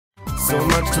so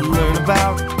much to learn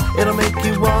about. It'll make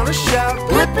you wanna shout,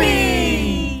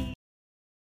 Blippi!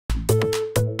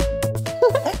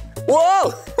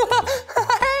 Whoa!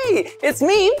 Hey, it's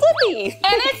me, Blippi!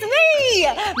 And it's me,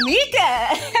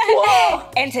 Meekah! Whoa!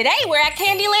 And today we're at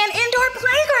Candyland Indoor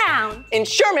Playground! In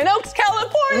Sherman Oaks,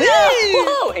 California! Woo!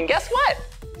 Whoa, and guess what?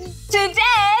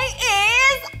 Today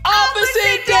is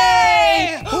Opposite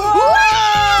Day!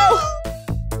 Whoa!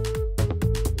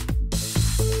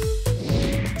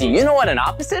 Do you know what an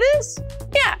opposite is?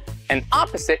 Yeah, an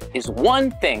opposite is one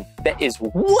thing that is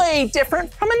way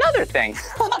different from another thing.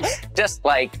 Just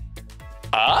like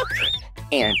up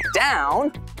and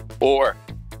down, or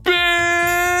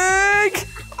big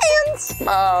and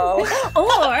small.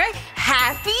 Or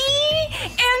happy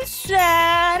and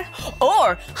sad,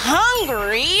 or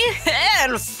hungry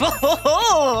and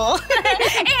full.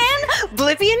 And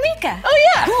Blippi and Meekah. Oh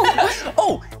yeah!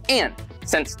 Oh, and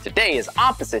since today is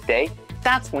opposite day,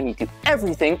 that's when you do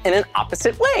everything in an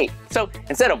opposite way. So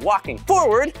instead of walking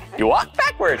forward, you walk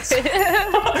backwards.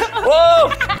 Whoa!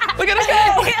 Look at us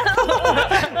go!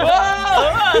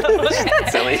 Whoa!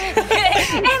 That's silly.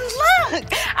 And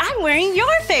look, I'm wearing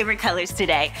your favorite colors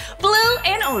today, blue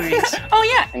and orange. Oh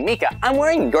yeah, and Meekah, I'm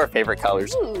wearing your favorite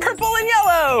colors, purple and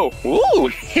yellow.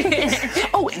 Ooh!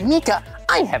 Oh, and Meekah,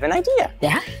 I have an idea.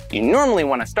 Yeah? You normally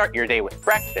want to start your day with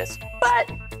breakfast, but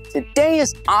today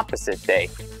is opposite day.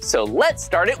 So let's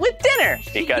start it with dinner,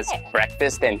 because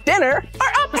breakfast and dinner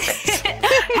are opposites.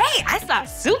 Hey, I saw a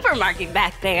supermarket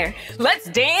back there. Let's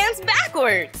dance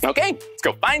backwards. Okay, let's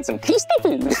go find some tasty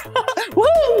food. Woo,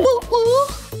 woo, woo.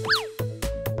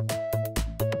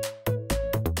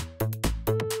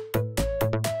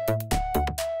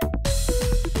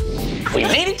 We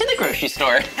made it to the grocery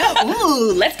store.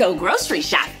 Ooh, let's go grocery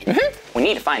shopping. We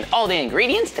need to find all the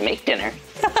ingredients to make dinner.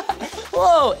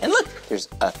 Whoa, and look, there's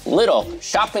a little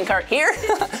shopping cart here.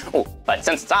 Oh, but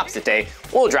since it's opposite day,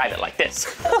 we'll drive it like this.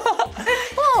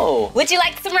 Whoa. Would you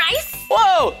like some rice?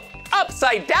 Whoa,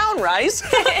 upside down rice.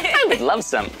 I would love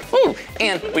some. Ooh,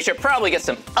 and we should probably get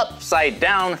some upside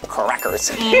down crackers.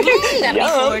 That'd be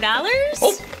 $4.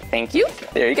 Oh, thank you.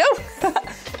 There you go.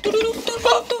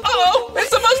 Uh-oh, it's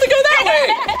supposed to go that way.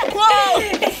 Whoa.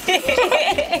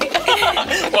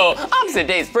 Whoa, opposite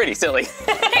day is pretty silly.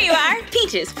 Here you are,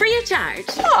 peaches, free of charge.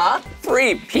 Aw,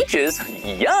 free peaches,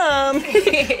 yum.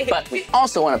 But we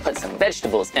also want to put some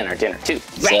vegetables in our dinner too.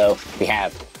 Right. So we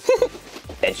have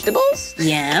vegetables.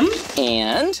 Yum.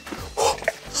 And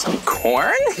some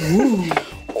corn.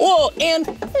 Whoa, and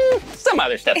some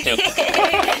other stuff too.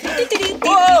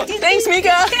 Whoa, thanks,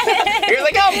 Meekah. Here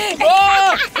they come.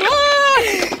 Whoa, whoa.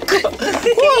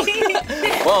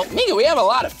 Well, Meekah, we have a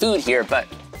lot of food here, but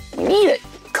we need to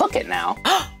cook it now.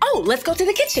 Oh, let's go to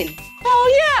the kitchen. Oh,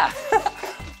 yeah.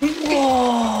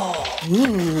 Whoa.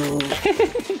 Ooh.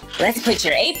 Let's put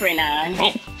your apron on.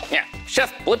 Yeah,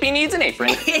 Chef Blippi needs an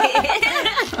apron.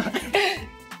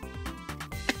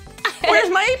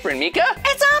 Where's my apron, Meekah?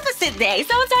 It's opposite day,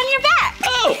 so it's on your back.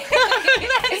 Oh,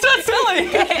 that's so silly.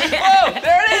 Whoa,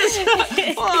 there it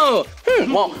is. Whoa.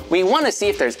 Well, we want to see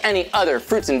if there's any other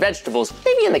fruits and vegetables,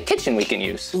 maybe in the kitchen we can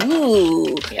use.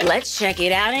 Ooh, let's check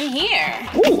it out in here.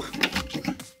 Ooh.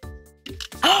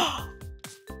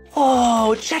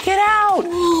 Oh, check it out.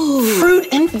 Ooh. Fruit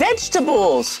and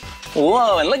vegetables.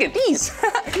 Whoa, and look at these.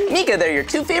 Meekah, they're your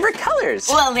two favorite colors.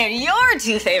 Well, they're your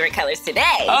two favorite colors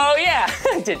today. Oh yeah,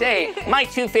 today my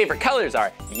two favorite colors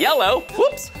are yellow,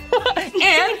 whoops,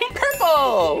 and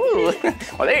purple. Ooh.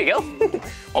 Well, there you go.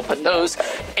 We'll put those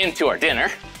into our dinner.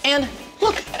 And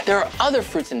look, there are other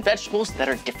fruits and vegetables that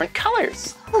are different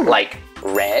colors, like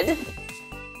red,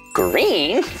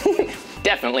 green,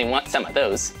 definitely want some of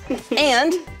those,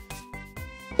 and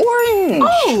orange.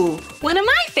 Oh, one of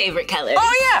my favorite colors.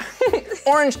 Oh yeah,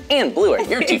 orange and blue are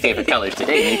your two favorite colors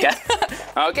today, Meekah.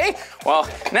 Okay, well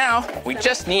now we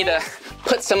just need to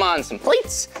put some on some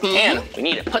plates and we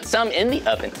need to put some in the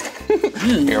oven.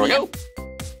 Here we go.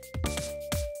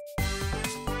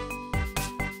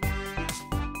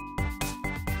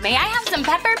 May I have some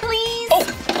pepper, please?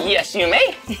 Oh, yes you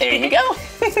may. There you go.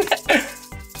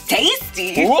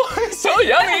 Tasty. Whoa, so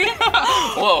yummy.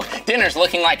 Whoa, dinner's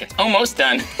looking like it's almost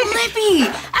done. Blippi,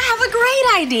 I have a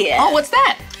great idea. Oh, what's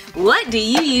that? What do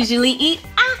you usually eat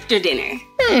after dinner?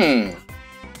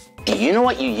 Do you know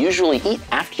what you usually eat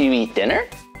after you eat dinner?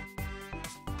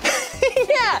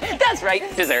 Yeah, that's right,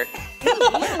 dessert.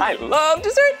 I love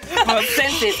dessert. Well,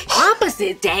 since it's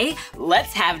opposite day,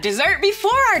 let's have dessert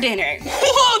before our dinner.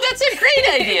 Whoa, that's a great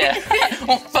idea.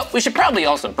 Well, but we should probably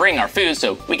also bring our food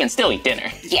so we can still eat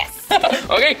dinner. Yes.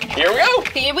 Okay, here we go.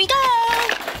 Here we go.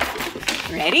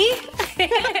 Ready?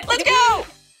 Let's go.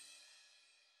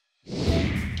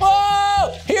 Whoa!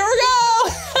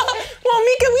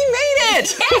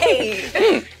 it.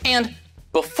 Hey! And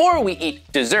before we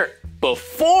eat dessert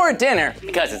before dinner,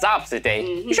 because it's opposite day,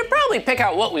 you should probably pick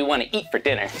out what we want to eat for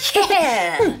dinner.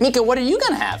 Yeah. Meekah, what are you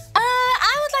gonna have?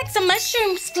 I would like some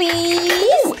mushrooms, please.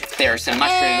 Ooh, there's some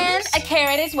And mushrooms. a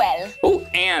carrot as well. Ooh,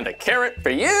 and a carrot for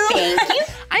you. Thank you.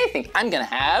 I think I'm gonna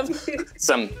have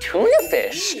some tuna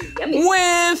fish Yummy.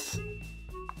 with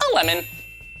a lemon.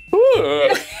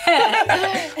 Ooh.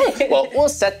 Well, we'll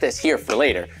set this here for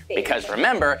later because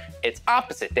remember, it's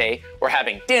opposite day. We're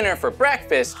having dinner for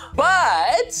breakfast,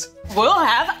 but We'll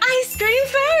have ice cream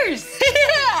first.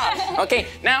 yeah. Okay,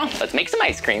 now let's make some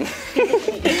ice cream.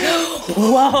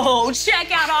 Whoa, check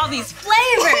out all these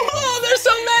flavors. Oh, there's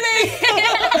so many.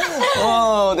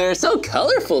 Oh, they're so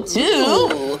colorful too.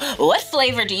 Ooh, what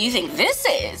flavor do you think this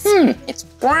is? It's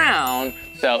brown,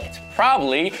 so it's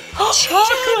probably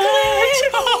Chocolate.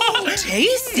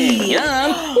 Tasty.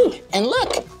 Yum. Ooh, and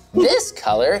look, this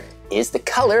color is the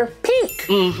color pink.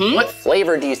 What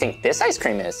flavor do you think this ice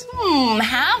cream is?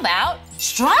 How about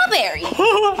strawberry?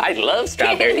 I love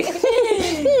strawberry.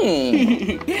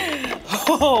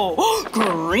 Oh,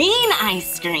 green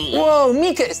ice cream. Whoa,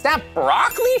 Meekah, is that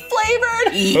broccoli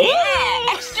flavored? Yeah,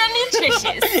 extra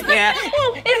nutritious. Yeah,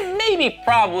 well, it maybe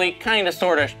probably kind of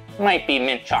sort of might be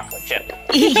mint chocolate chip.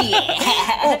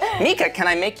 Yeah. Meekah, can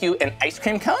I make you an ice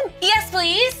cream cone? Yes,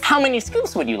 please. How many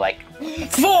scoops would you like?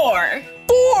 4.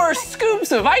 4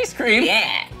 scoops of ice cream?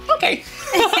 Yeah. Okay.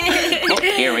 Well,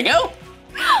 here we go.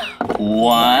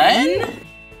 1,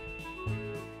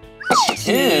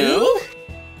 2,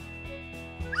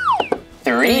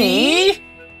 3,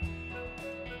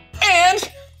 and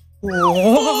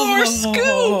 4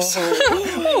 scoops.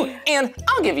 Ooh, and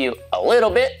I'll give you a little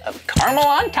bit of caramel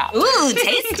on top. Ooh,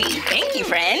 tasty. Thank you,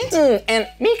 friend. And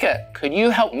Meekah, could you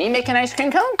help me make an ice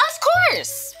cream cone? Of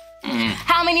course.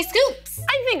 How many scoops?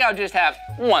 I think I'll just have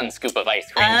 1 scoop of ice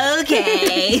cream.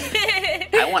 Okay.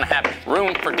 I want to have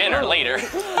room for dinner later.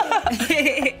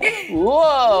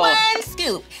 Whoa. 1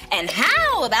 scoop. And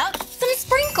how about some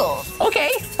sprinkles?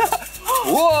 Okay.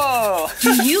 Whoa.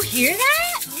 Do you hear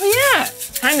that? Yeah,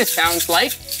 kind of sounds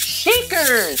like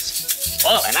shakers.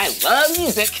 Oh, and I love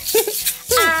music.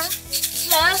 I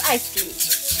love ice cream.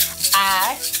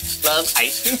 I Love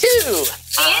ice cream too.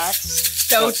 It's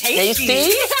so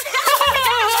tasty.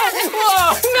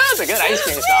 Whoa, that's a good ice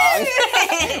cream song.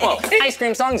 Well, ice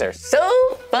cream songs are so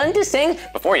fun to sing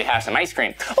before you have some ice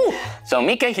cream. Oh, so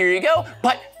Meekah, here you go,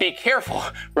 but be careful.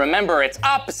 Remember, it's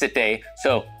opposite day,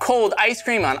 so cold ice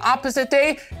cream on opposite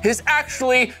day is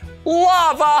actually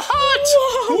lava hot.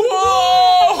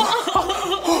 Whoa!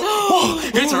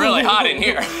 It's really hot in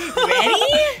here.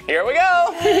 Ready? Here we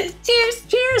go. Cheers.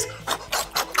 Cheers.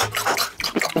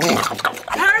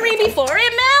 Hurry before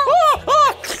it melts.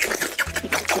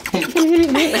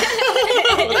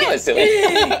 That was silly.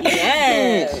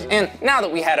 Yeah. And now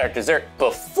that we had our dessert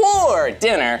before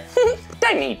dinner,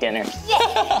 time to eat dinner.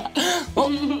 Yeah. Well,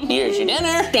 here's your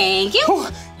dinner. Thank you.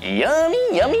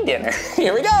 Yummy, yummy dinner.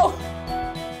 Here we go.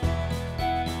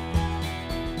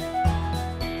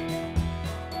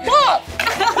 Whoa!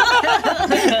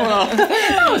 Well,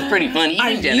 that was pretty fun eating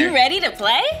Are dinner. you ready to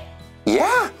play?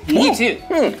 Yeah, me too.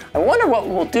 I wonder what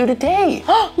we'll do today.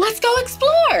 Let's go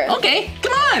explore. Okay,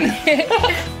 come on.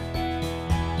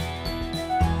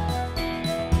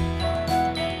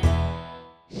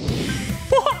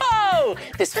 Whoa!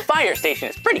 This fire station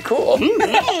is pretty cool.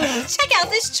 Check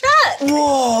out this truck.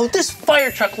 Whoa, this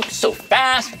fire truck looks so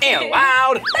fast and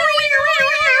loud.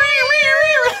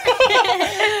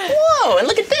 Whoa, and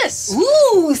look at this.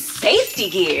 Ooh, safety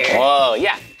gear. Whoa,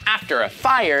 yeah. After a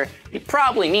fire, you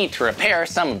probably need to repair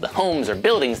some of the homes or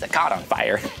buildings that caught on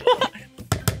fire.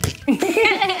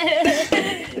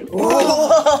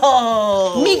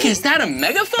 Whoa. Meekah, is that a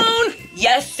megaphone?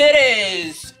 Yes, it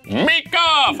is.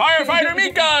 Meekah, firefighter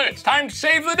Meekah, it's time to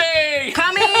save the day.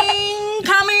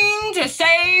 Coming to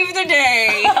save the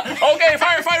day. Okay,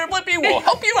 firefighter Blippi, we'll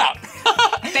help you out.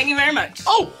 Thank you very much.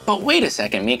 Oh, but wait a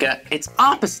second, Meekah. It's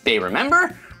opposite day,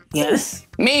 remember? Yes.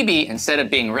 Maybe instead of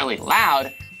being really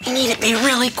loud, you need to be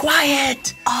really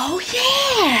quiet. Oh,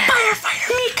 yeah.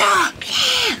 Firefighter Meekah!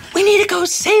 Yeah, we need to go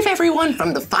save everyone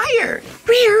from the fire.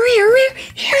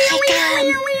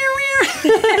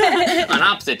 On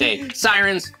opposite day,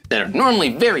 sirens that are normally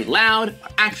very loud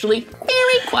are actually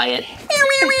very quiet.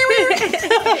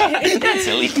 That's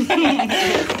silly.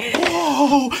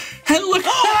 Whoa, and look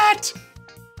at that!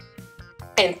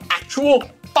 An actual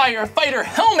firefighter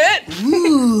helmet.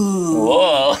 Ooh.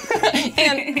 Whoa.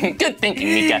 And good thinking,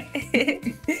 Meekah.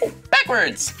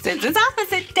 Backwards. Since it's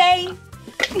opposite day.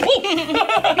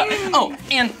 Oh,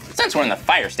 and since we're in the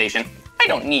fire station, I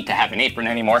don't need to have an apron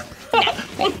anymore.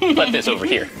 Put this over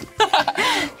here.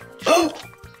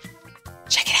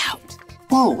 Check it out.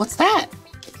 Whoa, what's that?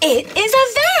 It is a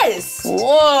vest.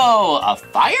 Whoa, a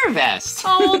fire vest.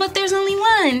 Oh, but there's only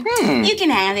one. You can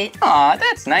have it. Aw,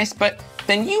 that's nice, but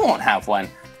then you won't have one.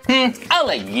 I'll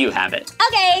let you have it.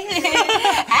 Okay.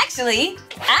 Actually,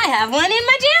 I have one in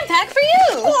my jam pack for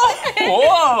you.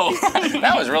 Whoa,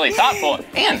 that was really thoughtful.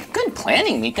 And good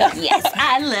planning, Meekah. Yes,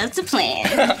 I love to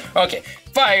plan. Okay,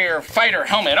 firefighter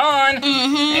helmet on.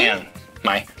 And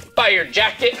my fire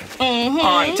jacket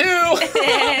on too.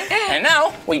 And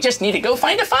now we just need to go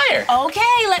find a fire.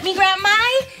 Okay, let me grab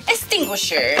my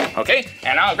extinguisher. Okay,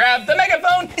 and I'll grab the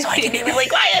megaphone so I can be really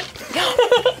quiet.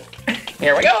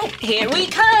 Here we go. Here we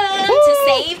come to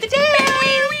save the day.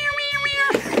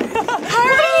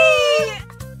 Hurry!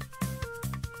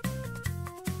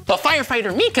 But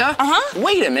firefighter Meekah,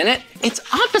 wait a minute. It's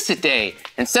opposite day.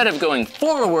 Instead of going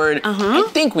forward, I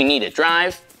think we need to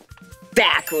drive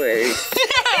Backwards.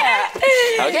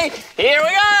 Okay, here we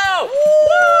go.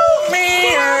 Woo!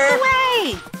 Get out of the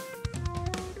way.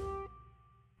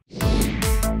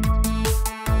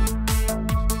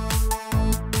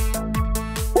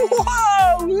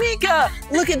 Whoa, Meekah,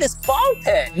 look at this ball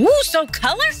pit. Ooh, so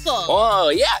colorful. Oh,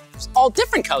 yeah, it's all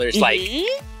different colors like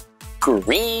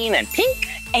green and pink.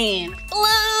 And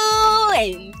blue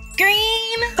and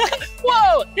green.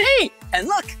 Whoa, hey, and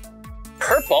look,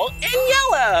 purple and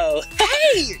yellow.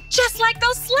 Hey, just like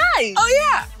those slides. Oh,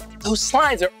 yeah, those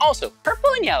slides are also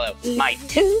purple and yellow, my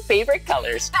two favorite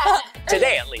colors,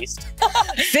 today at least.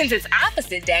 Since it's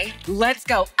opposite day, let's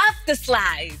go up the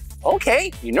slides.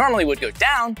 Okay, you normally would go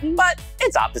down, but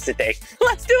it's opposite day.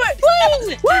 Let's do it.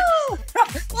 Woo! Woo!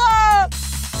 Whoa!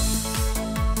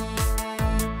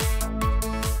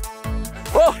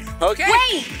 Whoa, okay.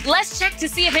 Wait, let's check to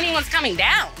see if anyone's coming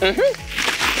down.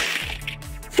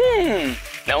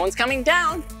 No one's coming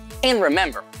down. And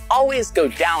remember, always go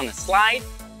down the slide.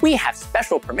 We have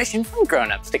special permission from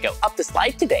grown-ups to go up the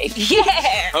slide today.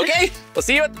 Yeah. Okay, we'll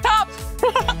see you at the top.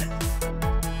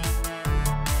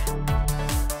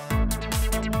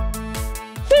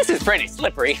 This is pretty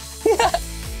slippery.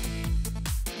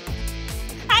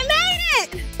 I made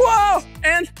it. Whoa,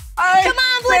 and I Come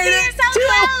on, Blippi, you're so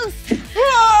close.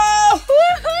 Whoa!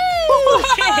 Woohoo!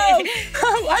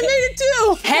 Whoa! I made it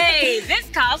too! Hey, this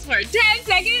calls for a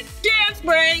 10-second dance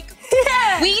break.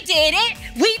 Yeah! We did it!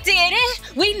 We did it!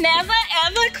 We never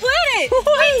ever quit!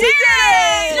 We did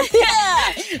it!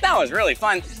 Yeah! That was really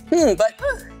fun. But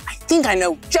I think I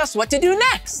know just what to do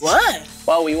next. What?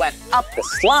 Well, we went up the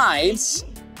slides.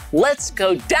 Let's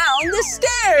go down the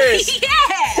stairs.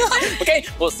 Yeah! Okay,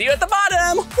 we'll see you at the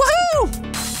bottom. Woohoo!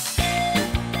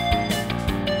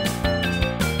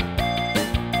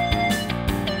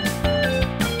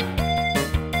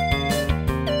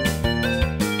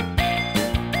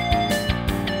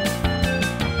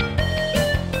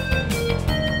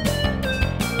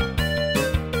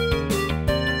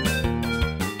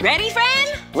 Ready, friend?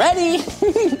 Ready?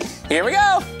 Here we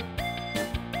go.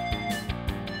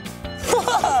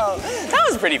 Whoa, that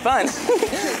was pretty fun.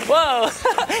 Whoa,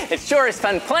 it sure is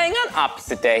fun playing on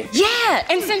opposite day. Yeah,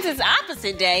 and since it's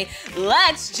opposite day,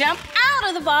 let's jump out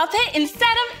of the ball pit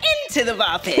instead of into the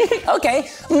ball pit. Okay,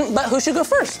 but who should go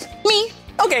first? Me.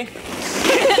 Okay.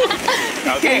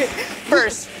 Okay,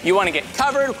 first, you want to get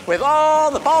covered with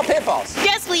all the ball pit balls.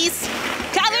 Yes, please.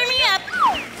 Cover me up.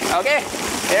 Okay,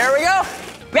 here we go.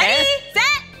 Ready, And...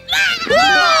 set,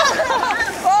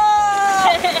 Oh!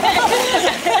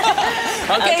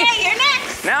 Okay, you're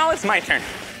next. Now it's my turn.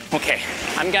 Okay,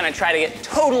 I'm gonna try to get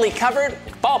totally covered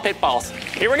with ball pit balls.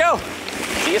 Here we go.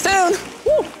 See you soon.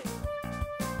 Woo.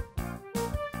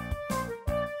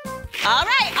 All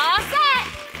right, all set.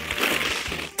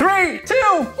 3, 2,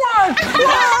 1.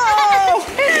 Whoa!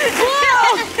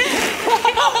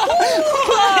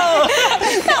 Whoa!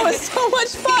 That was so much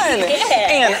fun. Yeah.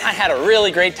 And I had a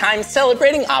really great time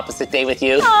celebrating opposite day with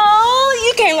you. Oh,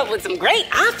 you came up with some great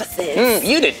opposites.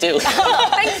 You did too. Oh,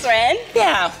 thanks, friend.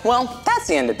 Yeah, well, that's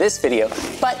the end of this video.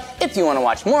 But if you want to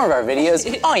watch more of our videos,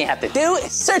 all you have to do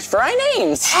is search for our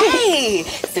names. Hey,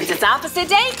 since it's opposite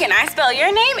day, can I spell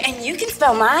your name and you can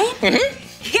spell mine?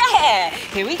 Yeah,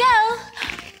 here we go.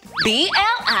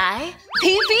 B-L-I-P-P-I.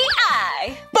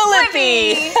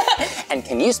 Blippi. And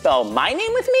can you spell my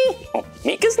name with me? Oh,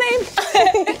 Meekah's name?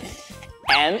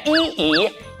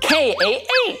 M-E-E-K-A-H.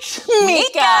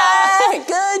 Meekah.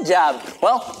 Good job.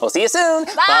 Well, we'll see you soon.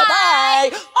 Bye.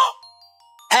 Bye-bye. Oh,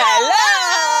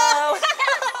 hello.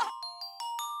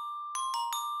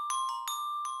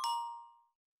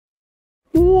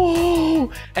 Whoa,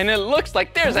 and it looks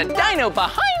like there's a dino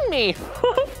behind me.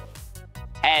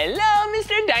 Hello,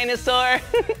 Mr. Dinosaur.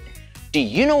 Do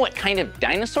you know what kind of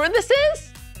dinosaur this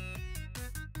is?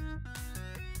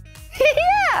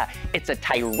 Yeah, it's a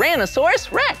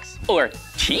Tyrannosaurus Rex, or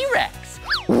T-Rex.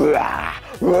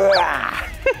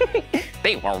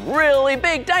 They were really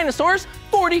big dinosaurs,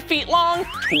 40 feet long,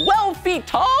 12 feet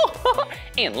tall,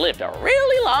 and lived a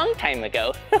really long time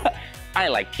ago. I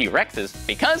like T-Rexes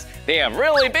because they have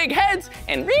really big heads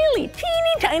and really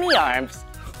teeny tiny arms.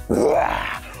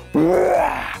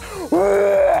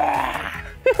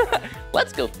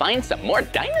 Let's go find some more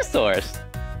dinosaurs.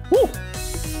 Woo.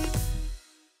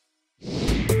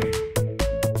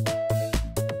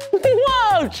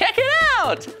 Whoa, check it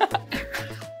out!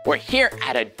 We're here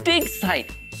at a dig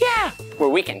site. Yeah, where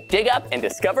we can dig up and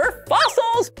discover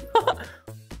fossils.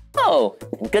 Oh,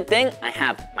 good thing I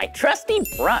have my trusty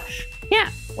brush. Yeah,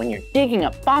 when you're digging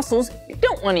up fossils, you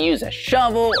don't want to use a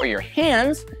shovel or your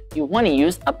hands. You want to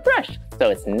use a brush, so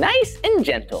it's nice and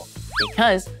gentle.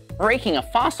 Because breaking a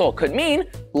fossil could mean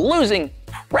losing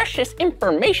precious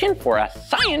information for a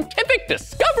scientific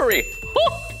discovery.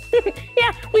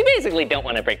 Yeah, we basically don't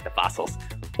want to break the fossils.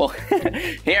 Well,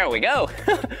 here we go.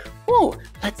 Whoa,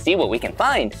 let's see what we can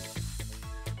find.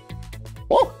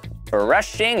 Whoa,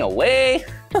 brushing away.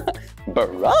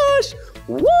 Brush.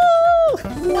 Whoa!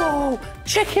 Whoa!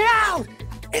 Check it out!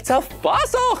 It's a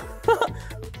fossil!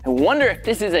 I wonder if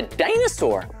this is a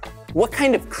dinosaur. What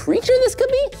kind of creature this could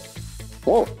be?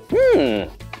 Whoa!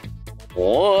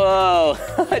 Whoa!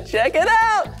 Check it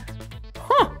out!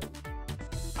 Huh?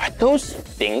 Are those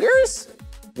fingers?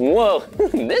 Whoa!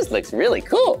 This looks really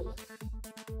cool.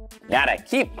 Gotta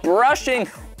keep brushing.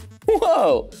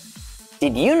 Whoa!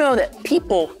 Did you know that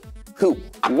people who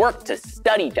work to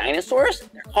study dinosaurs,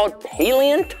 they're called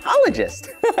paleontologists?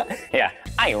 Yeah,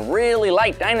 I really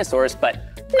like dinosaurs, but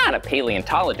I'm not a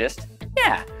paleontologist.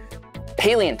 Yeah,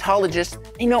 paleontologists,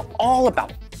 they know all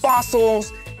about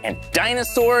fossils and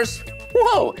dinosaurs.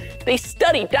 Whoa, they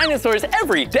study dinosaurs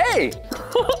every day.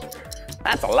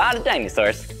 That's a lot of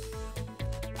dinosaurs.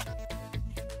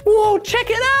 Whoa, check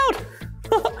it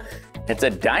out. It's a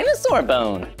dinosaur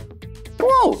bone.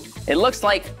 Whoa, it looks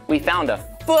like we found a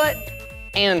foot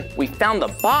and we found the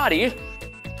body.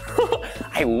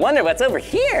 I wonder what's over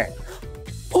here.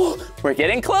 Oh, we're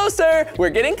getting closer.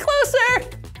 We're getting closer.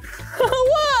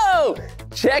 Whoa,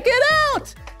 check it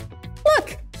out.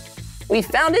 Look, we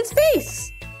found its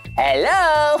face.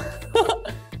 Hello.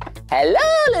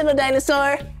 Hello, little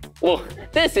dinosaur. Well,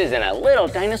 this isn't a little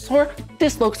dinosaur.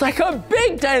 This looks like a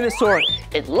big dinosaur.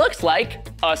 It looks like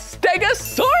a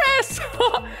stegosaurus.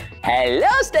 Hello,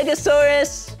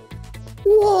 stegosaurus.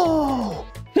 Whoa,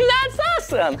 that's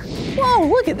awesome. Whoa,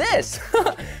 look at this.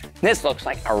 This looks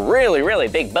like a really, really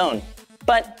big bone.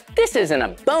 But this isn't a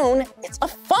bone, it's a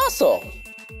fossil.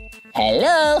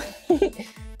 Hello.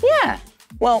 Yeah,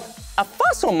 well, a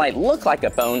fossil might look like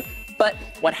a bone, but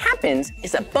what happens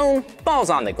is a bone falls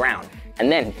on the ground,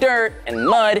 and then dirt and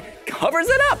mud covers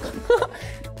it up.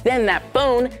 Then that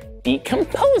bone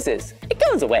decomposes. It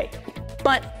goes away.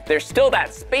 But there's still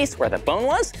that space where the bone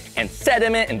was, and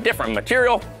sediment and different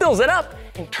material fills it up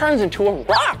and turns into a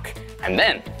rock. And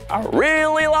then, a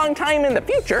really long time in the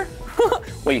future,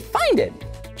 we find it,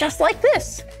 just like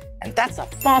this. And that's a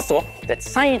fossil that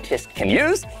scientists can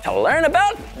use to learn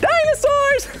about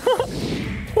dinosaurs.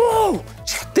 Whoa,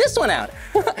 check this one out.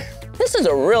 This is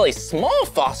a really small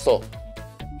fossil.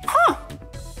 Huh,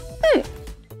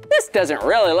 this doesn't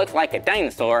really look like a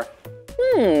dinosaur.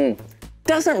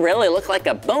 Doesn't really look like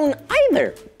a bone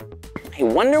either. I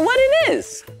wonder what it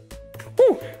is.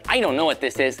 Ooh, I don't know what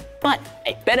this is, but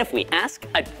I bet if we ask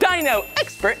a dino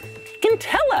expert, he can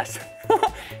tell us.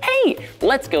 Hey,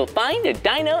 let's go find a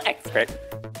dino expert.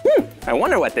 I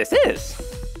wonder what this is.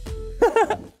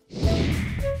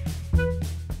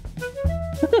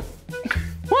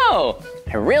 Whoa,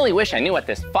 I really wish I knew what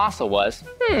this fossil was.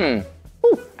 Ooh,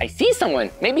 I see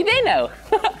someone, maybe they know.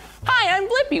 Hi, I'm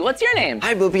Blippi, what's your name?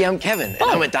 Hi, Blippi, I'm Kevin, and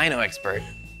I'm a dino expert.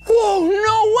 Whoa,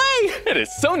 no way! It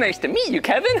is so nice to meet you,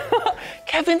 Kevin.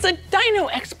 Kevin's a dino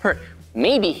expert.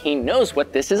 Maybe he knows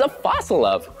what this is a fossil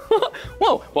of.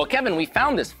 Whoa, well, Kevin, we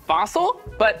found this fossil,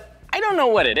 but I don't know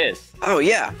what it is. Oh,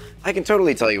 yeah, I can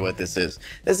totally tell you what this is.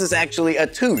 This is actually a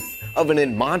tooth of an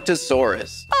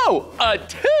Edmontosaurus. Oh, a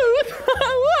tooth?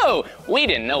 Whoa, we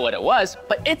didn't know what it was,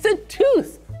 but it's a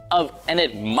tooth of an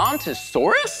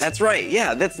Edmontosaurus? That's right,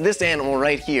 yeah, that's this animal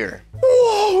right here.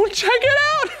 Whoa, check it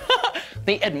out!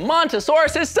 The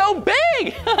Edmontosaurus is so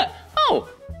big! Oh,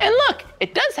 and look,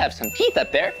 it does have some teeth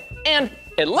up there, and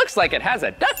it looks like it has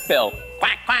a duckbill.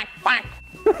 Quack, quack, quack.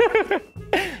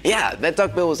 Yeah, that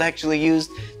duckbill was actually used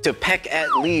to peck at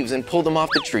leaves and pull them off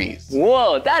the trees.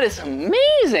 Whoa, that is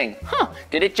amazing! Huh,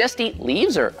 did it just eat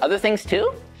leaves or other things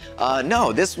too?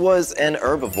 No, this was an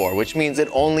herbivore, which means it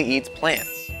only eats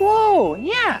plants. Whoa,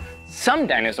 yeah, Some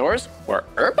dinosaurs were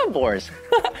herbivores.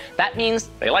 That means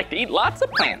they like to eat lots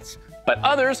of plants. But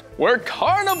others were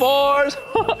carnivores.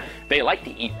 They like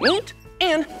to eat meat,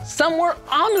 and some were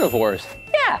omnivores.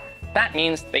 Yeah, that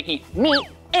means they eat meat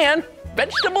and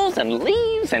vegetables and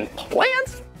leaves and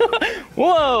plants.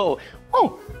 Whoa,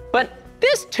 oh, but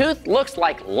this tooth looks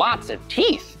like lots of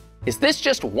teeth. Is this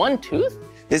just one tooth?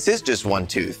 This is just one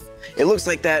tooth. It looks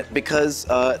like that because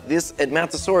this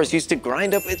Edmontosaurus used to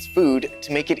grind up its food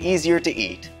to make it easier to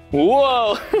eat.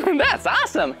 Whoa, that's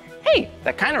awesome. Hey,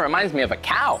 that kind of reminds me of a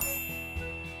cow.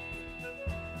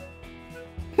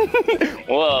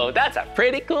 Whoa, that's a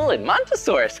pretty cool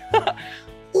Edmontosaurus.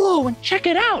 Whoa, and check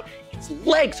it out. Its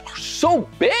legs are so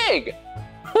big.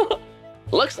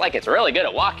 Looks like it's really good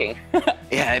at walking.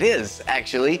 Yeah, it is,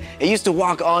 actually. It used to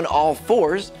walk on all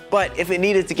fours, but if it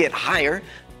needed to get higher,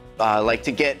 like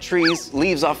to get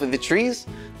leaves off of the trees,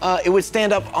 it would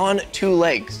stand up on 2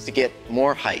 legs to get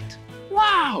more height.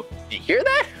 Wow, did you hear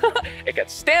that? It could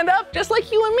stand up just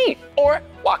like you and me, or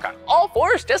walk on all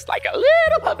fours just like a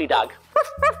little puppy dog.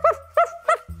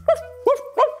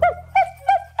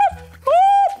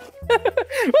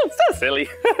 Well, so silly.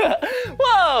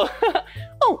 Whoa.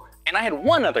 Oh, and I had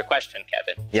one other question,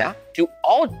 Kevin. Yeah? Do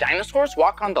all dinosaurs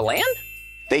walk on the land?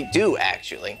 They do,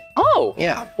 actually. Oh.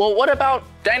 Yeah. Well, what about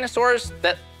dinosaurs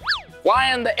that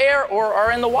fly in the air or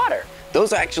are in the water?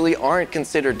 Those actually aren't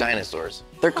considered dinosaurs.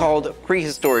 They're called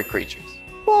prehistoric creatures.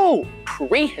 Whoa,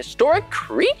 prehistoric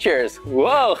creatures.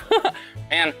 Whoa.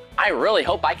 Man, I really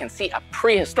hope I can see a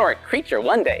prehistoric creature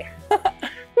one day.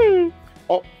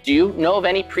 Well, do you know of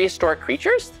any prehistoric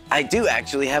creatures? I do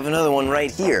actually have another one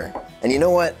right here. And you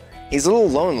know what? He's a little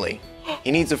lonely.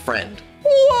 He needs a friend.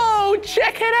 Whoa,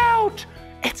 check it out.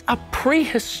 It's a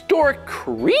prehistoric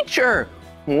creature.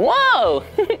 Whoa.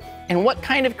 And what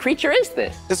kind of creature is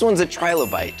this? This one's a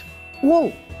trilobite.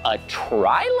 Whoa, a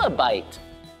trilobite.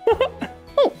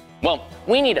 Oh, well,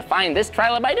 we need to find this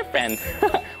trilobite a friend.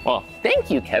 Well,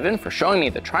 thank you, Kevin, for showing me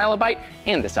the trilobite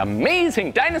and this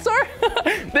amazing dinosaur.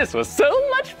 This was so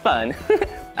much fun.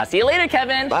 I'll see you later,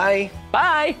 Kevin. Bye.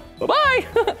 Bye.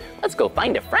 Bye-bye. Let's go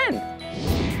find a friend.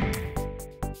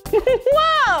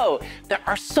 Whoa, there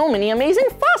are so many amazing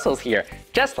fossils here,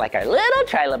 just like our little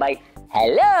trilobite.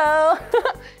 Hello.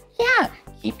 Yeah,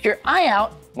 keep your eye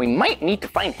out. We might need to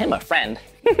find him a friend.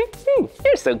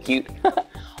 You're so cute.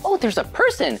 Oh, there's a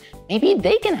person. Maybe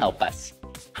they can help us.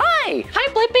 Hi.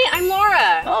 Hi, Blippi, I'm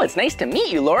Laura. Oh, it's nice to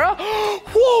meet you, Laura.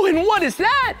 Whoa, and what is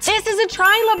that? This is a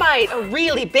trilobite, a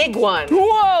really big one.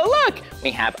 Whoa, look.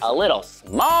 We have a little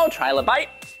small trilobite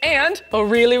and A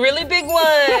really, really big one.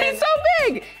 it's so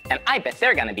big. And I bet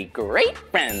they're gonna be great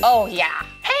friends. Oh, yeah.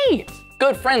 Hey,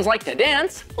 good friends like to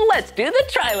dance. Let's do the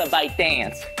trilobite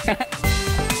dance.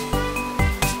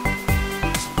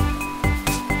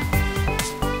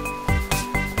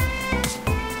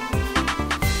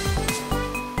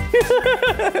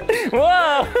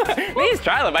 Whoa, these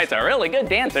trilobites are really good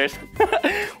dancers.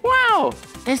 Wow,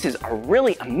 this is a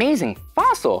really amazing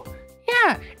fossil.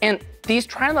 Yeah, and these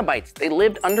trilobites, they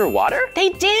lived underwater? They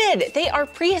did. They are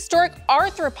prehistoric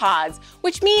arthropods,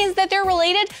 which means that they're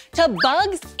related to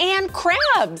bugs and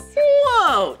crabs.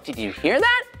 Whoa, did you hear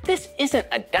that? This isn't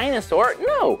a dinosaur,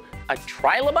 no. A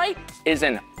trilobite is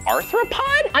an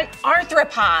arthropod? An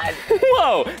arthropod.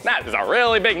 Whoa, that is a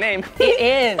really big name. It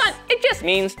is. But it just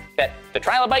means that the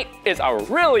trilobite is a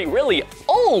really, really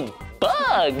old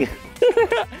bug.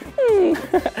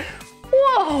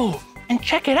 Whoa, and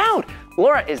check it out.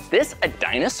 Laura, is this a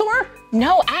dinosaur?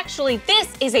 No, actually,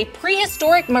 this is a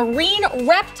prehistoric marine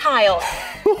reptile.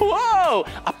 Whoa,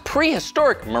 a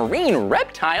prehistoric marine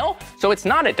reptile? So it's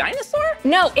not a dinosaur?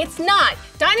 No, it's not.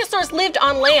 Dinosaurs lived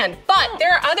on land, but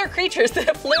there are other creatures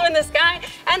that flew in the sky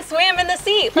and swam in the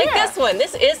sea, like this one.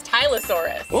 This is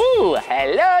Tylosaurus. Ooh,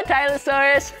 hello,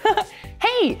 Tylosaurus.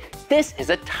 Hey, this is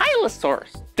a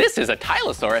Tylosaurus. This is a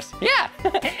Tylosaurus. Yeah,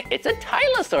 it's a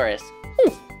Tylosaurus.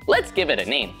 Ooh, let's give it a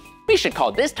name. We should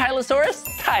call this Tylosaurus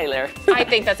Tyler. I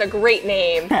think that's a great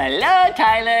name. Hello,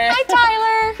 Tyler. Hi,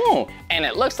 Tyler. Oh, and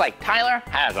it looks like Tyler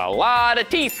has a lot of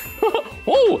teeth.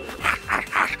 Ooh.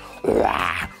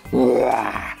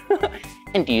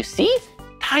 And do you see?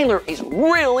 Tyler is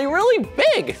really, really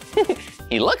big.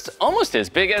 He looks almost as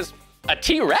big as a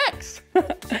T-Rex.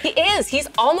 He is. He's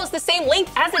almost the same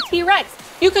length as a T-Rex.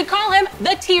 You could call him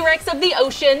the T-Rex of the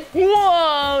ocean.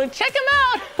 Whoa, check him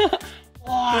out.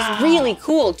 Wow. He's really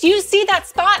cool. Do you see that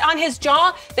spot on his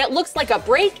jaw that looks like a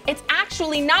break? It's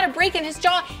actually not a break in his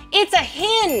jaw, it's a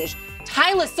hinge.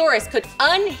 Tylosaurus could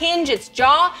unhinge its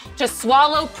jaw to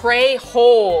swallow prey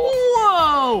whole.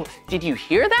 Whoa, did you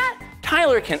hear that?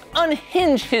 Tyler can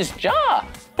unhinge his jaw.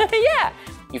 Yeah,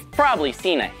 You've probably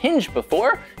seen a hinge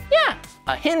before. Yeah,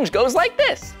 a hinge goes like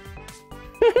this.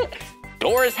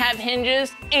 Doors have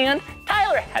hinges, and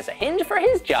Tyler has a hinge for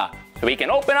his jaw, so he can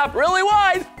open up really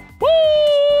wide. Woo!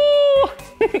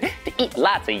 To eat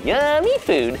lots of yummy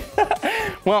food.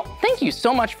 Well, thank you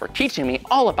so much for teaching me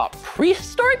all about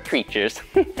prehistoric creatures.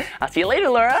 I'll see you later,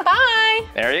 Laura. Bye.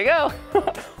 There you go.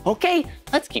 Okay,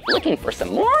 let's keep looking for some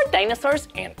more dinosaurs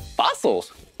and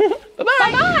fossils. Bye-bye.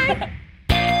 Bye-bye.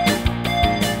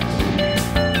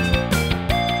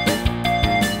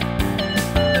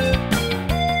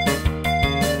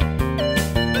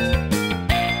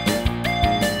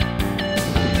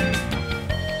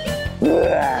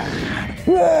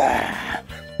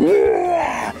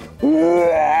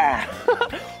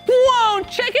 Whoa,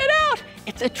 check it out!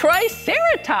 It's a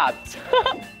triceratops.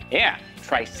 Yeah,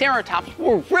 triceratops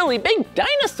were really big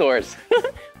dinosaurs.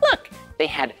 Look, they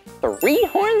had 3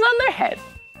 horns on their head.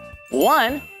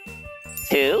 1,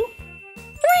 2,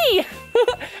 3.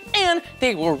 And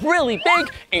they were really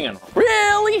big and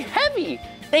really heavy.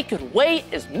 They could weigh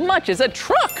as much as a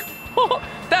truck.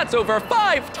 That's over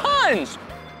 5 tons.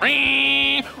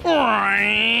 Hey,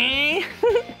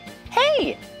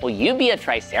 will you be a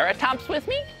triceratops with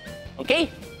me?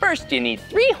 Okay, first you need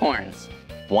 3 horns.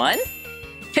 1,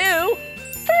 2,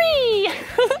 3.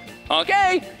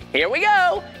 Okay, here we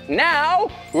go. Now,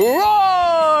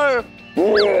 roar!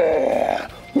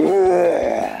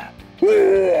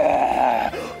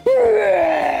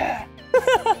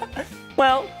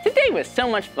 Well, today was so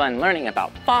much fun learning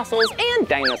about fossils and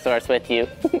dinosaurs with you.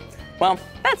 Well,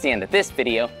 that's the end of this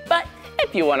video, but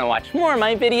if you want to watch more of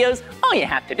my videos, all you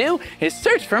have to do is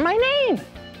search for my name.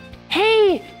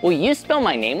 Hey, will you spell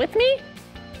my name with me?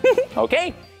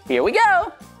 Okay, here we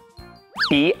go.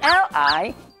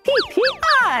 B-L-I-P-P-I,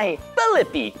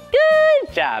 Blippi.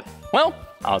 Good job. Well,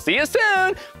 I'll see you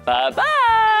soon.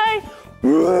 Bye-bye.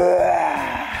 Woo-hoo-hoo-hoo!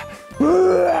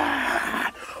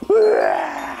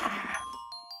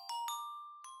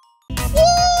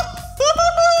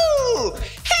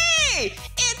 Hey,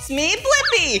 it's me,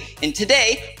 Blippi, and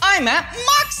today I'm at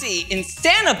Moxie in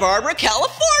Santa Barbara,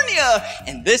 California.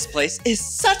 And this place is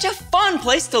such a fun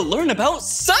place to learn about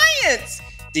science.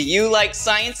 Do you like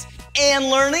science and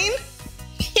learning?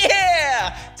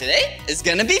 Yeah, today is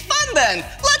gonna be fun then.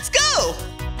 Let's go.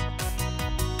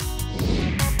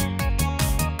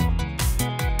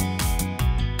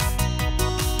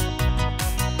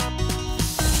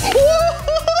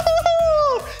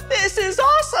 Woo-hoo-hoo-hoo! This is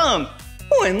awesome.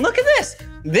 Oh, and look at this.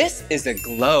 This is a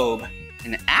globe,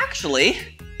 and actually,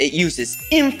 it uses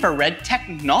infrared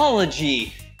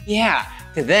technology. Yeah,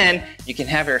 so then you can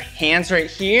have your hands right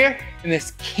here, and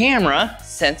this camera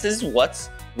senses what's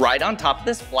right on top of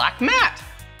this black mat.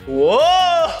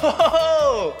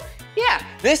 Whoa! Yeah,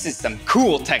 this is some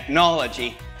cool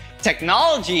technology.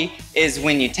 Technology is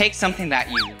when you take something that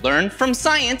you learned from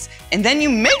science and then you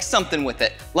make something with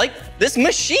it, like this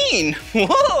machine.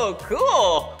 Whoa,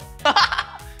 cool.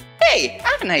 Hey, I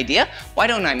have an idea. Why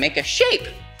don't I make a shape?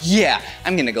 Yeah,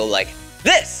 I'm gonna go like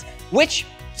this, which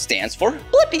stands for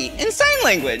Blippi in sign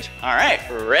language. All right,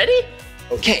 ready?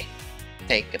 Okay,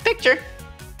 take a picture.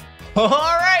 All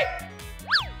right.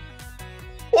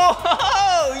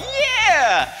 Whoa,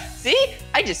 yeah! See,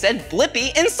 I just said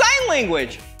Blippi in sign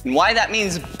language. And why that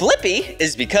means Blippi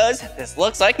is because this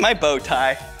looks like my bow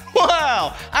tie.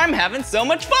 Wow, I'm having so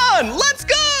much fun. Let's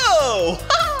go!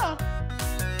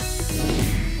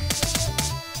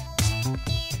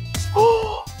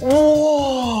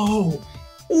 Whoa,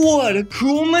 what a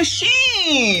cool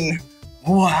machine.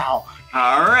 Wow,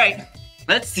 all right,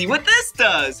 let's see what this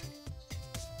does.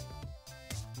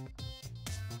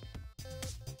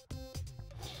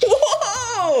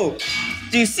 Whoa!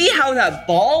 Do you see how that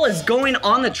ball is going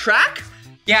on the track?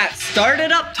 Yeah, it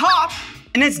started up top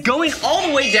and it's going all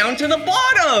the way down to the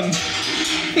bottom.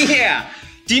 Yeah,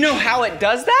 do you know how it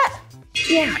does that?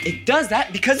 Yeah, it does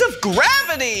that because of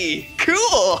gravity.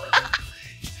 Cool.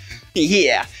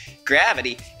 Yeah,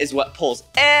 gravity is what pulls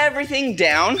everything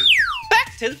down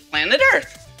back to the planet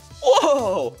Earth.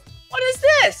 Whoa, what is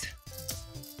this?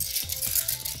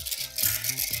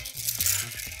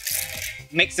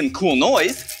 Make some cool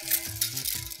noise.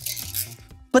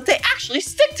 But they actually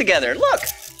stick together, look.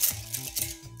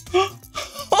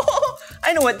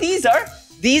 I know what these are.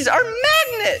 These are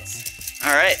magnets.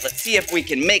 All right, let's see if we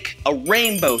can make a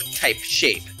rainbow type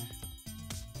shape.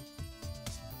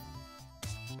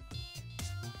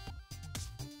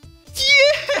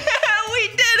 Yeah, we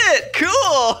did it,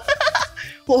 cool.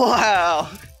 Wow,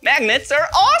 magnets are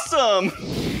awesome.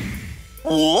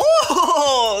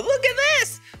 Whoa, look at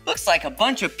this. Looks like a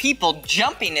bunch of people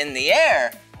jumping in the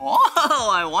air. Whoa,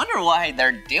 I wonder why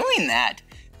they're doing that.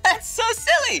 That's so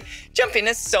silly. Jumping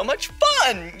is so much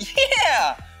fun.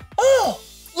 Yeah. Oh,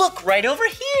 look right over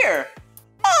here.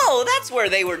 Oh, that's where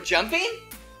they were jumping.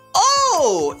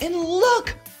 Oh, and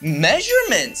look,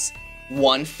 measurements.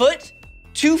 1 foot,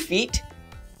 2 feet,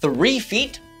 3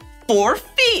 feet, 4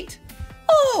 feet.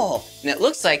 Oh, and it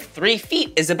looks like 3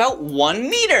 feet is about 1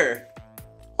 meter.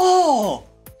 Oh,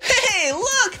 hey,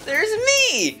 look, there's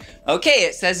me. Okay,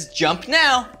 it says jump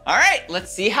now. All right,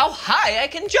 let's see how high I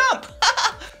can jump.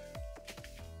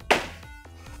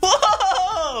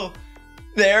 Whoa,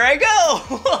 there I go.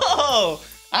 Whoa,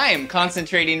 I am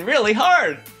concentrating really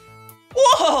hard.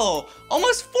 Whoa,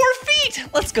 almost 4 feet.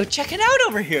 Let's go check it out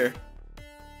over here.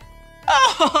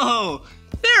 Oh,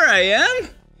 there I am.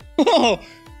 Whoa,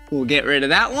 we'll get rid of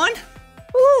that one.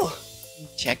 Ooh,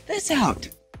 check this out.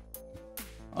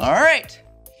 All right,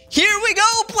 here we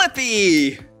go,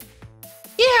 Blippi.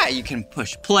 Yeah, you can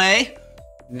push play.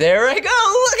 There I go,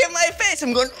 look at my face.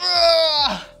 I'm going,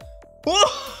 ugh.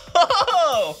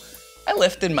 Whoa, I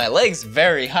lifted my legs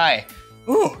very high.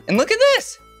 Ooh, and look at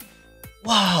this.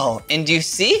 Wow, and do you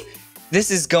see? This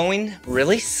is going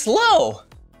really slow.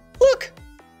 Look,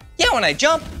 yeah, when I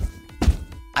jump,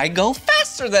 I go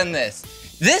faster than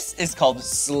this. This is called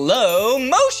slow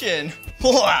motion.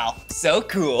 Wow, so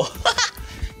cool.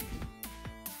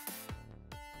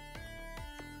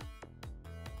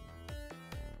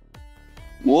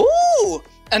 Woo,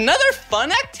 another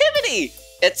fun activity.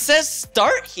 It says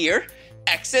start here,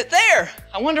 exit there.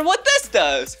 I wonder what this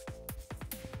does.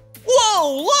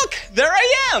 Whoa, look, there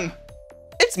I am.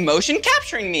 It's motion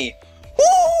capturing me.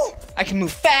 Woo, I can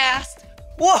move fast.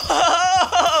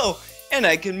 Whoa, and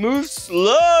I can move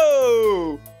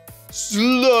slow.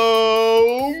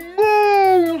 Slow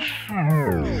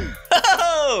motion.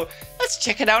 Oh, let's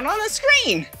check it out on the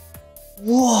screen.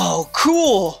 Whoa,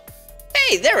 cool.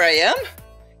 Hey, there I am.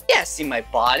 Yeah, see my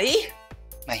body,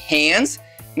 my hands,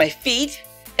 my feet,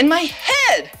 and my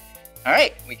head. All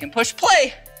right, we can push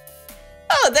play.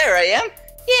 Oh, there I am.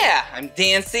 Yeah, I'm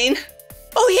dancing.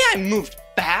 Oh yeah, I moved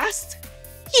fast.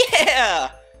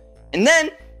 Yeah. And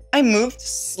then I moved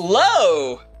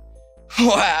slow.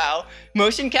 Wow,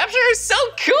 motion capture is so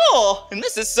cool. And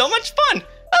this is so much fun.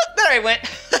 Oh, there I went.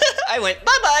 I went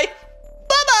bye-bye.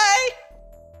 Bye-bye.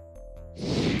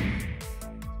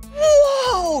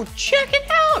 Whoa, check it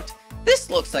out. This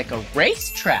looks like a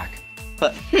racetrack.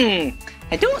 But I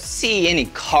don't see any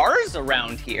cars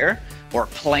around here or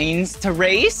planes to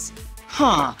race.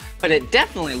 Huh, but it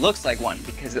definitely looks like one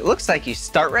because it looks like you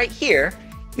start right here,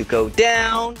 you go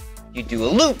down, you do a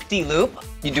loop-de-loop,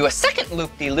 you do a second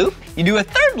loop-de-loop, you do a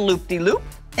third loop-de-loop,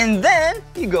 and then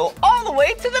you go all the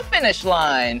way to the finish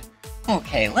line.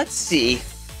 Okay, let's see.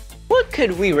 What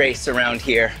could we race around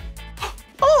here?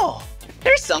 Oh,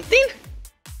 there's something.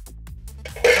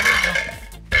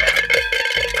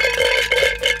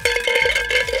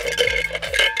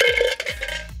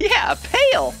 Yeah, a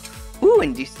pail. Ooh,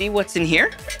 and do you see what's in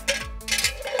here?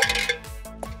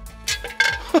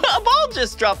 A ball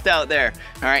just dropped out there.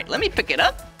 All right, let me pick it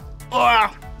up.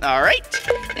 Oh, all right,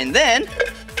 and then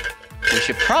we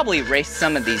should probably race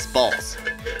some of these balls.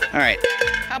 All right,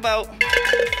 how about,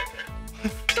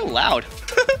 so loud.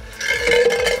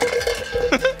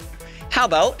 How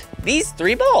about these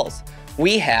 3 balls?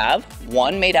 We have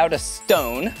one made out of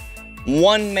stone,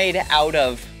 one made out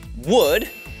of wood,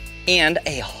 and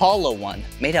a hollow one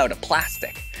made out of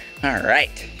plastic. All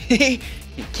right.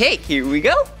 Okay, here we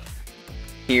go.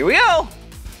 Here we go.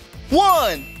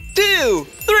 1, 2,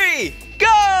 3,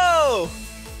 go!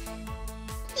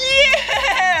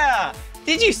 Yeah!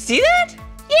 Did you see that?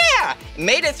 Yeah, it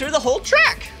made it through the whole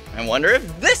track. I wonder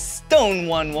if this stone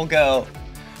one will go.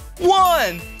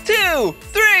 1, 2,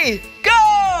 3,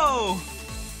 go!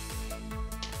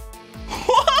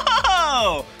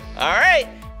 Whoa! All right,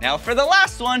 now for the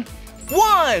last one.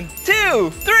 1, 2,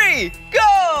 3,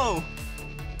 go!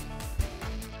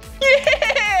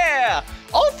 Yeah!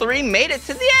 All 3 made it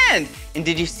to the end. And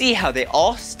did you see how they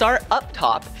all start up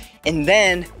top and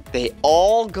then they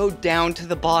all go down to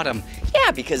the bottom?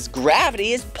 Yeah, because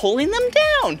gravity is pulling them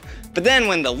down. But then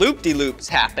when the loop-de-loops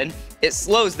happen, it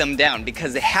slows them down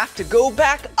because they have to go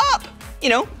back up. You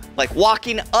know, like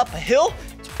walking up a hill,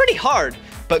 it's pretty hard.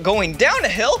 But going down a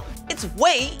hill, it's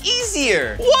way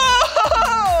easier.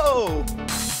 Whoa!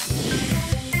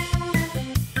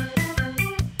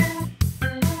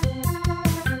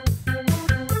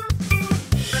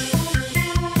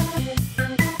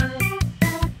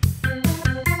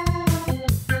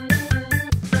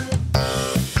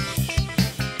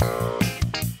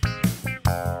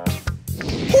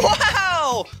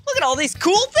 Wow! Look at all these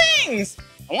cool things!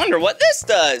 I wonder what this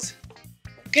does.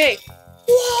 Okay,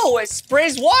 Whoa, it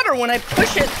sprays water when I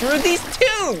push it through these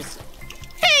tubes.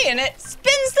 Hey, and it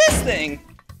spins this thing.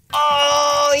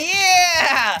 Oh,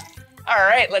 yeah. All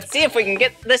right, let's see if we can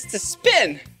get this to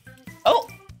spin. Oh,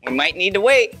 we might need to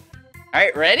wait. All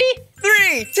right, ready?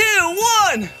 3, 2,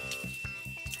 1.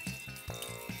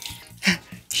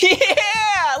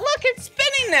 Yeah, look, it's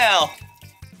spinning now.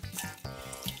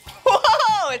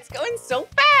 Whoa, it's going so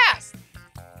fast.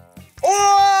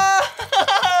 Whoa!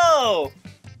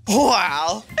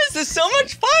 Wow, this is so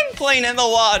much fun playing in the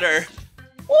water.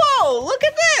 Whoa, look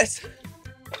at this.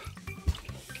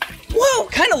 Whoa,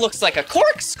 kind of looks like a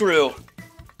corkscrew.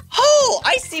 Oh,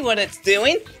 I see what it's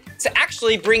doing. It's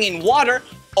actually bringing water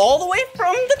all the way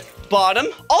from the bottom,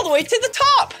 all the way to the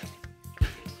top.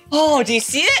 Oh, do you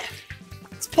see it?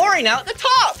 It's pouring out the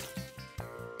top.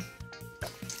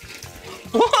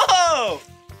 Whoa!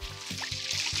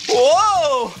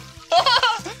 Whoa!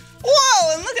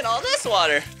 Whoa, and look at all this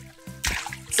water.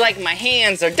 It's like my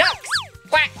hands are ducks.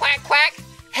 Quack, quack, quack,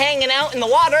 hanging out in the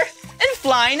water and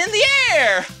flying in the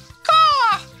air.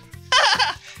 Caw!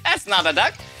 That's not a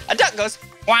duck. A duck goes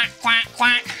quack, quack,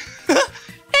 quack.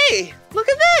 Hey, look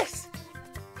at this.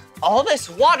 All this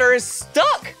water is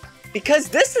stuck because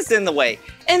this is in the way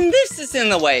and this is in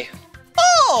the way.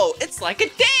 Oh, it's like a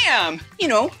dam. You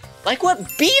know, like what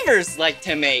beavers like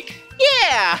to make.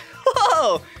 Yeah.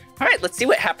 Whoa. All right, let's see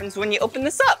what happens when you open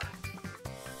this up.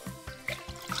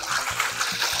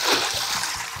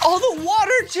 All the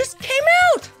water just came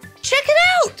out. Check it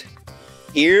out.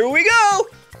 Here we go.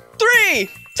 3,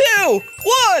 2,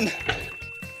 1.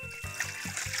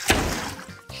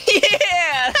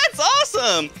 Yeah, that's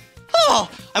awesome. Oh,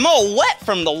 I'm all wet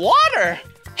from the water.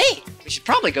 Hey, we should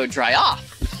probably go dry off.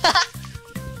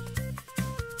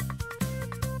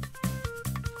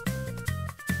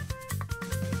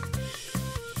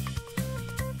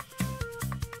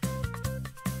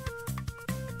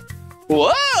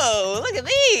 Whoa, look at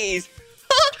these.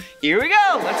 Here we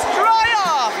go, let's dry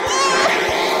off.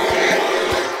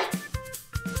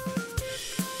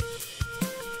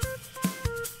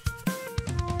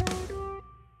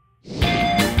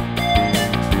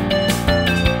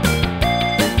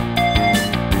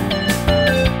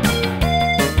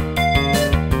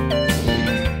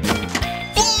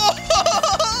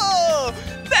 Whoa,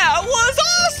 that was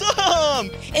awesome.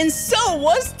 And so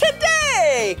was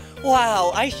today.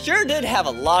 Wow, I sure did have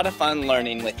a lot of fun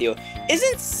learning with you.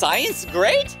 Isn't science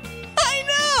great? I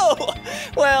know!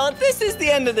 Well, this is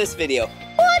the end of this video.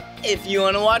 But if you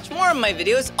want to watch more of my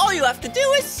videos, all you have to do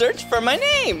is search for my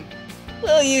name.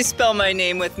 Will you spell my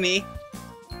name with me?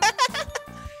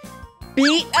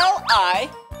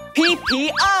 B-L-I-P-P-I,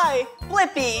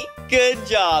 Blippi. Good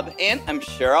job, and I'm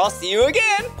sure I'll see you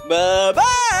again.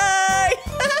 Bye-bye!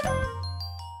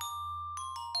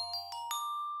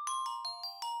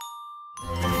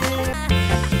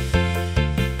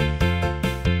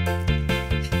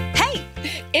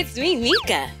 It's me,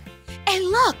 Meekah. And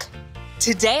look,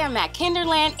 today I'm at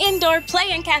Candyland Indoor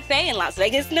Play and Cafe in Las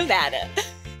Vegas, Nevada.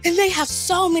 And they have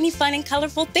so many fun and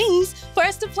colorful things for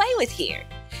us to play with here.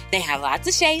 They have lots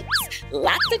of shapes,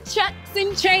 lots of trucks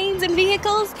and trains and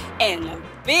vehicles, and a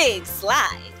big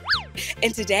slide.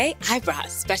 And today I brought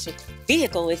a special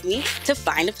vehicle with me to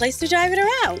find a place to drive it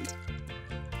around.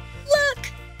 Look,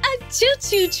 a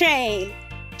choo-choo train.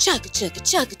 Chugga, chugga,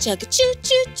 chugga, chugga,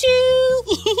 choo-choo-choo.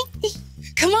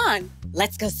 Come on,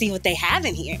 let's go see what they have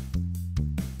in here.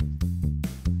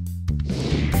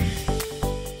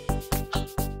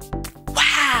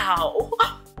 Wow,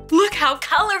 look how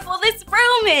colorful this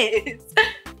room is.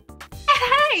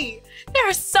 Hey, there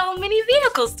are so many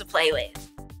vehicles to play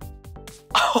with.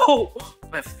 Oh,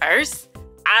 but first,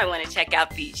 I want to check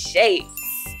out these shapes.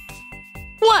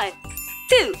 1,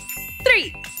 2,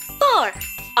 3, 4.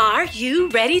 Are you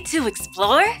ready to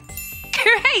explore?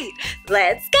 Great,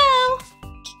 let's go.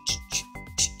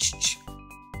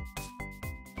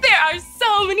 There are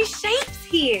so many shapes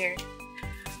here.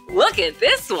 Look at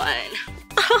this one.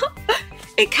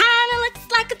 It kind of looks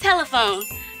like a telephone.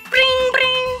 Bring,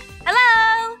 bring.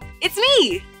 Hello, it's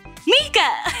me,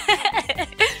 Meekah.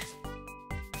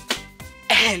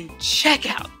 And check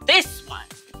out this one.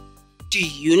 Do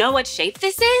you know what shape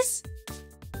this is?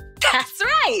 That's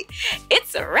right,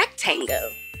 it's a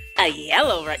rectangle. A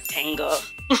yellow rectangle.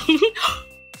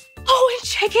 Oh, and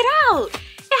check it out.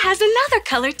 It has another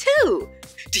color too.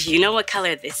 Do you know what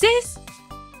color this is?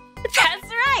 That's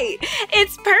right,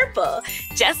 it's purple,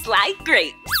 just like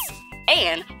grapes.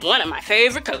 And one of my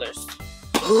favorite colors.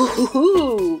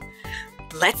 Ooh,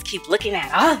 let's keep looking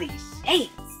at all these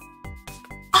shapes.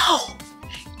 Oh,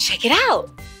 check it out,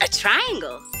 a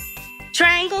triangle.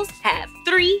 Triangles have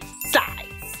 3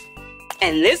 sides.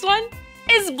 And this one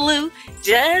is blue,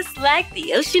 just like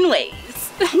the ocean waves.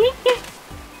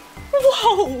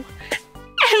 Whoa!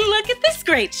 And look at this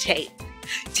great shape.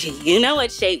 Do you know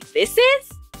what shape this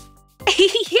is?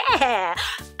 Yeah,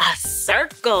 a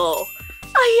circle.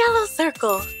 A yellow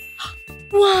circle.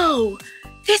 Whoa!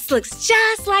 This looks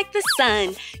just like the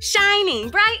sun, shining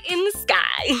bright in the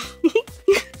sky.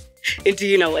 And do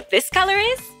you know what this color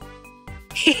is?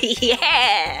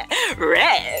 Yeah,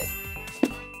 red.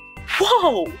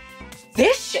 Whoa!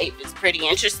 This shape is pretty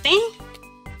interesting.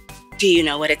 Do you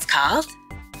know what it's called?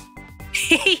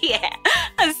 Yeah,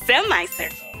 a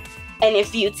semicircle. And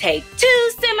if you take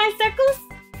 2 semicircles,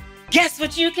 guess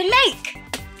what you can make?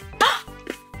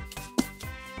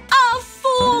 A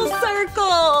full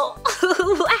circle!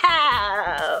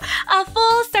 Wow! A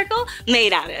full circle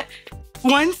made out of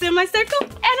 1 semicircle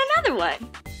and another one.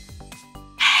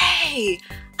 Hey,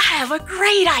 I have a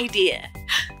great idea.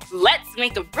 Let's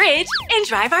make a bridge and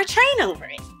drive our train over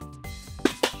it.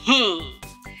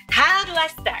 How do I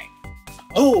start?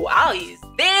 Oh, I'll use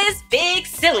this big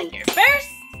cylinder first,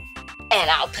 and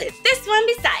I'll put this one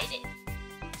beside it.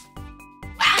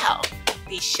 Wow,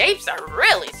 these shapes are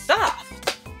really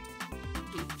soft.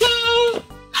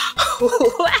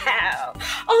 Wow,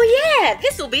 oh yeah,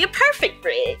 this will be a perfect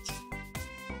bridge.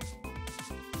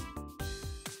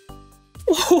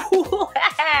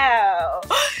 Wow,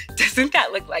 doesn't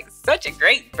that look like such a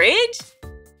great bridge?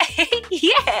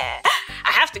 Yeah,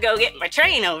 I have to go get my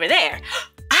train over there.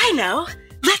 I know,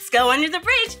 let's go under the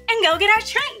bridge and go get our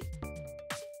train.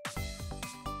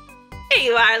 Here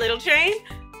you are, little train.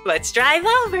 Let's drive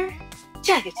over.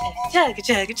 Chugga, chugga, chugga,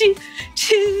 chugga, choo,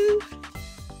 choo.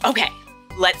 Okay,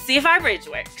 let's see if our bridge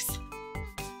works.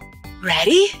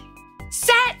 Ready,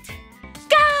 set,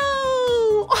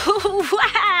 go!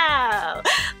 Wow,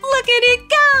 look at it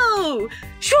go!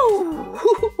 Shoo!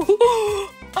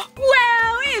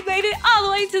 Wow, it made it all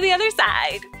the way to the other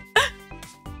side.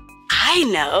 I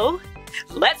know.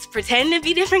 Let's pretend to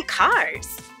be different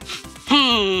cars.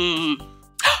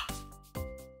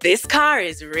 This car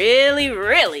is really,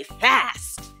 really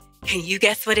fast. Can you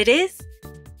guess what it is?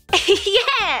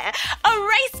 Yeah, a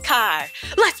race car.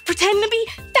 Let's pretend to be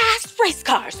fast race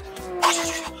cars.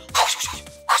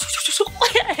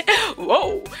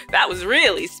 Whoa, that was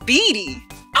really speedy.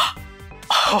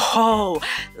 Oh,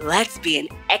 let's be an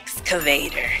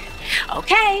excavator.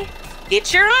 Okay,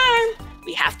 get your arm.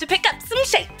 We have to pick up some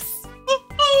shapes.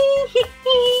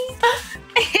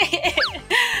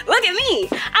 Look at me,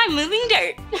 I'm moving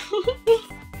dirt.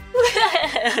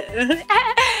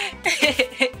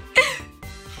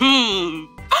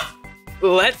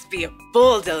 Let's be a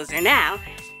bulldozer now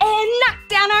and knock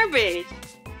down our bridge.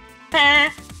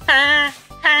 That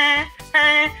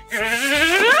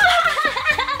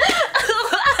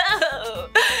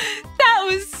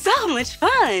was so much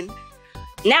fun.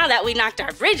 Now that we knocked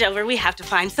our bridge over, we have to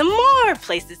find some more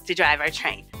places to drive our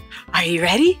train. Are you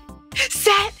ready?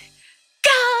 Set,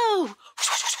 go!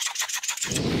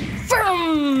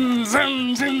 Vroom,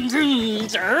 vroom, vroom, vroom.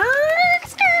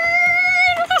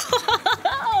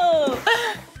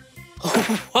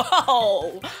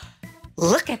 Whoa!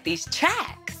 Look at these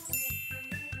tracks.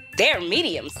 They're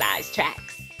medium-sized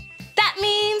tracks. That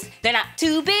means they're not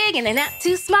too big and they're not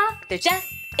too small. They're just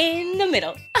in the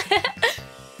middle.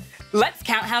 Let's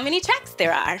count how many tracks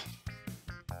there are.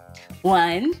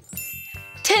 1,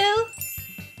 2,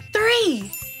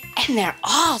 3. And they're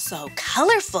all so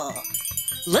colorful.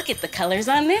 Look at the colors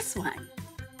on this one.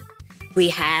 We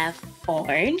have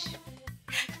orange,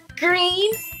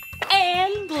 green,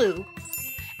 and blue.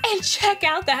 And check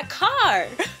out that car.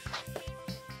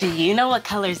 Do you know what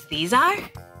colors these are?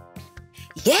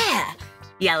 Yeah,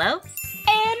 yellow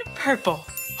and purple.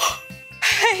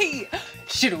 Hey,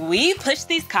 should we push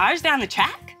these cars down the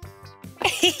track?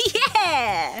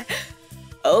 Yeah.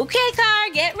 Okay, car,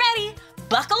 get ready.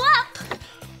 Buckle up.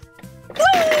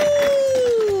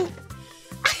 Woo!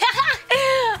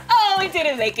 Oh, we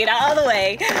didn't make it all the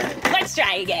way. Let's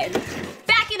try again.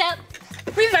 Back it up.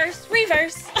 Reverse,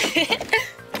 reverse.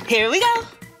 Here we go.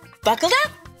 Buckled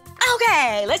up.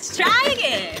 Okay, let's try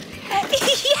again.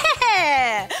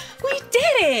 Yeah, we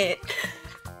did it.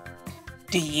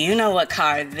 Do you know what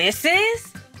car this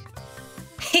is?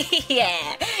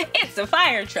 Yeah, it's a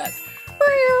fire truck.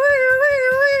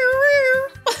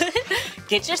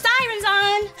 Get your sirens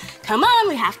on. Come on,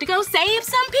 we have to go save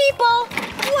some people.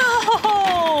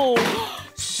 Whoa,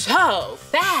 so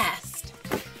fast.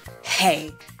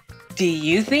 Hey, do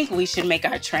you think we should make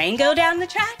our train go down the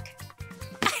track?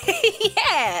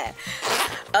 Yeah.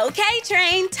 Okay,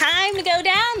 train, time to go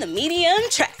down the medium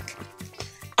track.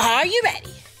 Are you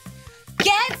ready?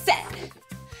 Get set.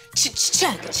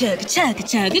 Chugga, chugga, chugga,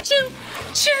 chugga, choo.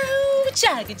 Choo.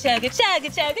 Chugga, chugga, chugga,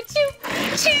 chugga, choo.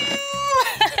 Choo.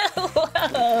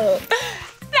 Whoa.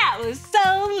 That was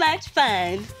so much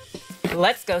fun.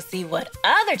 Let's go see what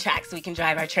other tracks we can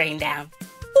drive our train down.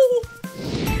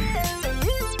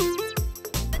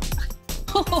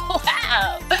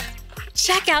 Wow!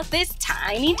 Check out this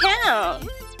tiny town.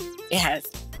 It has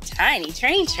tiny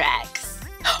train tracks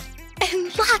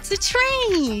and lots of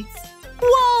trains.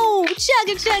 Whoa!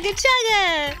 Chugga, chugga,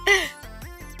 chugga!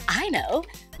 I know.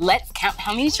 Let's count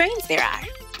how many trains there are.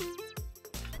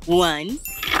 1,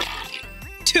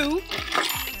 2,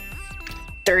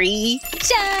 3,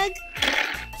 chug.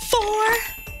 4,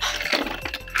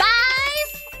 5,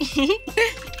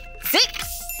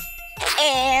 6,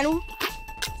 and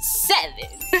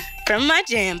 7 from my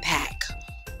jam pack.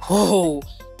 Oh,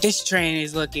 this train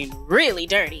is looking really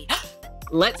dirty.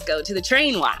 Let's go to the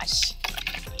train wash.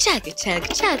 Chugga, chugga,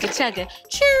 chugga, chugga,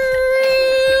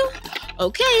 choo.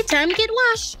 Okay, time to get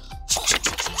washed.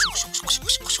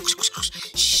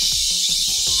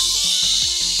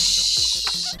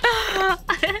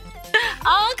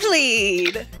 All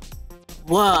clean.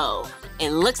 Whoa, it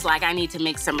looks like I need to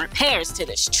make some repairs to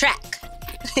this track.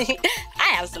 I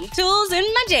have some tools in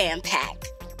my jam pack.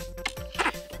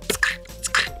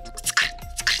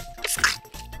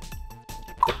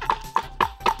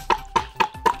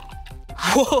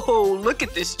 Whoa, look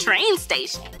at this train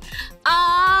station.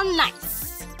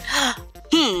 Nice.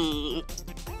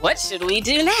 What should we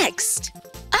do next?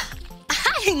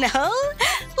 I know.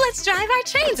 Let's drive our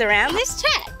trains around this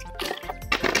track.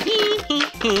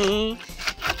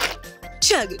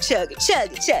 Chugga, chugga,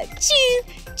 chugga, chugga, choo,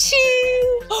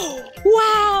 choo.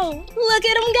 Wow, look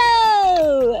at them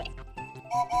go.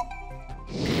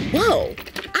 Whoa,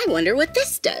 I wonder what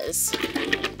this does.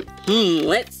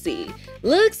 Let's see.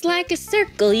 Looks like a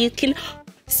circle you can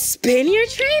spin your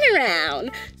train around.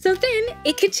 So then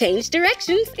it can change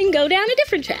directions and go down a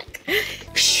different track.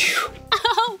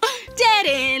 Oh, dead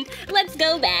end. Let's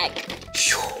go back.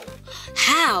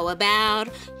 How about,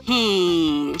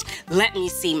 let me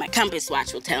see. My compass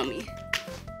watch will tell me.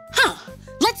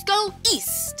 Let's go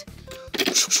east.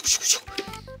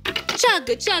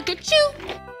 Chugga, chugga, choo.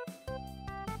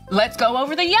 Let's go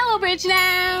over the yellow bridge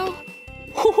now.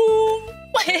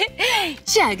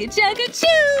 Chugga, chugga,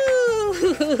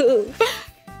 choo.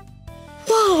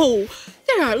 Whoa,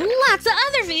 there are lots of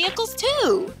other vehicles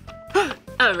too.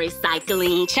 A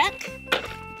recycling truck.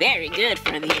 Very good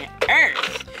for the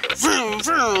earth. Vroom,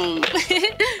 vroom.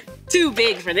 Too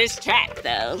big for this track,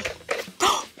 though.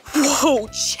 Whoa,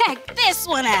 check this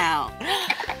one out.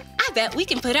 I bet we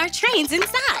can put our trains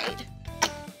inside.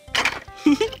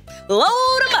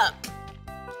 Load them up.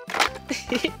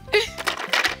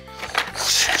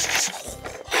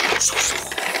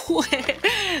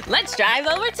 Let's drive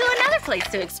over to another place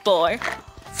to explore.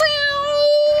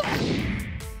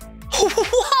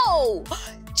 Whoa!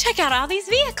 Check out all these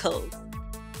vehicles.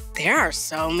 There are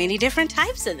so many different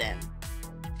types of them.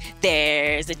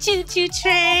 There's a choo-choo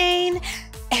train,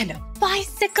 and a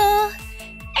bicycle,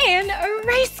 and a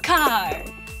race car.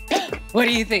 What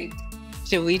do you think?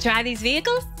 Should we try these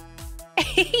vehicles?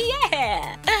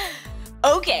 Yeah!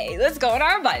 Okay, let's go on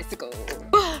our bicycle.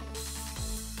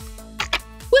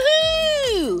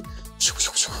 Woohoo!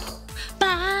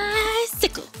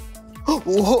 Bicycle.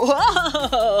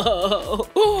 Whoa!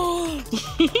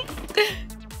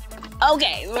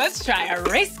 Okay, let's try a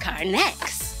race car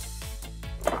next.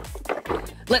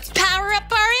 Let's power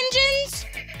up our engines.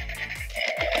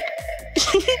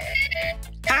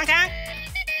 Honk, honk.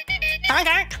 Honk,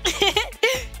 honk.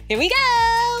 Here we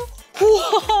go.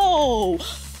 Whoa!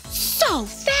 So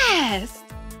fast.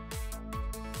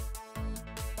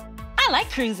 I like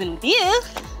cruising with you.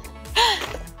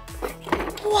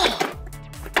 Whoa,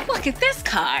 look at this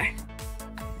car.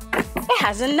 It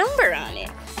has a number on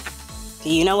it. Do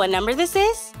you know what number this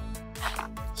is?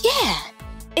 Yeah,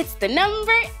 it's the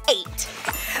number 8.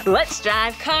 Let's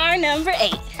drive car number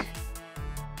 8.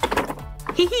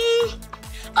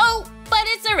 Oh, but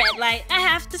it's a red light. I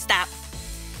have to stop.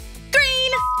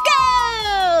 Green,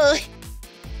 go!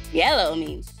 Yellow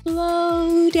means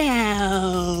slow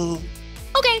down.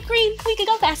 Okay, green, we can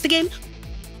go fast again.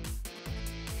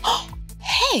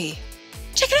 Hey,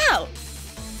 check it out.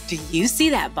 Do you see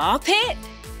that ball pit?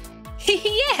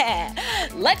 Yeah,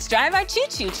 let's drive our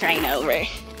choo-choo train over.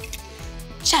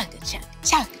 Chugga, chugga,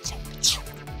 chugga, chugga,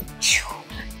 choo.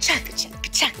 Chugga, chugga,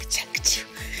 chugga, chugga,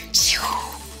 choo.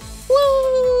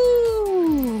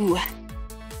 Woo!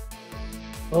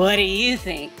 What do you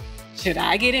think? Should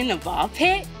I get in the ball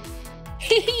pit?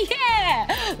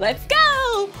 Yeah, let's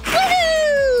go!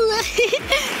 Woohoo!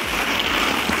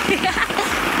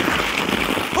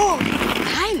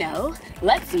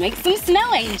 let's make some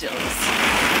snow angels.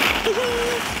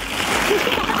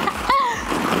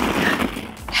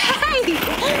 Hey,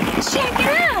 check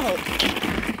it out.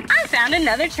 I found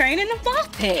another train in the ball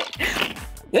pit.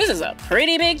 This is a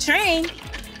pretty big train.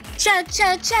 Chug,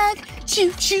 chug, chug,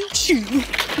 choo, choo, choo.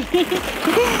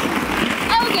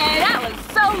 Okay, that was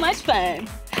so much fun.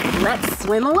 Let's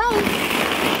swim away.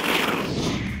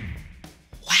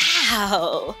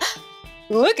 Wow,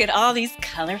 look at all these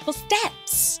colorful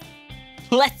steps.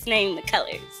 Let's name the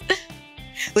colors.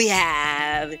 We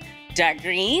have dark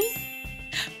green,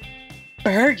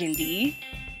 burgundy,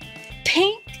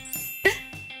 pink,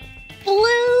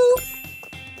 blue,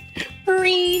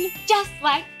 green, just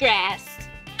like grass,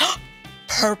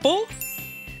 purple,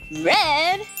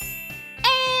 red,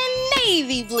 and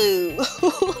navy blue.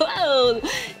 Whoa,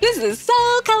 this is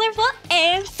so colorful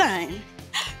and fun.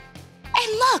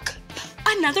 And look,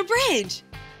 another bridge.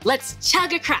 Let's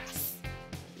chug across.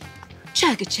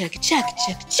 Chugga, chugga, chugga,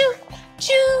 chugga, choo,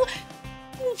 choo.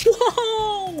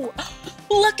 Whoa,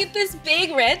 look at this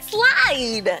big red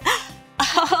slide.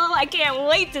 Oh, I can't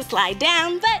wait to slide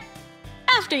down, but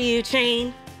after you,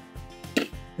 train.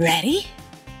 Ready,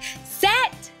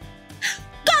 set,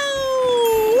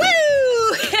 go!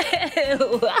 Woo!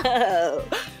 Whoa.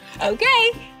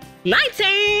 Okay, my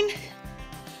turn.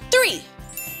 3,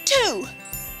 2, 1,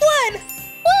 woo!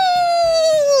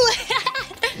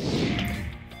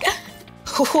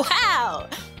 Wow,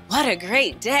 what a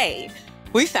great day.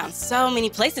 We found so many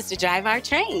places to drive our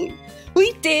train.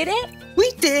 We did it, we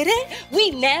did it,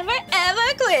 we never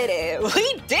ever quit it.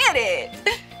 We did it.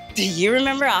 Do you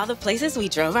remember all the places we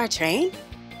drove our train?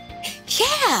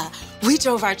 Yeah, we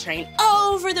drove our train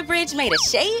over the bridge made of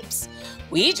shapes.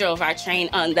 We drove our train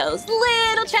on those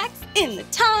little tracks in the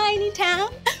tiny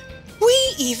town.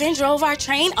 We even drove our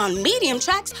train on medium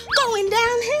tracks going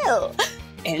downhill.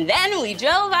 And then we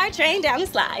drove our train down the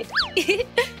slide.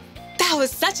 That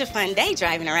was such a fun day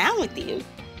driving around with you.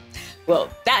 Well,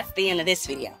 that's the end of this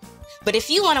video. But if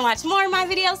you want to watch more of my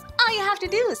videos, all you have to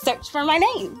do is search for my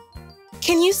name.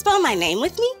 Can you spell my name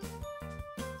with me?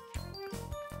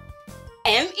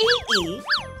 M-E-E-K-A-H,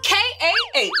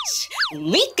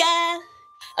 Meekah.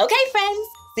 Okay, friends,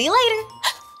 see you later.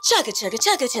 Chugga, chugga,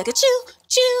 chugga, chugga, choo,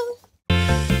 choo.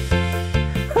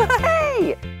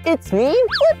 Hey, it's me,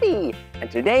 Blippi,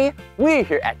 and today we're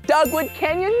here at Dogwood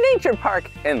Canyon Nature Park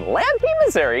in Lampe,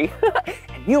 Missouri.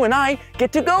 And you and I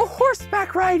get to go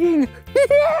horseback riding.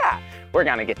 Yeah! We're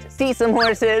gonna get to see some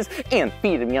horses and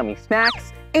feed them yummy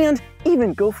snacks and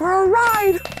even go for a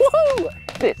ride. Woo!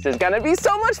 This is gonna be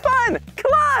so much fun.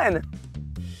 Come on!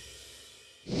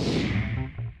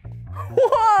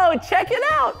 Whoa, check it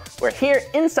out. We're here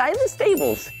inside the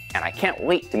stables, and I can't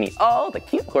wait to meet all the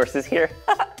cute horses here.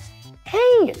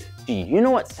 Hey, do you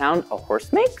know what sound a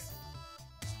horse makes?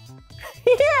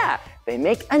 Yeah, they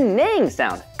make a neighing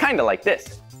sound, kind of like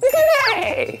this.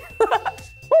 Neigh!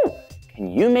 Oh, can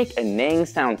you make a neighing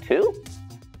sound too?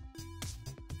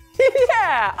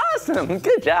 Yeah, awesome,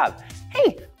 good job.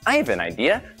 Hey, I have an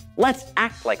idea. Let's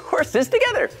act like horses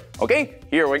together. Okay,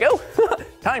 here we go.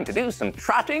 Time to do some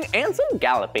trotting and some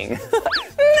galloping.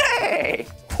 Neigh!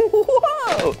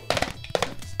 Whoa!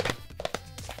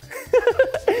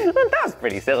 That was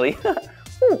pretty silly.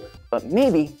 But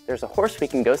maybe there's a horse we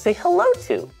can go say hello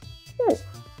to. Whoa,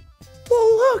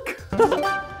 look!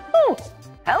 Oh,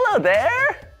 hello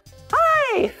there!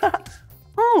 Hi!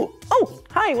 Oh,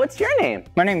 hi, what's your name?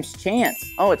 My name's Chance.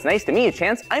 Oh, it's nice to meet you,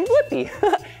 Chance. I'm Blippi.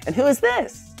 And who is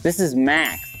this? This is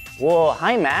Max. Whoa,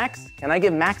 hi, Max. Can I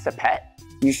give Max a pet?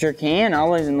 You sure can.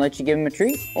 I'll even let you give him a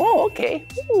treat. Oh, okay.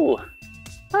 Ooh.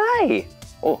 Hi.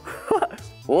 Oh,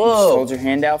 whoa. Just hold your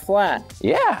hand out flat.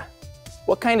 Yeah.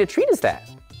 What kind of treat is that?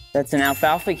 That's an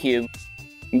alfalfa cube.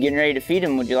 I'm getting ready to feed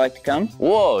him. Would you like to come?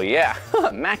 Whoa, yeah.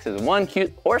 Max is one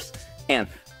cute horse, and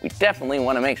we definitely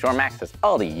want to make sure Max has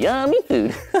all the yummy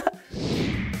food.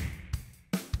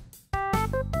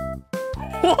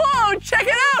 Whoa, check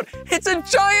it out! It's a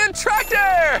giant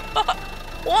tractor!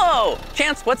 Whoa,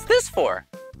 Chance, what's this for?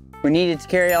 We needed to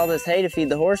carry all this hay to feed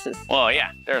the horses. Well,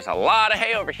 yeah, there's a lot of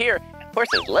hay over here, and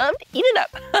horses love to eat it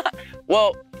up.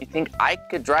 Well, you think I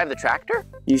could drive the tractor?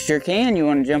 You sure can. You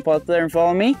want to jump up there and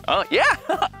follow me? Oh, yeah.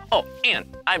 Oh,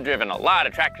 and I've driven a lot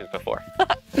of tractors before.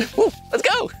 Woo, let's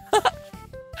go.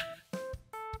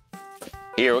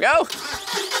 Here we go.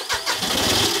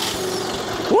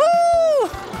 Woo!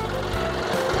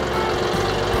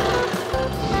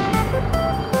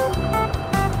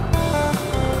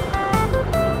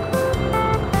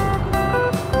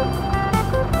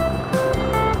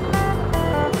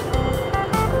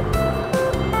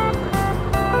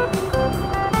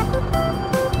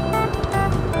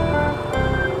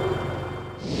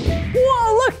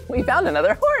 found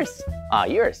another horse. Aw,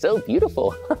 you are so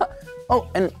beautiful. Oh,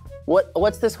 and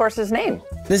what's this horse's name?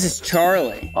 This is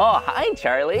Charlie. Oh, hi,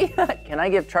 Charlie. Can I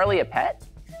give Charlie a pet?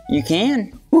 You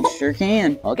can. Sure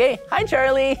can. Okay, hi,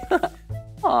 Charlie.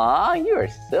 Aw, you are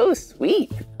so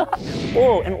sweet.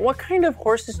 Whoa, and what kind of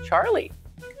horse is Charlie?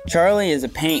 Charlie is a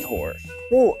paint horse.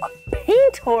 Whoa, a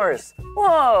paint horse.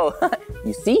 Whoa.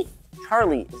 You see,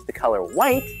 Charlie is the color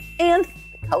white and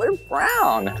the color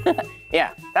brown.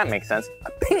 Yeah, that makes sense.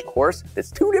 A paint horse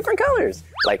that's 2 different colors.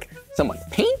 Like someone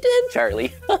painted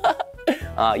Charlie.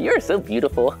 You're so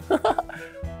beautiful.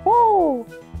 Whoa.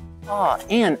 Oh,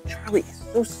 and Charlie is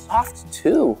so soft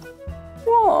too.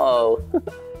 Whoa.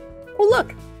 Well,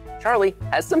 look, Charlie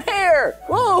has some hair.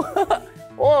 Whoa.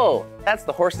 Whoa, that's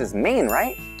the horse's mane,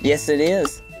 right? Yes, it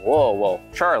is. Whoa,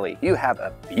 Charlie, you have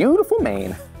a beautiful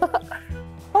mane.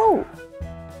 Oh,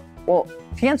 well,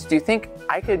 Chance, do you think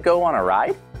I could go on a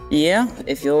ride? Yeah,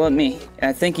 if you'll let me.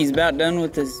 I think he's about done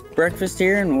with his breakfast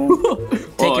here, and we'll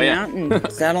take him out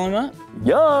and saddle him up.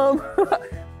 Yum.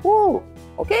 Whoa,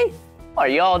 okay. Are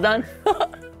you all done?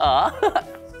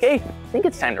 Okay, I think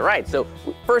it's time to ride. So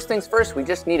first things first, we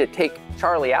just need to take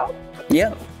Charlie out.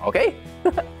 Yep. Okay.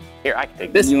 Here, I can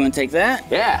take this. You want to take that?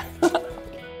 Yeah.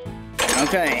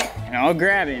 Okay, and I'll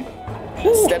grab him.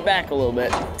 Step back a little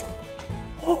bit.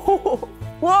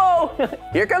 Whoa,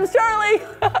 here comes Charlie.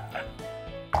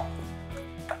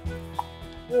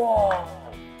 Whoa.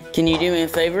 Can you do me a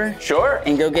favor? Sure.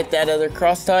 And go get that other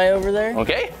cross tie over there?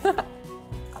 Okay.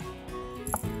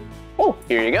 Oh,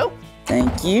 here you go.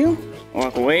 Thank you.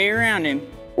 Walk way around him.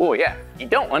 Oh, yeah, you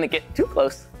don't want to get too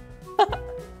close.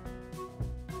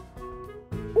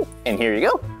 And here you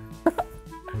go.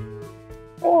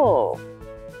 Whoa.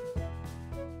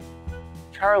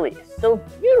 Charlie is so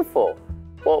beautiful.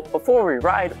 Well, before we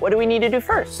ride, what do we need to do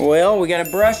first? Well, we gotta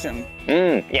brush him.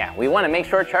 Yeah, we want to make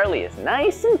sure Charlie is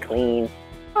nice and clean.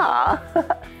 Ah.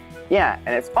 Yeah,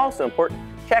 and it's also important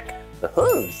to check the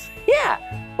hooves. Yeah,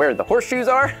 where the horseshoes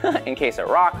are, in case a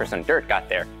rock or some dirt got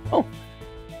there. Oh.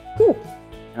 Ooh.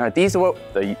 Are these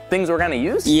the things we're gonna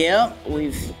use? Yep,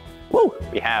 we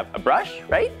have a brush,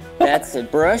 right? That's a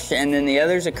brush, and then the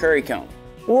other's a curry comb.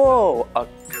 Whoa, a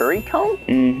curry comb?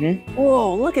 Mm-hmm.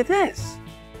 Whoa, look at this.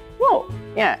 Whoa,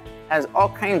 yeah, has all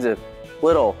kinds of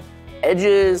little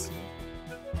edges,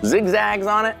 zigzags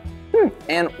on it.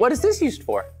 And what is this used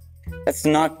for? That's to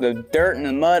knock the dirt and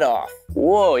the mud off.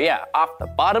 Whoa, yeah, off the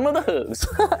bottom of the hooves.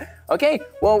 Okay,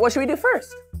 well, what should we do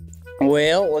first?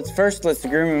 Well, let's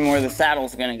groom him where the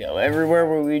saddle's gonna go, everywhere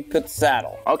where we put the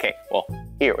saddle. Okay, well,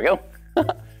 here we go.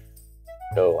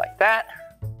 Go like that.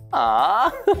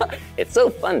 Ah, it's so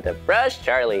fun to brush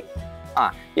Charlie.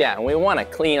 Yeah, and we want to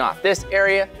clean off this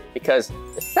area because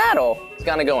the saddle is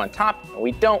gonna go on top and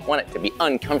we don't want it to be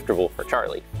uncomfortable for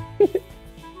Charlie.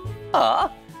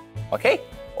 Okay,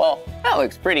 well, that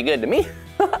looks pretty good to me.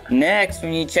 Next, we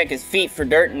need to check his feet for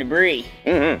dirt and debris.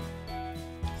 Mm-hmm.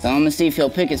 So I'm gonna see if he'll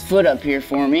pick his foot up here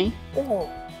for me.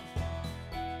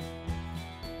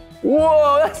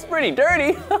 Whoa, that's pretty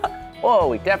dirty. Whoa,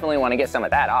 we definitely want to get some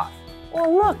of that off.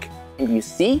 Well, look, and you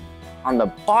see on the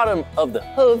bottom of the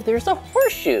hoof, there's a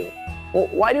horseshoe. Well,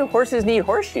 why do horses need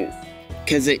horseshoes?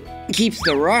 Because it keeps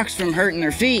the rocks from hurting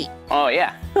their feet. Oh,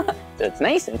 yeah. So it's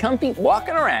nice and comfy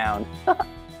walking around.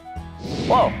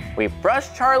 Whoa, we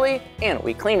brushed Charlie and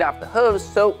we cleaned off the hooves,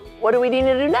 so what do we need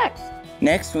to do next?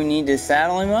 Next, we need to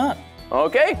saddle him up.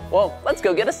 Okay, well, let's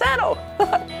go get a saddle.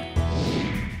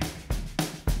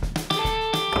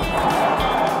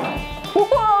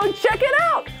 Whoa, check it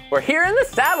out. We're here in the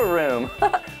saddle room.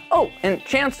 Oh, and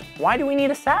Chance, why do we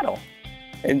need a saddle?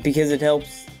 Because it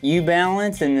helps you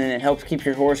balance and then it helps keep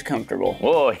your horse comfortable.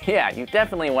 Whoa, yeah, you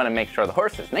definitely want to make sure the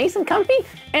horse is nice and comfy,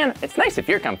 and it's nice if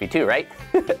you're comfy too, right?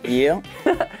 Yeah.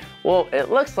 Well, it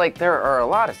looks like there are a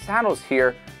lot of saddles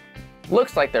here.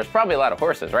 Looks like there's probably a lot of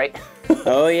horses, right?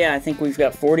 Oh yeah, I think we've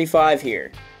got 45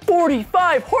 here.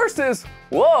 45 horses?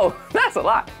 Whoa, that's a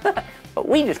lot. But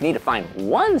we just need to find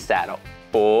one saddle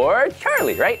for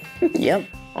Charlie, right? Yep.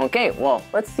 Okay, well,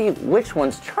 let's see which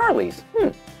one's Charlie's.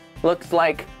 Looks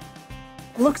like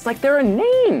there are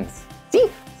names. See,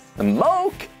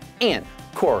 Smoke and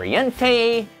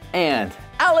Corriente and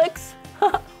Alex.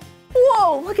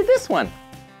 Whoa, look at this one.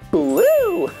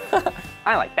 Blue.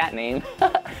 I like that name.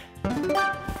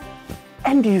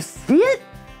 And do you see it?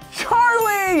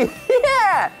 Charlie!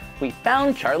 Yeah! We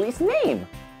found Charlie's name.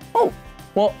 Oh,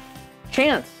 well,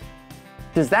 Chance,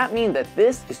 does that mean that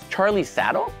this is Charlie's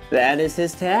saddle? That is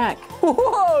his tack.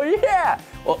 Whoa, yeah!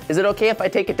 Well, is it okay if I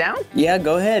take it down? Yeah,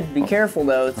 go ahead. Be careful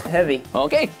though, it's heavy.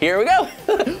 Okay, here we go.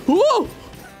 Whoa!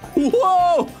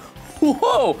 Whoa!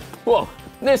 Whoa! Whoa!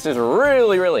 This is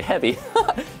really, really heavy.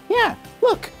 yeah,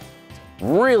 look.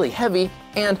 Really heavy,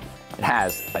 and it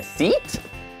has a seat.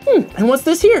 And what's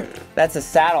this here? That's a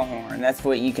saddle horn. That's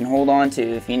what you can hold on to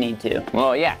if you need to.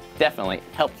 Well, yeah, definitely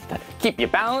helps to keep you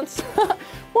balanced.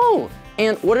 Whoa,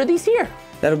 and what are these here?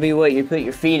 That'll be what you put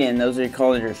your feet in. Those are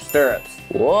called your stirrups.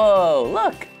 Whoa,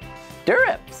 look,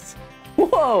 stirrups.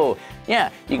 Whoa, yeah,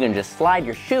 you can just slide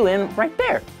your shoe in right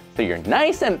there. So you're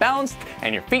nice and balanced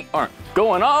and your feet aren't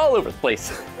going all over the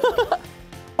place.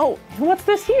 Oh, and what's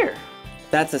this here?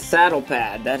 That's a saddle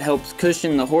pad. That helps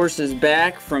cushion the horse's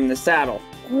back from the saddle.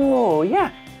 Oh,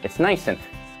 yeah, it's nice and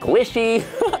squishy,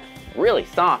 really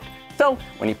soft. So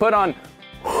when you put on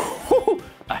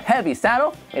a heavy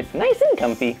saddle, it's nice and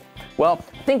comfy. Well,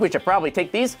 I think we should probably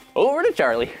take these over to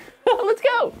Charlie. Let's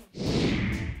go.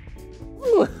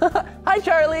 Ooh, hi,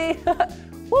 Charlie.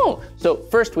 Whoa, so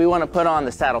first we want to put on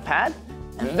the saddle pad,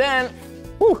 and then,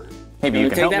 maybe you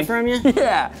can take help that me. from you?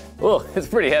 Yeah, oh, it's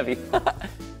pretty heavy.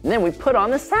 And then we put on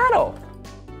the saddle.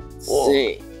 Let's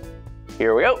see.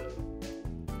 Here we go.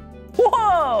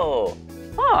 Whoa!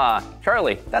 Ah,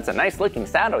 Charlie, that's a nice looking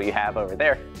saddle you have over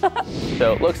there.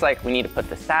 So it looks like we need to put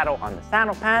the saddle on the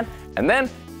saddle pad and then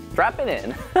strap it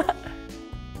in.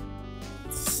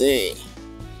 Let's see.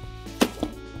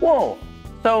 Whoa,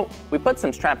 so we put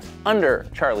some straps under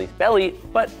Charlie's belly,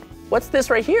 but what's this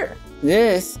right here?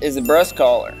 This is a breast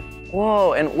collar.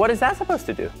 Whoa, and what is that supposed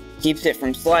to do? Keeps it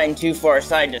from sliding too far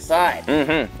side to side.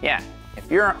 Yeah.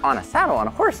 If you're on a saddle on a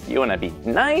horse, you want to be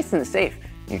nice and safe.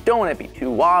 You don't want to be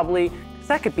too wobbly, because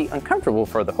that could be uncomfortable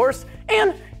for the horse,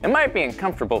 and it might be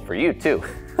uncomfortable for you too.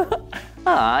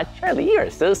 Aw, Charlie, you are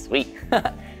so sweet.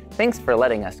 Thanks for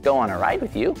letting us go on a ride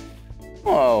with you.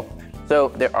 Whoa, so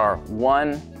there are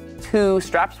 1, 2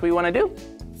 straps we want to do?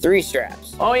 3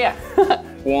 straps. Oh yeah.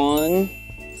 1,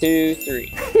 2,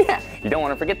 3. Yeah, you don't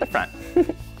want to forget the front.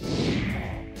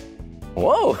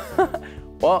 Whoa,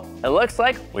 well, it looks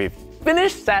like we've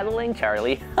finished saddling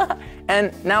Charlie.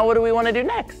 And now what do we want to do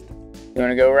next? You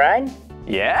want to go ride?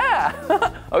 Yeah,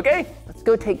 okay, let's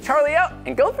go take Charlie out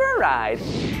and go for a ride.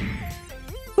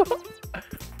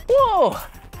 Whoa,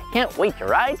 I can't wait to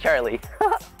ride Charlie.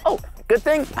 Oh, good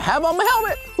thing I have on my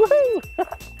helmet. Woohoo!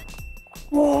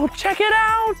 Whoa, check it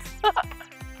out.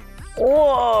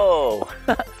 Whoa,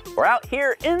 we're out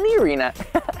here in the arena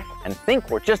and think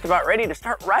we're just about ready to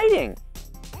start riding.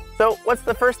 So what's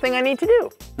the first thing I need to do?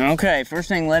 Okay, first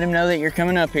thing, let him know that you're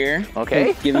coming up here.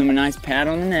 Okay. Give him a nice pat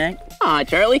on the neck. Aw,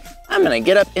 Charlie, I'm gonna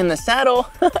get up in the saddle.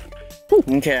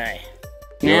 Okay.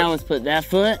 Now let's put that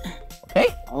foot Okay,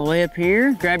 all the way up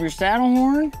here. Grab your saddle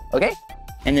horn, okay.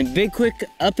 and then big quick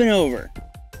up and over.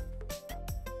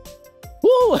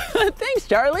 Whoa, thanks,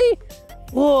 Charlie.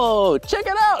 Whoa, check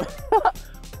it out.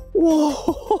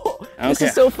 Whoa, this Okay.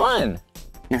 is so fun.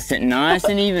 Now sit nice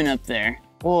and even up there.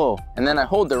 Whoa, and then I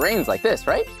hold the reins like this,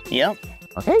 right? Yep.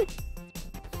 Okay.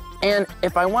 And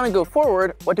if I want to go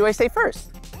forward, what do I say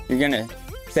first? You're gonna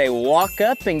say walk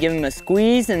up and give him a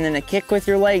squeeze and then a kick with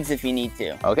your legs if you need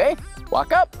to. Okay,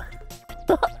 walk up.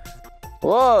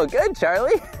 Whoa, good,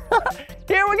 Charlie.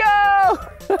 Here we go.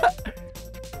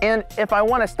 And if I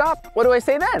want to stop, what do I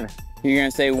say then? You're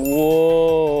gonna say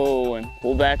whoa and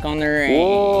pull back on the rein.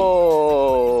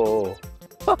 Whoa.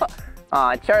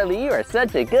 Aw, Charlie, you are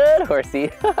such a good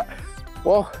horsey.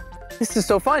 Well, this is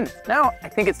so fun. Now, I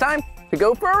think it's time to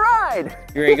go for a ride.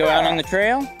 You ready to go out on the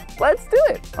trail? Let's do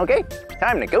it. Okay,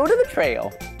 time to go to the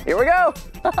trail. Here we go.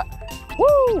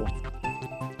 Woo.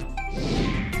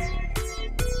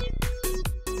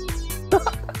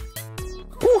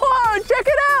 Whoa, check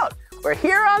it out. We're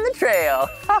here on the trail.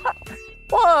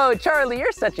 Whoa, Charlie,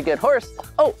 you're such a good horse.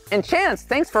 Oh, and Chance,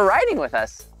 thanks for riding with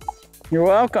us. You're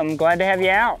welcome. Glad to have you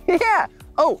out. Yeah.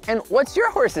 Oh, and what's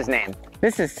your horse's name?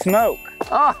 This is Smoke.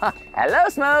 Oh, hello,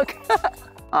 Smoke.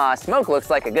 Aw, Smoke looks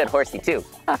like a good horsey too.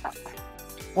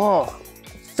 Whoa,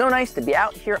 so nice to be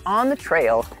out here on the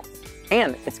trail.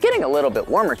 And it's getting a little bit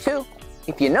warmer too.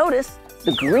 If you notice,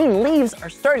 the green leaves are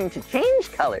starting to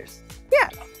change colors. Yeah,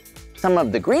 some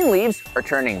of the green leaves are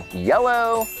turning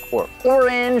yellow or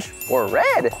orange or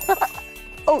red.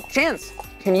 Oh, Chance,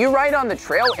 can you ride on the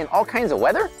trail in all kinds of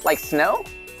weather, like snow?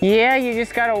 Yeah, you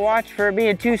just gotta watch for it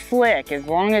being too slick. As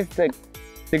long as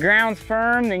the ground's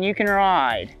firm, then you can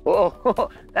ride.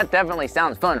 Whoa, that definitely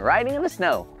sounds fun, riding in the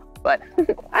snow. But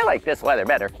I like this weather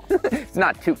better. It's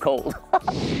not too cold.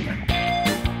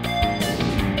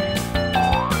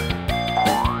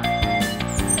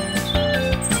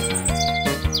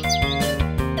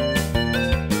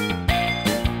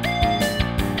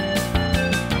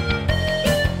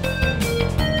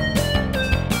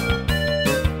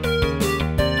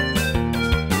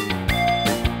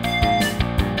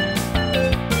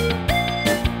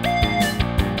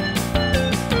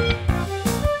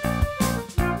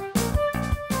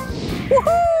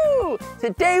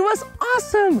 today was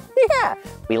awesome. Yeah,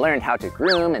 we learned how to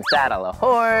groom and saddle a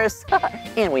horse,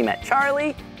 and we met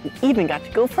Charlie. We even got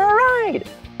to go for a ride.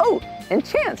 Oh, and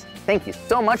Chance, thank you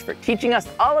so much for teaching us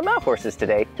all about horses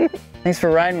today. Thanks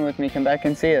for riding with me. Come back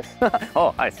and see us.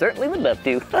 Oh, I certainly would love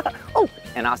to. Oh,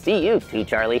 and I'll see you too,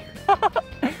 Charlie.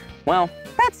 Well,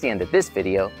 that's the end of this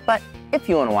video, but if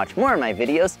you want to watch more of my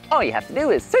videos, all you have to do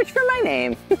is search for my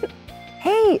name.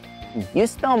 Hey, you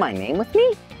spell my name with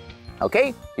me?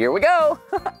 Okay, here we go.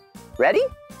 Ready?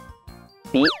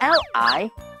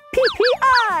 B-L-I-P-P-I,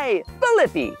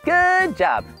 Blippi. Good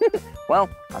job. Well,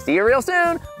 I'll see you real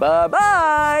soon.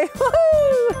 Bye-bye.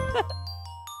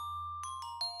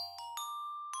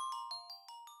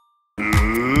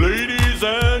 Ladies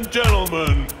and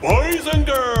gentlemen, boys and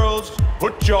girls,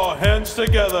 put your hands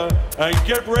together and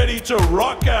get ready to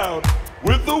rock out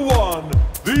with the one,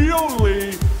 the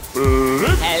only,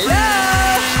 Blippi. Hello!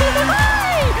 Hi!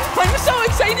 I'm so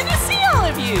excited to see all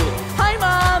of you! Hi,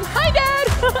 Mom! Hi, Dad!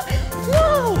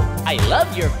 Whoa! I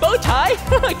love your bow tie!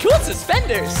 Cool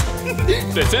suspenders!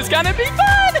 This is gonna be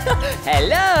fun!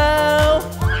 Hello!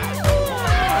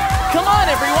 Come on,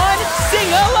 everyone!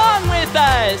 Sing along with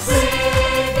us!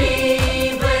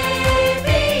 Blippi,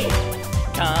 Blippi!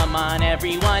 Come on,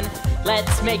 everyone!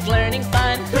 Let's make learning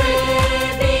fun!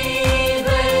 Blippi,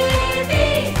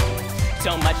 Blippi!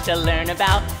 So much to learn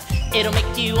about, it'll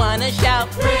make you wanna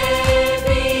shout.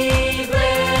 Blippi,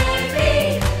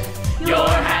 Blippi.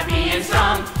 You're happy and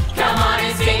strong, come on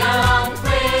and sing along.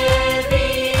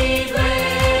 Blippi,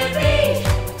 Blippi.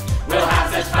 We'll have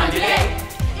such fun today,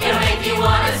 it'll make you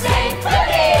wanna say,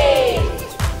 Blippi!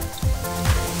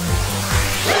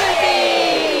 Blippi!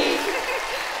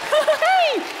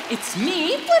 Hey, it's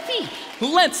me, Blippi.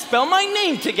 Let's spell my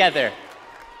name together.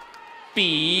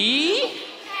 B-L-I-P-P-I,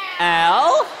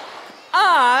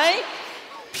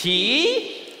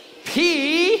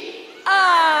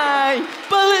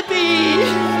 Blippi!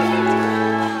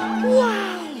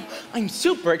 Wow, I'm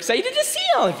super excited to see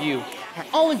all of you. Are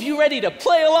all of you ready to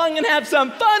play along and have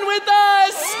some fun with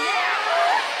us?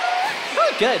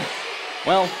 Oh, good.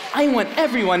 Well, I want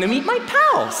everyone to meet my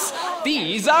pals.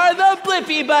 These are the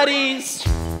Blippi Buddies.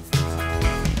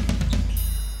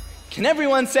 Can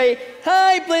everyone say,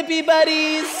 hi, Blippi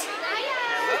Buddies?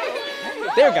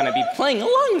 They're gonna be playing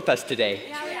along with us today.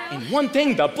 And one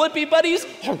thing the Blippi Buddies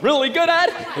are really good at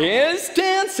is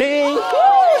dancing.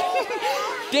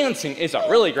 Dancing is a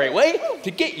really great way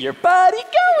to get your body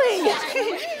going.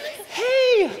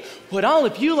 Hey, would all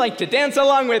of you like to dance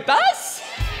along with us?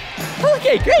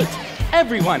 Okay, great.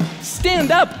 Everyone,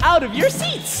 stand up out of your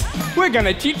seats. We're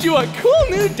gonna teach you a cool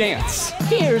new dance.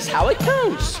 Here's how it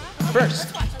goes.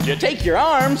 First, you take your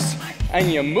arms and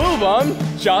you move them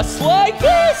just like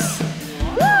this.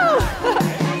 Woo!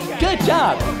 Good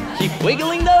job. Keep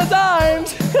wiggling those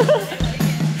arms.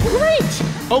 Great.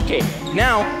 Okay,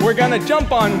 now we're gonna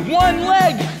jump on one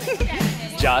leg.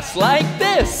 Just like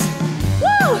this.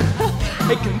 Woo!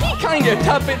 It can be kind of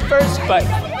tough at first, but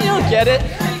you'll get it.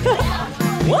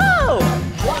 Whoa!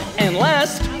 And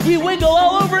last, we wiggle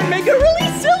all over and make a really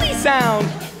silly sound.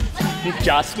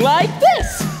 Just like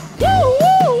this. Woo,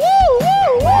 woo, woo, woo,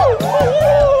 woo, woo.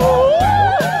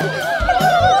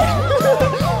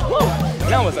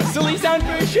 That was a silly sound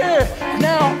for sure.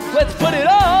 Now, let's put it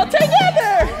all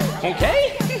together.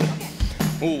 Okay?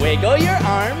 Wiggle your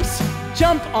arms,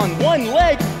 jump on one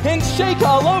leg, and shake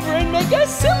all over and make a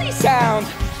silly sound.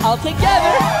 All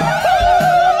together.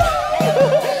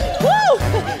 Woo!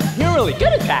 You're really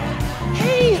good at that.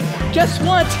 Hey, guess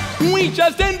what? We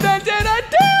just invented a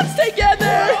dance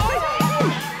together.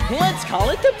 Let's call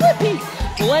it the Blippi.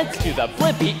 Let's do the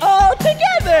Blippi all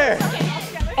together.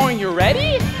 Are you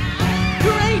ready?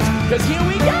 Great, because here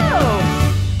we go.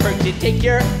 First you take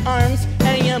your arms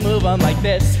and you move them like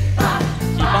this.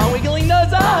 Keep on wiggling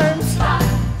those arms.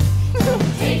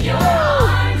 Take your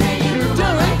arms and you move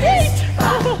them like this.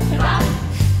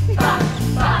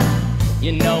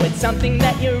 You know it's something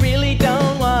that you really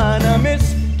don't want to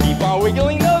miss. Keep on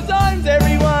wiggling those arms,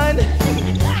 everyone.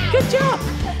 Good job.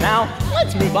 Now,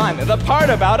 let's move on to the part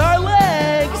about our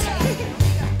legs.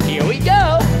 Here we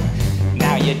go.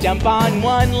 Now you jump on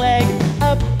one leg,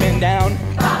 up and down.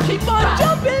 Keep on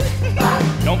jumping.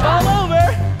 Don't fall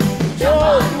over.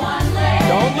 Don't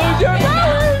lose your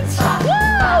balance.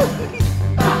 Woo!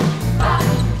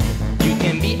 You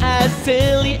can be as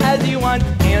silly as you want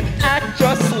and act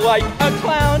just like a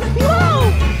clown.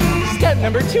 Whoa! Step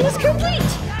number 2 is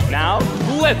complete. Now,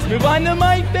 let's move on to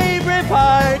my favorite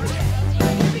part.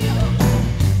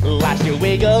 Last you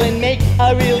wiggle and make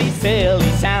a really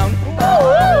silly sound.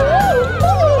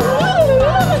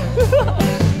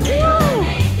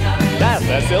 That's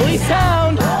a silly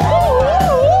sound.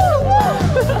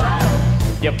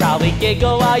 probably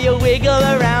giggle while you wiggle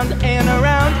around and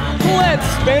around. Let's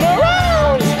spin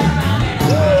around!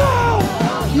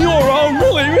 Wow! You're all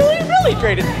really, really, really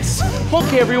great at this.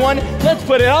 Okay, everyone, let's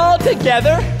put it all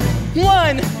together.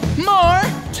 One more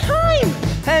time.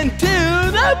 And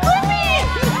to the Blippi!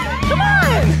 Come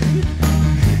on!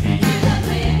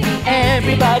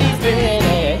 Everybody's doing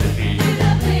it.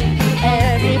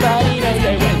 Everybody knows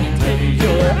that when you take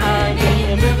your arm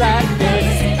and move like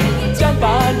this, jump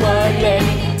on one leg,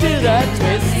 do the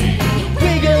twist,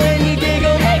 wiggle and you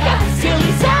giggle, make a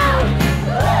silly sound.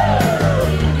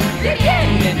 Woo! You're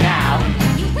getting it now.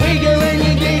 Wiggle and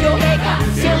you giggle, make a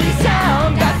silly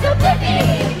sound. That's the Blippi.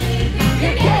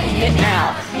 You're getting it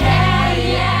now. Yeah,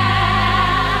 yeah.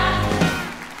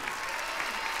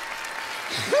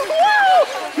 Woo!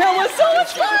 That was so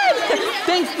much fun.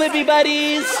 Thanks, Blippi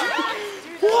buddies.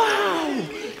 Wow!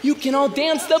 You can all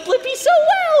dance the Blippi so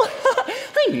well!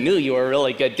 I knew you were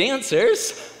really good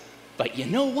dancers. But you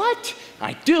know what?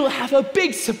 I do have a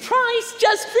big surprise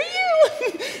just for you!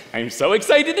 I'm so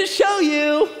excited to show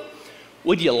you!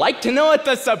 Would you like to know what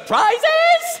the surprise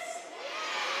is?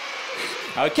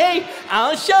 Okay,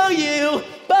 I'll show you!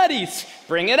 Buddies,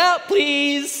 bring it out,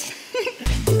 please!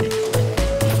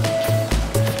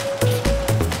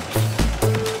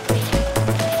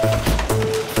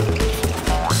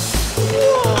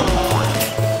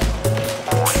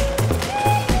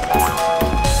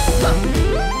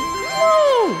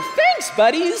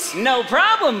 Buddies. No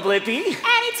problem, Blippi.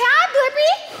 Anytime,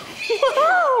 Blippi.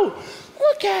 Whoa!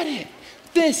 Look at it.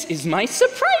 This is my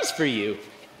surprise for you.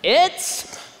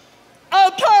 It's a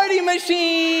party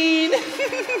machine.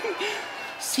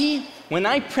 See, when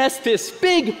I press this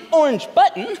big orange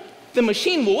button, the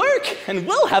machine will work and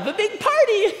we'll have a big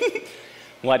party.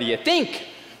 What do you think?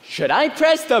 Should I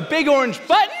press the big orange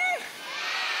button?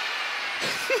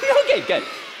 Okay, good.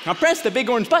 I'll press the big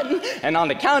orange button, and on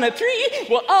the count of 3,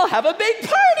 we'll all have a big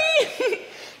party!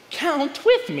 Count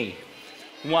with me.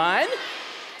 1,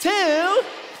 2,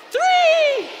 3!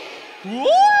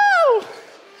 Whoa!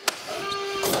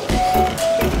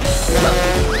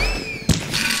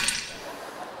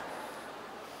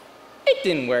 It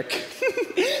didn't work.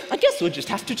 I guess we'll just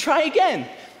have to try again.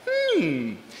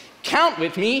 Count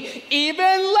with me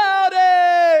even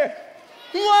louder!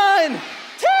 1,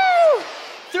 2,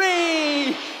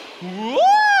 3!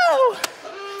 Whoa!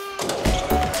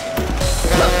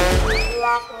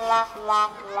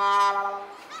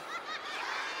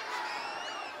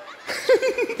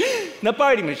 The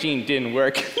party machine didn't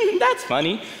work. That's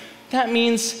funny. That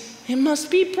means it must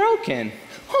be broken.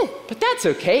 Oh, but that's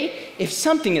okay. If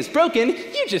something is broken,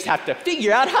 you just have to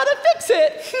figure out how to fix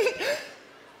it.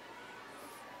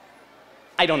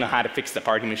 I don't know how to fix the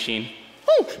party machine.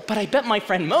 Oh, but I bet my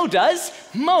friend Mo does.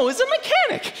 Mo is a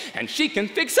mechanic, and she can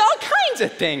fix all kinds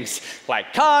of things,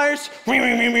 like cars,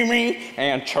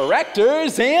 and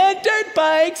tractors, and dirt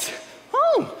bikes.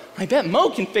 Oh, I bet Mo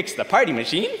can fix the party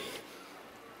machine.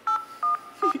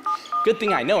 Good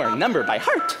thing I know her number by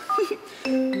heart.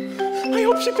 I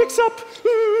hope she picks up.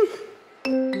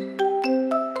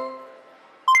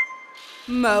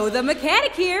 Mo the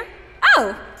mechanic here.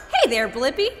 Oh, hey there,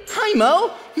 Blippi. Hi,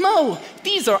 Mo. Mo,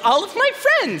 these are all of my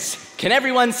friends. Can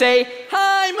everyone say,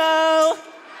 hi, Mo?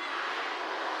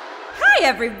 Hi,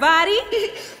 everybody.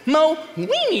 Mo,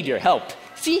 we need your help.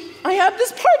 See, I have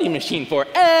this party machine for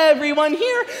everyone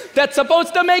here that's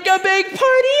supposed to make a big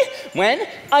party when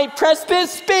I press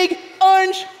this big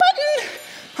orange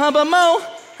button. But Mo,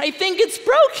 I think it's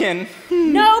broken.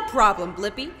 No problem,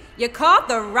 Blippi. You called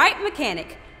the right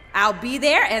mechanic. I'll be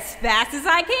there as fast as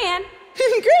I can.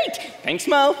 Great. Thanks,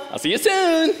 Mo. I'll see you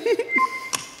soon.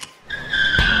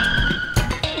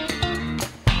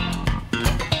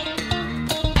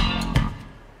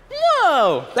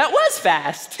 Whoa, that was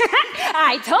fast.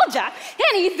 I told ya,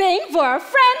 anything for a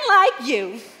friend like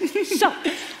you. So,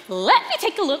 let me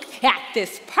take a look at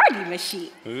this party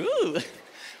machine. Ooh.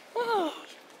 Whoa.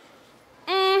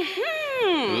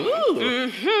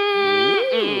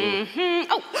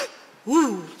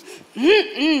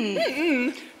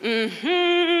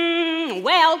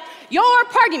 Well, your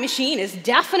party machine is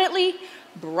definitely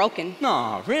broken.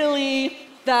 Aw, really?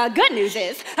 The good news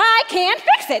is, I can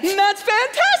fix it. That's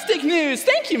fantastic news.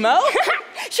 Thank you, Mo.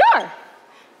 Sure.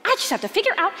 I just have to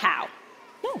figure out how.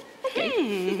 Oh,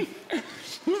 okay.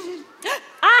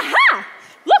 Aha!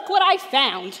 Look what I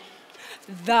found.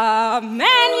 The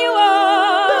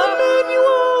manual. The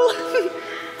manual.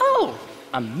 Oh,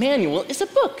 a manual is a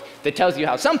book that tells you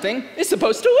how something is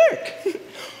supposed to work.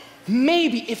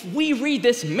 Maybe if we read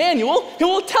this manual, it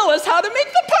will tell us how to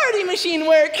make the party machine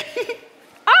work.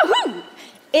 Oh,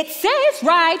 It says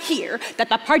right here that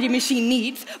the party machine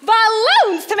needs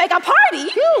balloons to make a party.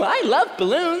 Ooh, I love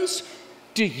balloons.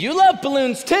 Do you love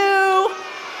balloons too?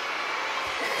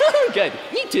 Good,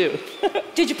 me too.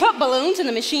 Did you put balloons in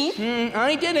the machine?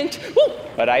 I didn't. Woo,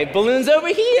 but I have balloons over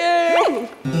here. Ooh.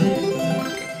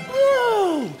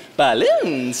 Whoa,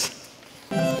 balloons.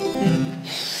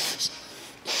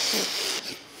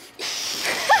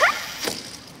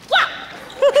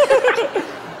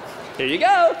 Here you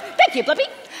go. Thank you, Blippi.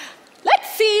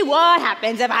 Let's see what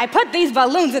happens if I put these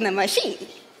balloons in the machine.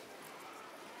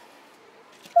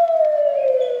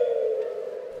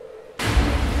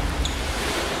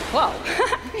 Whoa.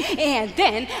 And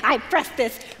then I press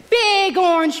this big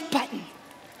orange button.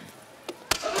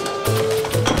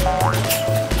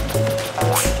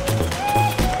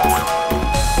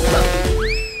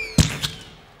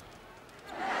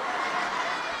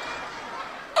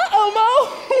 Uh-oh, Mo.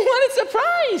 What a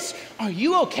surprise. Are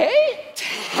you okay?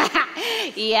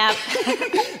 Yep.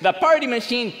 The party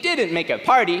machine didn't make a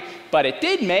party, but it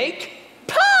did make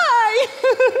pie.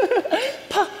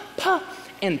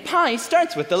 And pie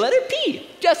starts with the letter P,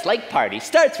 just like party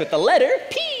starts with the letter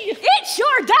P. It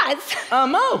sure does.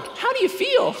 Mo, how do you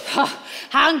feel?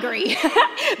 Hungry.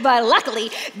 But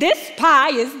luckily, this pie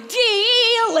is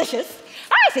delicious.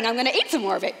 I think I'm gonna eat some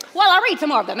more of it. Well, I'll read some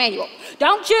more of the manual.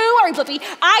 Don't you worry, Blippi.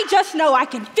 I just know I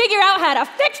can figure out how to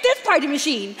fix this party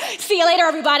machine. See you later,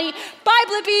 everybody. Bye,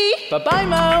 Blippi. Bye-bye,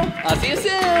 Mo. I'll see you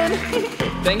soon.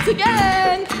 Thanks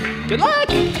again. Good luck.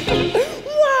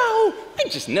 Wow, I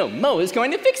just know Mo is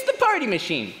going to fix the party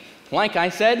machine. Like I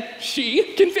said, she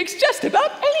can fix just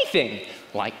about anything.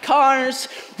 Like cars,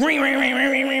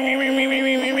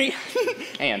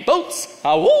 and boats,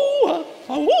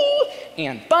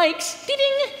 and bikes,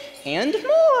 and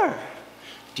more.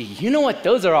 Do you know what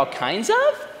those are all kinds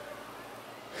of?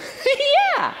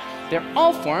 Yeah, they're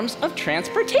all forms of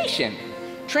transportation.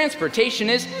 Transportation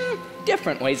is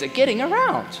different ways of getting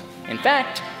around. In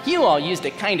fact, you all used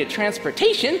a kind of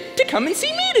transportation to come and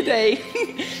see me today.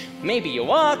 Maybe you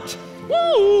walked,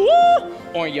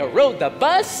 or you rode the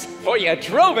bus, or you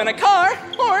drove in a car,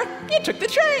 or you took the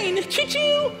train,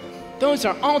 choo-choo. Those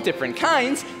are all different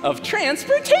kinds of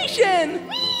transportation.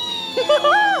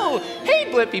 Whoa! Hey,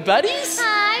 Blippi buddies.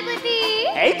 Hi, Blippi.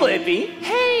 Hey, Blippi.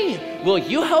 Hey, will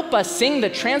you help us sing the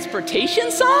transportation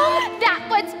song? That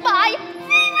was my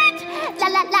favorite. La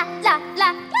la la la la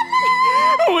la la.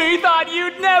 We thought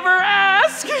you'd never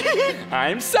ask.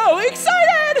 I'm so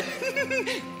excited.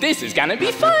 This is gonna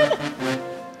be fun.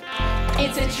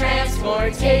 It's a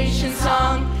transportation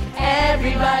song.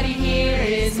 Everybody here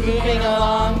is moving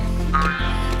along.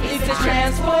 It's a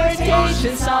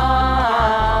transportation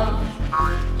song.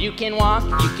 You can walk,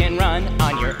 you can run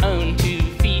on your own 2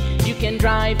 feet. You can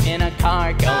drive in a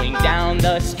car going down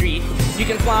the street. You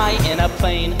can fly in a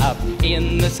plane up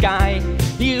in the sky.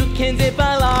 You can zip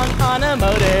along on a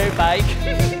motorbike.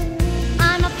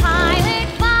 I'm a pilot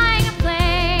flying a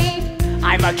plane.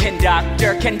 I'm a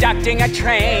conductor conducting a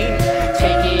train,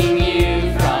 taking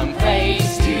you from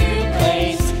place to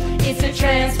place. It's a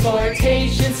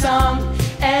transportation song.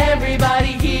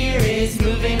 Everybody here is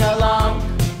moving along.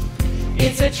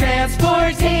 It's a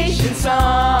transportation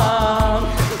song.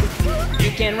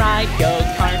 You can ride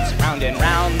go-karts round and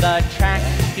round the track.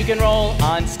 You can roll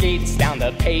on skates down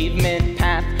the pavement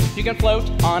path. You can float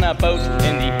on a boat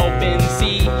in the open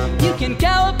sea. You can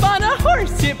gallop on a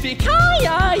horse,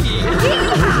 yippee-ki-yay.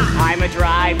 I'm a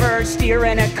driver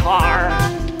steering a car.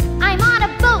 I'm on a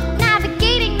boat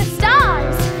navigating the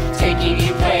stars. Taking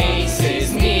you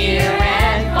places near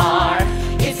and far.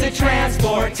 It's a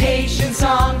transportation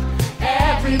song.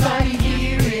 Everybody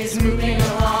here is moving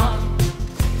along.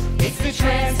 It's the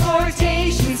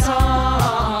transportation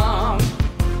song.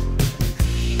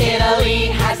 Italy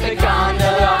has the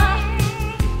gondola.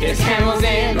 There's camels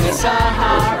in the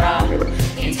Sahara.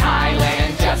 In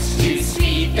Thailand, just to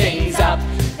speed things up,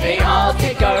 they all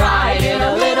take a ride in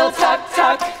a little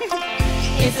tuk-tuk.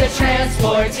 It's a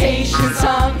transportation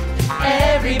song.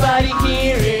 Everybody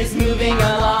here is moving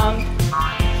along.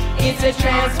 It's a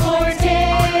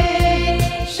transportation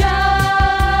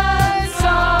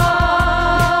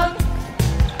song.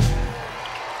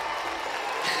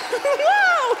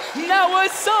 Wow, that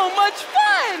was so much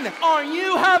fun. Are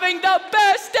you having the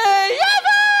best day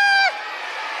ever?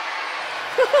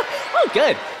 Oh,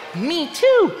 good. Me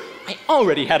too. I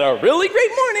already had a really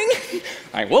great morning.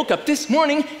 I woke up this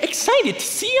morning excited to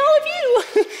see all of you.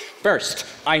 First,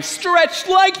 I stretched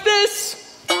like this.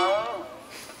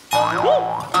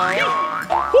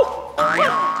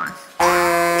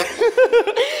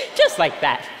 Just like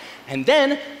that. And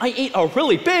then I ate a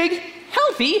really big,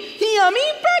 healthy,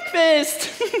 yummy breakfast.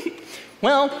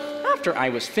 Well, after I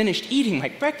was finished eating my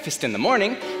breakfast in the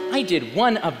morning, I did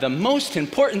one of the most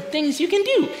important things you can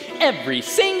do every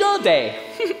single day.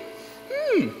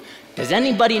 Does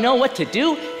anybody know what to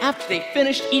do after they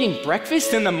finished eating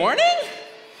breakfast in the morning?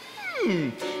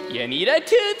 You need a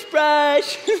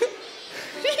toothbrush.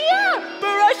 Yeah,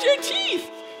 brush your teeth.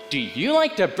 Do you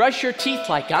like to brush your teeth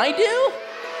like I do?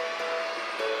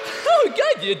 Oh,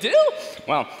 good, you do?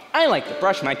 Well, I like to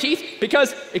brush my teeth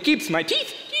because it keeps my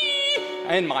teeth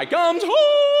and my gums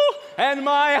and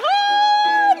my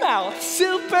whole mouth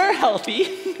super healthy.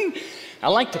 I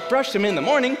like to brush them in the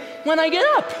morning when I get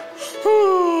up.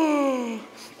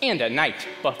 And at night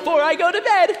before I go to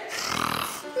bed.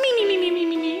 Me.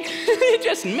 It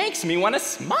just makes me want to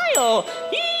smile.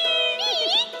 Me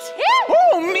too.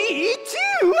 Oh, me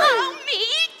too. Oh, me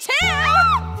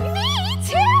too. Me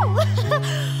too.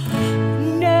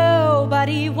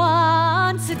 Nobody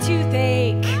wants a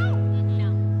toothache.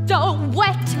 So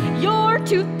wet your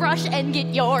toothbrush and get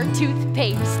your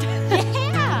toothpaste. Yeah, that's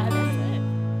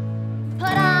it.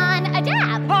 Put on a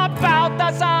dab. About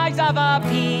the size of a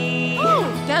pea. Oh,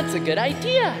 that's a good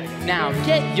idea. Now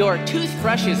get your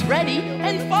toothbrushes ready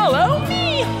and follow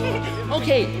me.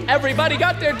 Okay, everybody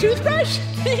got their toothbrush?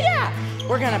 Yeah.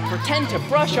 We're gonna pretend to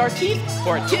brush our teeth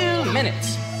for 2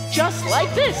 minutes. Just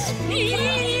like this.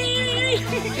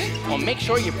 Well, make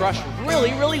sure you brush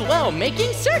really, really well,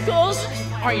 making circles.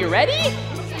 Are you ready?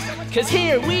 'Cause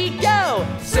here we go.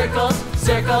 Circles,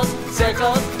 circles,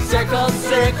 circles, circles,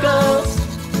 circles.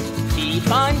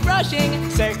 Keep on brushing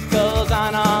circles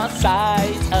on all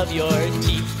sides of your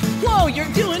teeth. Whoa, you're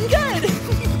doing good.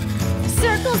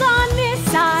 Circles on this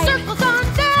side. Circles on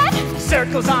that.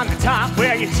 Circles on the top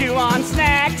where you chew on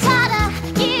snacks. Gotta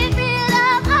get rid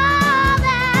of all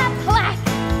that plaque.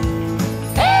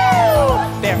 Ew!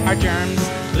 There are germs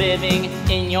living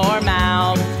in your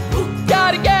mouth.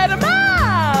 Gotta get them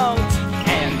out!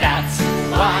 And that's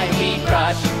why we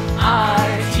brush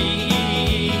our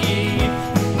teeth.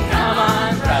 Come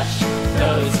on, brush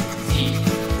those teeth.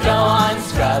 Go on,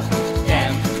 scrub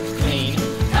them clean.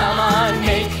 Come on,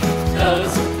 make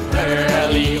those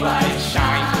pearly whites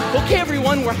shine. Okay,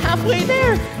 everyone, we're halfway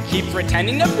there. Keep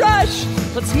pretending to brush.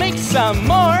 Let's make some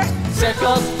more.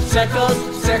 Circles, circles,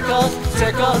 circles,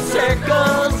 circles,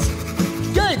 circles.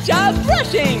 Good job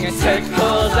brushing!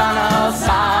 Circles on all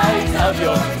sides of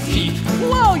your teeth.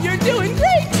 Whoa, you're doing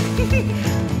great!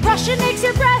 Brushing makes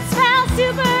your breath smell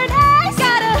super nice.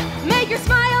 Gotta make your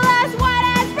smile as white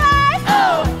as rice.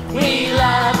 Oh, we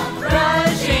love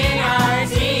brushing our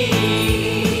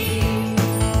teeth.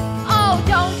 Oh,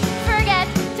 don't forget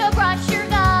to brush your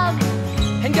gum.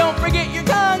 And don't forget your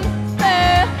tongue.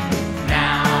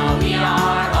 Now we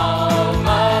are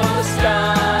almost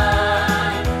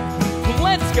done.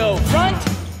 Let's go front,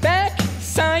 back,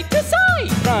 side to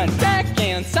side. Front, back,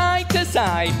 and side to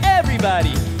side.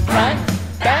 Everybody. Front,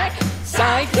 back,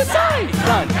 side to side.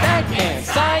 Front, back, and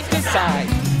side to side.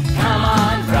 Come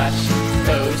on, brush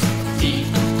those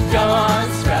teeth. Go on,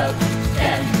 scrub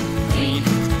them clean.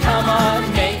 Come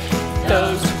on, make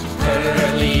those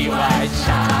pearly whites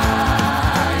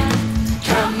shine.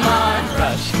 Come on,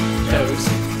 brush those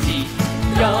teeth.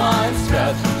 Go on,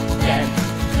 scrub them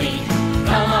clean.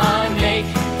 Come on, make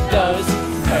those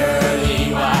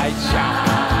pearly whites shine.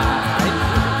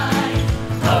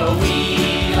 Oh, we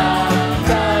love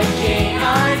brushing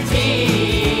our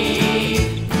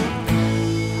teeth.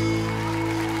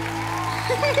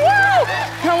 Wow!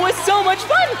 That was so much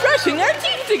fun brushing our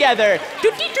teeth together.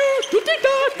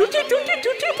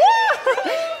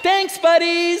 Thanks,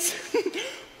 buddies.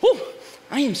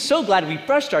 I am so glad we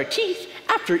brushed our teeth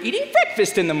after eating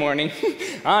breakfast in the morning.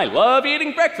 I love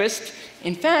eating breakfast.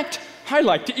 In fact, I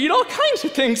like to eat all kinds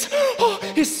of things,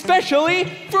 especially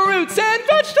fruits and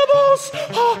vegetables.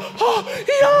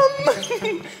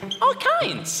 Yum! All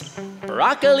kinds.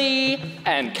 Broccoli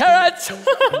and carrots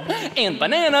and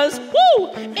bananas,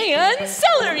 woo! And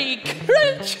celery,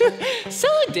 crunch. So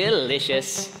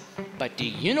delicious. But do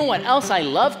you know what else I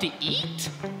love to eat?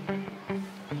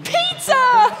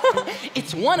 Pizza!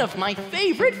 It's one of my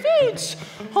favorite foods.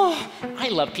 Oh, I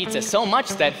love pizza so much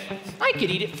that I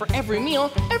could eat it for every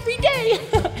meal, every day.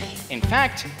 In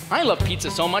fact, I love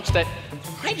pizza so much that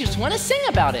I just want to sing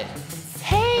about it.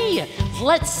 Hey,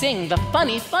 let's sing the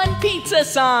funny fun pizza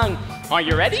song. Are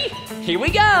you ready? Here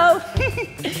we go.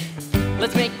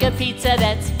 Let's make a pizza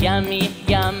that's yummy,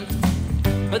 yum.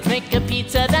 Let's make a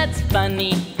pizza that's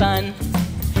funny, fun.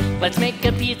 Let's make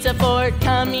a pizza for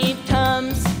tummy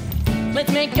tums.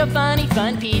 Let's make a funny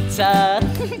fun pizza.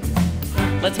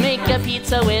 Let's make a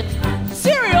pizza with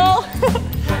cereal.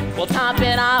 We'll top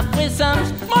it off with some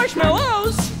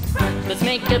marshmallows. Let's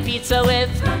make a pizza with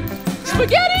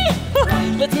Spaghetti?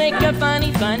 Let's make a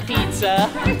funny, fun pizza.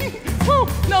 Whew,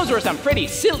 those were some pretty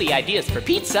silly ideas for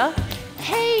pizza.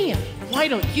 Hey, why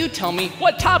don't you tell me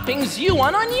what toppings you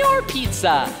want on your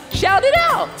pizza? Shout it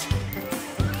out.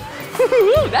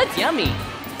 Ooh, that's yummy.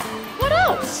 What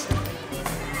else?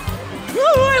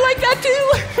 Oh, I like that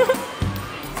too.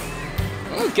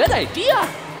 Oh, good idea.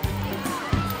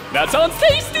 That sounds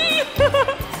tasty.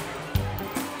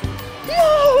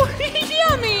 Whoa,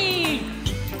 yummy.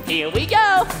 Here we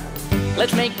go.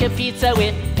 Let's make a pizza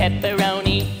with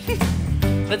pepperoni.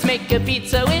 Let's make a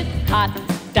pizza with hot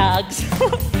dogs.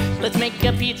 Let's make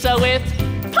a pizza with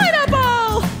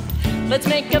pineapple. Let's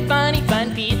make a funny,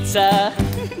 fun pizza.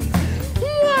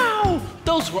 Wow,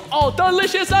 those were all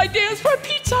delicious ideas for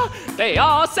pizza. They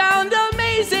all sound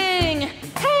amazing.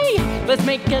 Hey, let's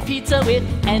make a pizza with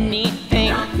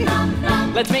anything.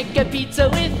 Let's make a pizza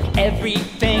with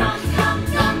everything.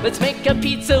 Let's make a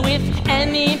pizza with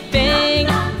anything.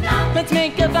 Let's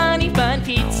make a funny, fun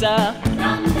pizza.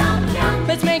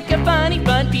 Let's make a funny,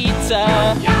 fun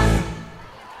pizza.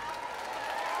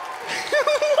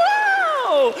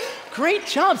 Wow! Great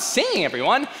job singing,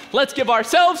 everyone. Let's give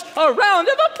ourselves a round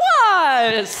of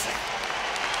applause.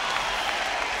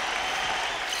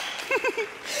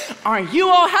 Are you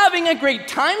all having a great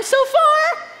time so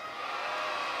far?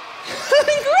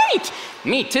 Great!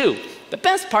 Me too. The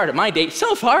best part of my day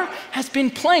so far has been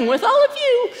playing with all of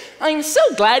you. I'm so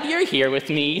glad you're here with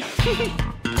me.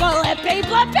 Blippi,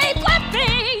 Blippi,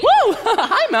 Blippi! Woo!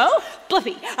 Hi, Mo.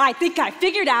 Blippi, I think I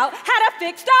figured out how to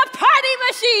fix the party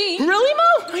machine. Really,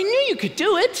 Mo? I knew you could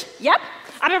do it. Yep.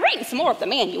 I've been reading some more of the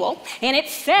manual, and it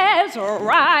says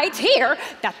right here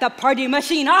that the party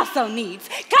machine also needs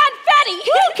confetti.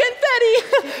 Woo,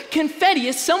 confetti! Confetti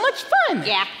is so much fun.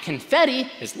 Yeah. Confetti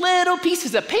is little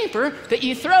pieces of paper that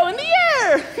you throw in the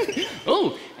air.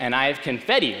 Oh, and I have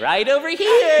confetti right over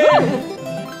here.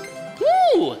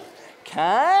 Woo!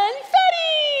 Confetti!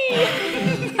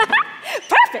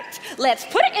 Perfect. Let's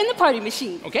put it in the party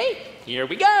machine. Okay, here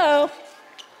we go.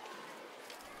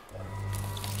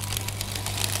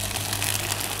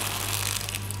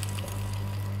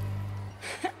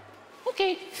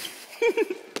 Okay.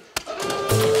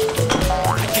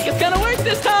 I think it's gonna work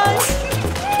this time.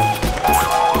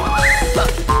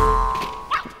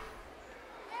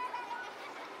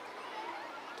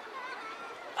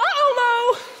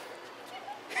 Uh-oh,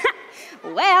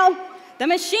 Mo. Well, the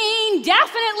machine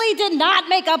definitely did not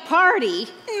make a party.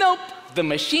 Nope, the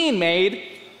machine made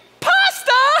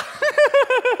pasta.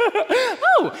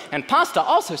 Oh, and pasta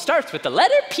also starts with the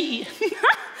letter P.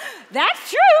 That's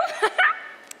true.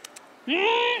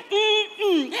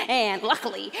 And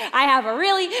luckily, I have a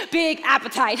really big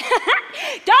appetite.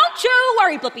 Don't you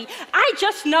worry, Blippi. I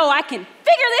just know I can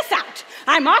figure this out.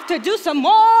 I'm off to do some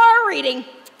more reading.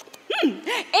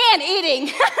 And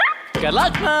eating. Good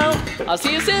luck, Mo. I'll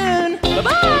see you soon.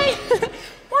 Bye-bye.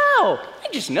 Wow, I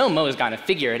just know Mo's gonna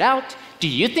figure it out. Do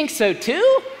you think so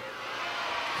too?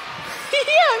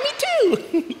 Yeah, me too.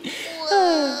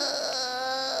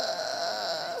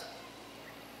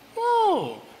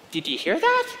 Whoa. Did you hear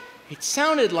that? It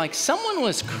sounded like someone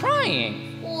was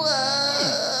crying.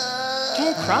 Whoa.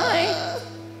 Don't cry.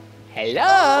 Hello.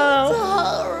 That's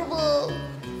horrible.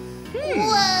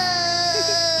 Whoa.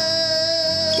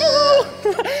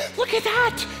 Look at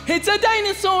that. It's a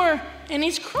dinosaur, and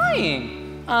he's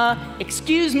crying.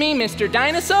 Excuse me, Mr.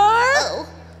 Dinosaur? Oh,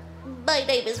 my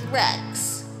name is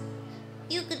Rex.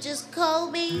 You could just call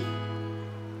me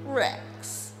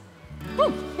Rex.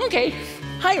 Oh, okay.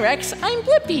 Hi, Rex. I'm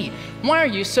Blippi. Why are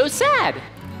you so sad?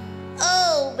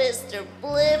 Oh, Mr.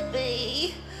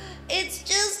 Blippi. It's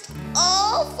just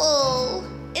awful.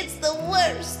 It's the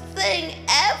worst thing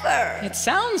ever. It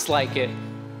sounds like it.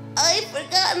 I've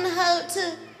forgotten how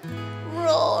to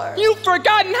roar. You've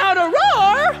forgotten how to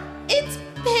roar? It's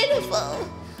pitiful.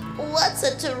 What's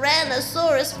a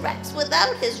Tyrannosaurus Rex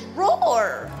without his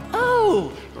roar?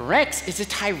 Oh, Rex is a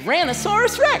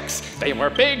Tyrannosaurus Rex. They were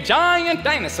big, giant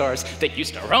dinosaurs that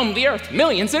used to roam the earth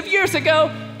millions of years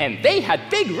ago, and they had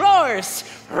big roars.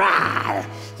 Rawr,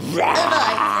 rawr. And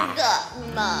I've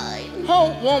forgotten mine.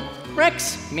 Oh, well,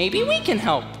 Rex, maybe we can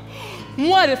help.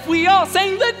 What if we all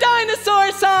sang the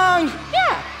dinosaur song?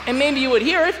 Yeah, and maybe you would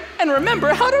hear it and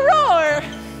remember how to roar.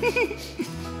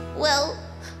 Well,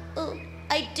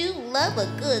 I do love a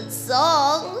good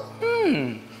song.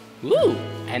 Ooh,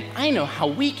 and I know how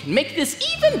we can make this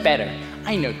even better.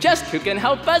 I know just who can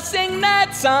help us sing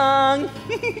that song.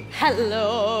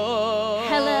 Hello.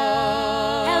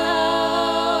 Hello.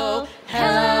 Hello.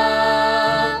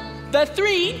 Hello. The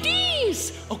 3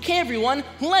 Ds. Okay, everyone,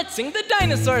 let's sing the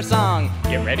dinosaur song.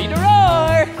 Get ready to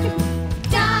roar.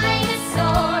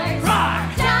 Dinosaurs. Roar.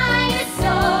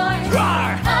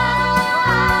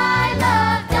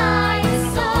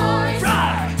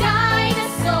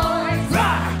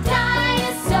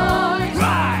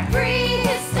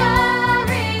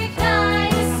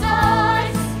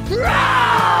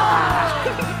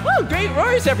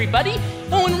 Wonderous, everybody.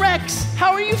 Oh, and Rex,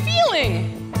 how are you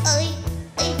feeling? I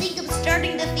think I'm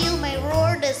starting to feel my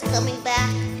roarness coming back.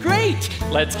 Great,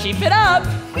 let's keep it up.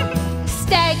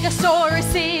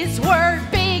 Stegosauruses were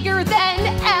bigger than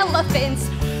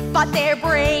elephants, but their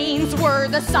brains were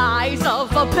the size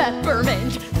of a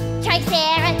peppermint.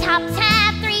 Triceratops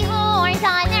have 3 horns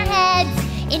on their heads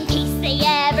in case they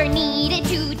ever needed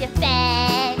to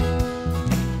defend.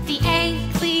 The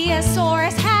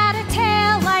Ankylosaurus had a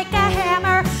tail like a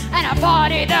hammer and a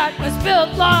body that was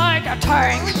built like a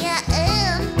tank. Oh, yeah,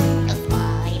 and the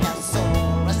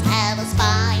Spinosaurus had a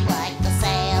spine like a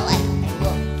sail and they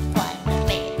looked quite a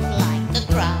bit like a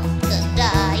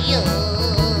crocodile.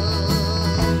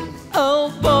 Oh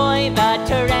boy, the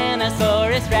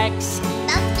Tyrannosaurus Rex.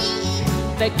 That's me.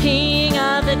 The king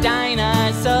of the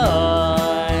dinosaurs.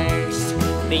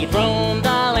 They roamed the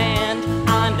land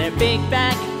on their big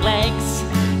back legs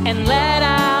and let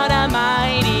out a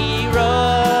mighty roar.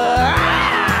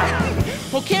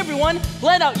 Okay, everyone,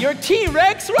 let out your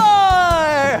T-Rex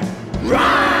roar!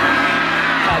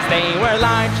 Cause they were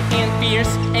large and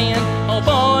fierce and oh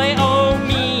boy, oh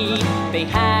me, they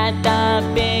had the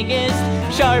biggest,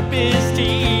 sharpest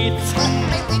teeth. But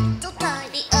my little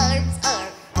tiny arms are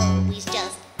always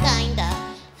just kinda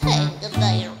hanging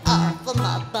there off of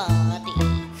my body.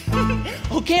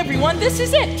 Okay, everyone, this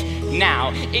is it.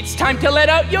 Now, it's time to let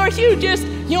out your hugest,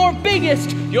 your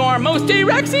biggest, your most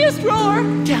T-Rexiest roar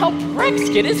to help Rex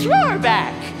get his roar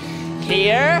back.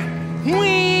 Here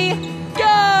we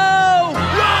go!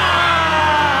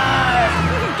 Roar!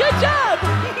 Good job!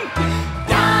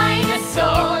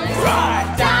 Dinosaurs! Roar!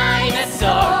 Dinosaurs!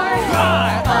 Roar!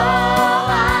 Oh,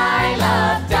 I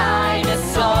love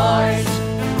dinosaurs!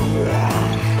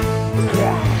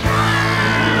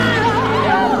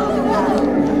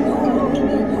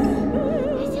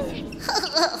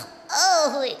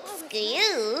 Oh,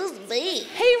 excuse me.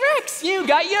 Hey, Rex, you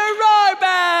got your roar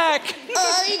back!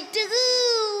 I do.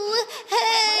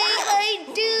 Hey, I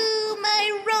do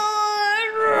my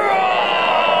roar.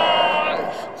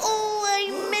 Oh, I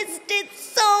missed it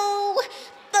so.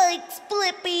 Thanks,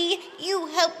 Blippi. You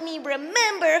helped me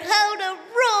remember how to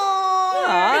roar.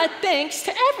 Aw, thanks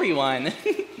to everyone.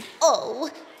 Oh,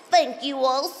 thank you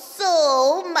all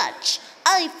so much.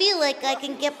 I feel like I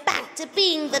can get back to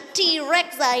being the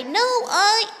T-Rex I know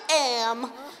I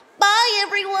am. Bye,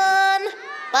 everyone.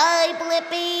 Bye,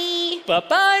 Blippi.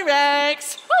 Bye-bye,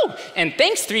 Rex. Oh, and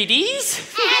thanks,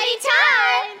 3Ds.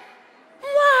 Anytime!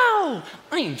 Wow,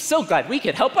 I am so glad we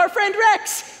could help our friend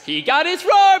Rex. He got his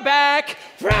roar back.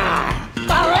 Rawr.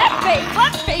 Blippi,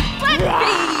 Blippi,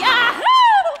 Blippi! Yahoo!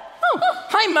 Oh,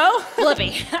 hi, Mo.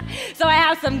 Blippi, so I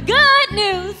have some good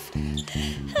news.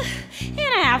 And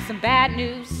I have some bad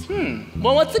news.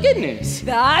 Well, what's the good news?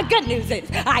 The good news is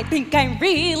I think I'm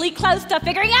really close to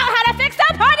figuring out how to fix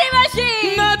the party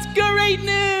machine! That's great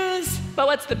news. But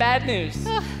what's the bad news?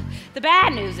 The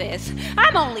bad news is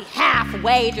I'm only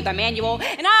halfway through the manual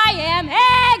and I am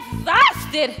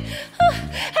exhausted.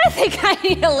 I think I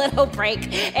need a little break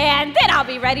and then I'll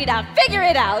be ready to figure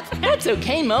it out. That's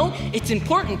okay, Mo. It's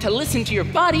important to listen to your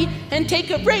body and take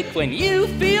a break when you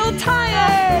feel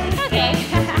tired. Okay.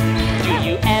 Do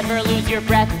you ever lose your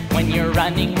breath when you're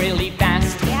running really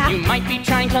fast? Yeah. You might be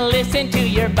trying to listen to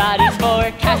your body's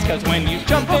forecast, cause when you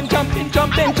jump and jump and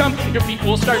jump and jump, your feet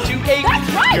will start to ache.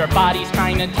 That's right. Your body's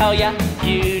trying to tell you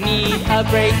need a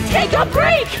break. Take a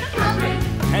break!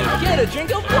 And get a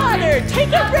drink of water. Take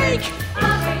a break!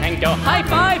 And go high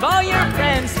five all your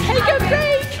friends. Take a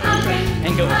break!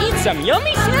 And go eat some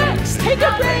yummy snacks. Take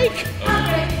a break!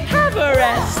 Have a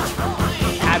rest.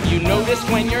 Have you noticed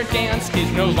when your dance is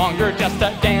no longer just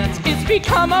a dance? It's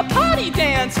become a potty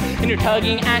dance, and you're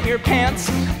tugging at your pants.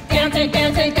 Dance and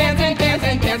dance and dance and dance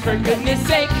and dance, for goodness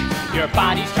sake. Your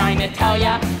body's trying to tell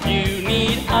ya you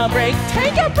need a break.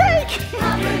 Take a break!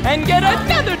 And get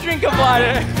another drink of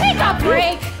water. Take a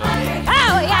break!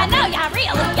 Oh, yeah, no, you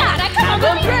really gotta come Have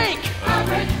a break!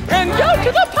 And go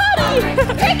to the potty!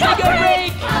 Take a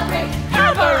break!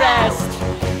 Have a rest!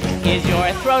 Is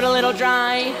your throat a little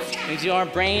dry? Is your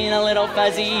brain a little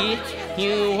fuzzy?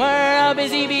 You were a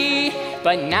busy bee,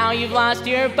 but now you've lost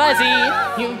your buzzy.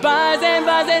 You buzz and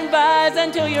buzz and buzz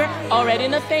until you're all red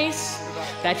in the face.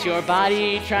 That's your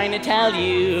body trying to tell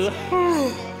you.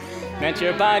 That's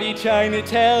your body trying to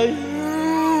tell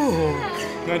you.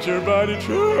 That's your body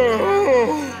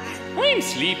trying. I'm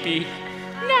sleepy.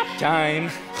 Nap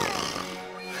time.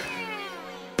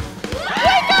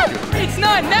 Wake up! It's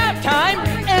not nap time,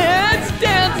 it's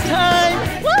dance time!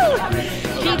 Woo!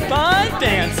 Keep on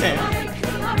dancing!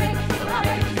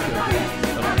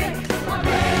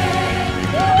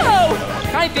 Whoa!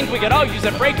 I think we could all use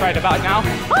a break right about now.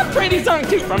 I'm pretty zonked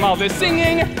too from all this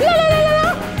singing, la la la la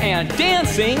la, and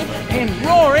dancing, and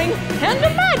roaring, and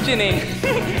imagining.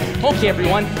 Okay,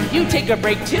 everyone, you take a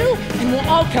break too, and we'll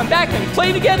all come back and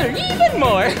play together even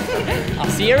more. I'll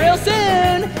see you real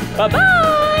soon.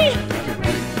 Bye-bye.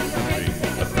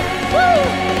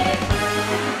 Woo!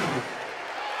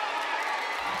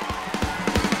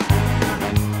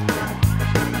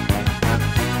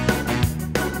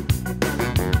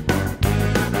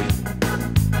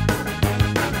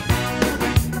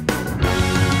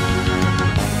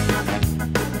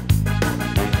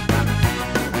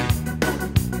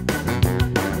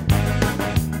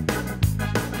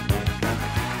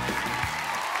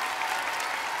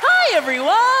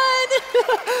 Everyone!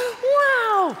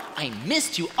 Wow! I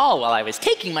missed you all while I was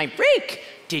taking my break.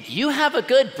 Did you have a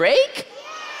good break?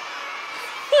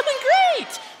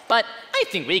 Great! But I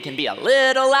think we can be a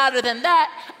little louder than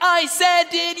that. I said,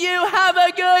 did you have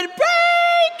a good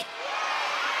break?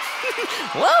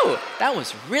 Whoa, that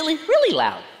was really, really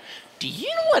loud. Do you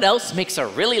know what else makes a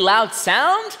really loud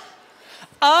sound?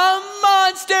 A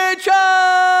monster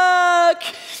truck!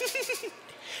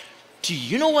 Do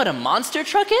you know what a monster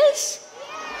truck is?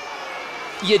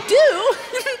 You do?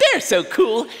 They're so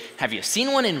cool. Have you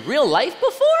seen one in real life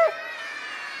before?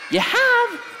 You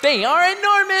have? They are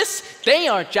enormous. They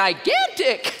are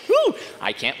gigantic. Whew,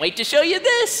 I can't wait to show you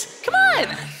this. Come on.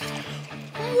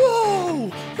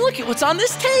 Whoa, look at what's on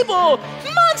this table.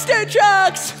 Monster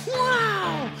trucks.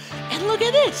 Wow. And look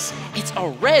at this. It's a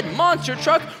red monster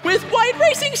truck with white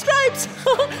racing stripes.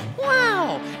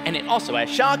 Wow. And it also has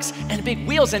shocks and big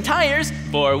wheels and tires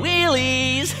for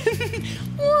wheelies.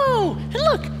 Whoa. And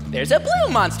look, there's a blue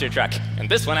monster truck. And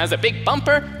this one has a big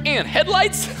bumper and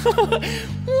headlights.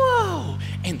 Whoa.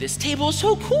 And this table is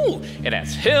so cool. It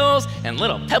has hills and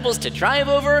little pebbles to drive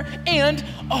over and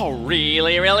a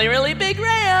really, really, really big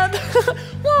ramp.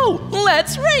 Whoa,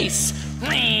 let's race.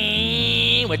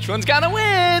 Which one's gonna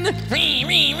win? Ooh,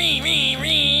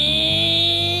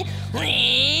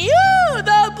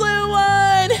 the blue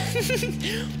one!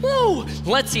 Whoa,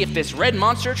 let's see if this red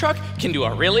monster truck can do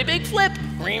a really big flip.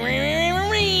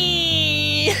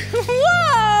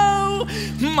 Whoa!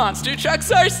 Monster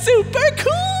trucks are super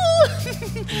cool!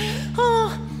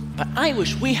 Oh, but I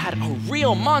wish we had a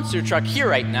real monster truck here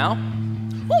right now.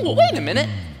 Oh, well, wait a minute.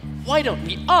 Why don't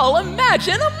we all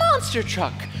imagine a monster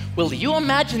truck? Will you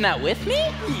imagine that with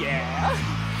me? Yeah.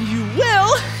 You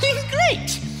will?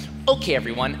 Great. Okay,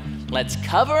 everyone, let's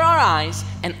cover our eyes,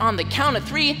 and on the count of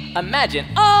 3, imagine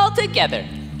all together.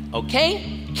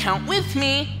 Okay? Count with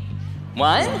me.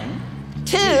 1,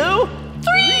 2, 3!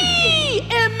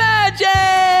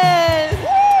 Imagine!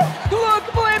 Look,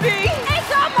 Blippi!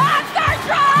 It's a monster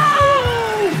truck!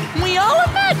 Oh, we all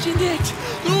imagined it.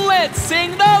 Let's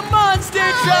sing the monster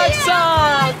truck song.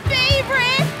 My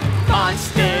favorite!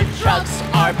 Monster trucks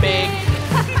are big.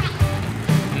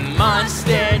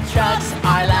 Monster trucks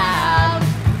are loud.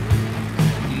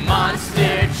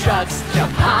 Monster trucks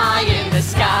jump high in the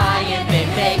sky and they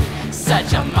make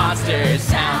such a monster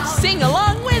sound. Sing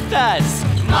along with us.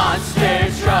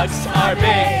 Monster trucks are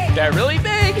big. They're really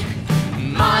big.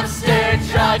 Monster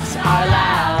trucks are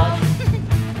loud.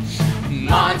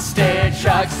 Monster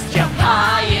trucks jump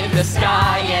high in the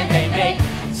sky and they make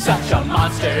such a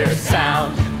monster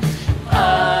sound.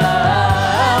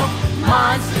 Oh,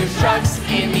 monster trucks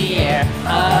in the air.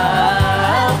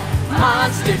 Oh,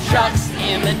 monster trucks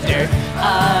in the dirt.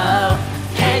 Oh,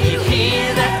 can you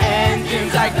hear the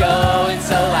engines are going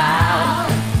so loud?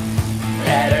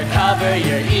 Better cover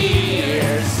your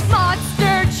ears.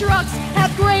 Monster trucks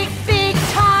have great big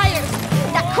tires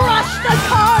that crush the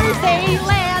cars they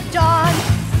land on.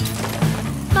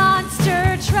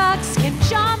 Monster trucks can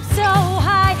jump so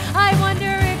high, I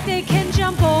wonder if they can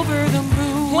jump over the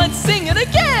moon. Let's sing it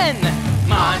again!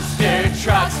 Monster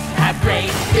trucks have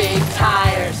great big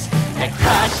tires that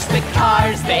crush the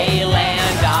cars they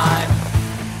land on.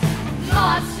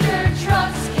 Monster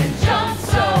trucks can jump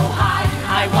so high,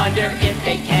 I wonder if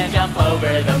they can jump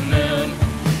over the moon.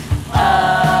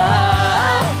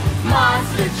 Oh,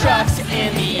 monster trucks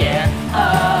in the air.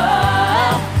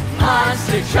 Oh,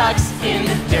 monster trucks in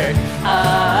the dirt.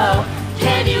 Oh,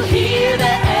 can you hear the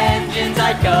engines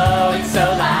are going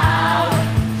so loud?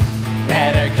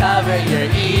 Better cover your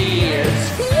ears.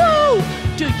 Whoa!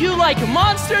 Do you like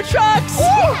monster trucks? Ooh,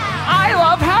 I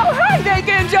love how high they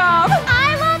can jump.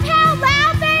 I love how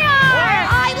loud they are.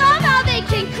 I love how they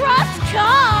can crush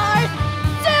cars.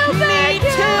 Super Me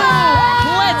too!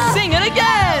 cool. Let's sing it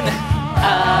again!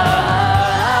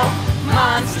 Oh,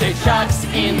 monster trucks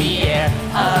in the air.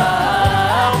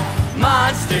 Oh,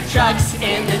 monster trucks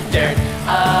in the dirt.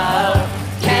 Oh,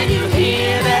 can you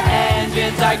hear the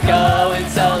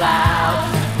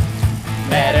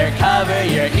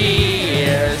over your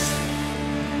ears.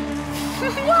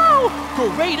 Wow,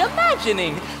 great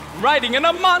imagining. Riding in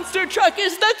a monster truck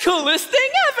is the coolest thing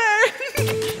ever.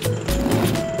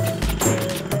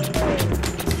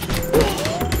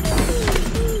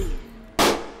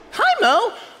 Hi,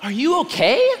 Mo. Are you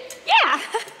okay? Yeah.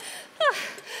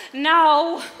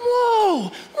 No.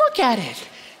 Whoa, look at it.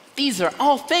 These are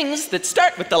all things that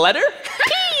start with the letter P.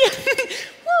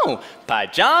 Whoa,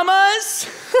 pajamas,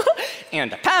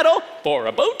 and a paddle for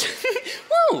a boat.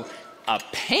 Whoa, a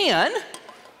pan,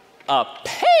 a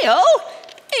pail,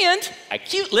 and a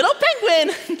cute little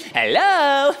penguin.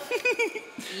 Hello.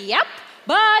 Yep,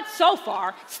 but so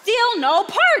far, still no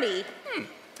party.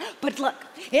 But look,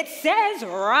 it says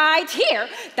right here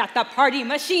that the party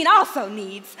machine also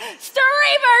needs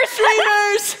streamers.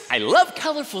 Streamers! I love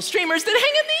colorful streamers that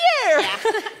hang in the air. Yeah.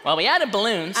 Well, we added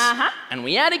balloons, and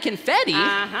we added confetti.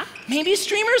 Maybe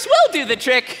streamers will do the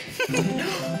trick.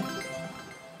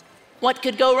 What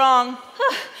could go wrong?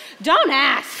 Don't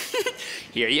ask.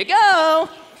 Here you go.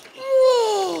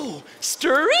 Whoa,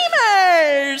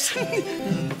 streamers!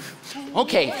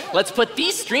 Okay, let's put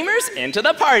these streamers into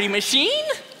the party machine.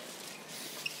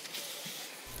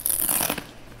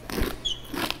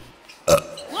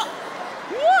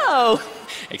 Whoa!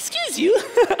 Excuse you.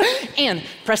 And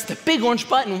press the big orange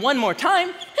button one more time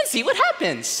and see what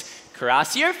happens.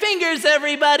 Cross your fingers,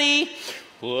 everybody.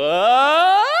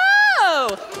 Whoa!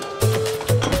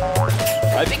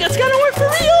 I think it's gonna work for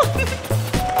real.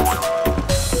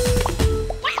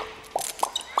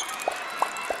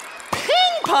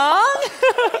 Ping pong?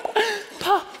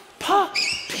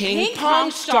 Ping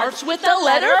pong starts with the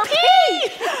letter P.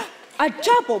 A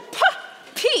double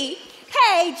P.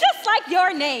 Hey, just like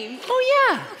your name. Oh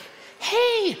yeah.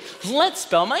 Hey, let's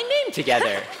spell my name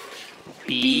together.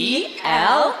 B-L-I-P-P-I.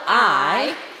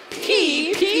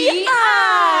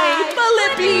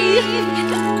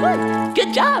 Blippi.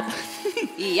 Good job.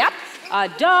 Yep, a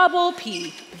double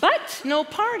P. But no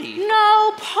party.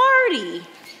 No party.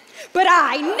 But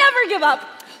I never give up.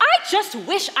 I just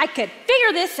wish I could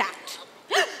figure this out.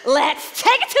 Let's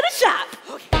take it to the shop.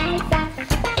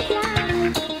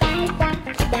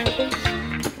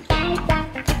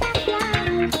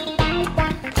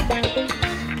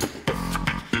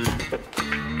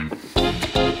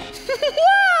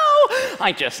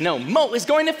 I just know Mo is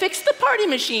going to fix the party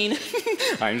machine.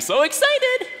 I'm so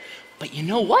excited. But you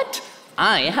know what?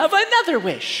 I have another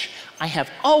wish. I have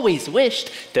always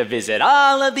wished to visit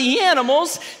all of the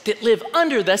animals that live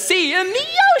under the sea and the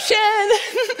ocean.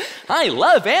 I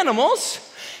love animals.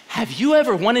 Have you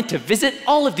ever wanted to visit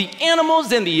all of the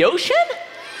animals in the ocean?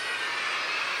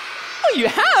 Oh, you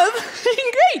have?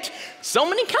 Great. So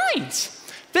many kinds.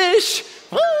 Fish,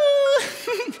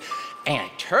 and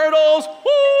turtles,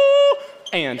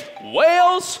 and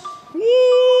whales,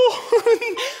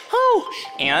 oh,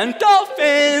 and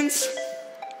dolphins.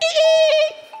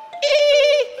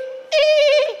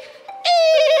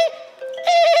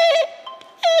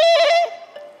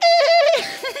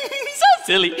 So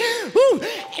silly.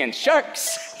 And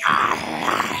sharks.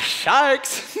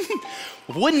 Sharks.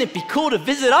 Wouldn't it be cool to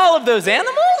visit all of those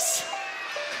animals?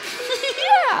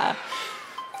 Yeah.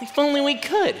 If only we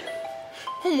could.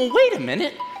 Oh, well, wait a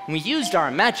minute. We used our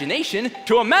imagination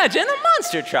to imagine a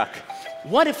monster truck.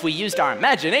 What if we used our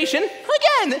imagination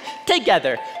again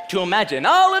together to imagine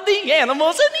all of the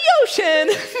animals in the ocean?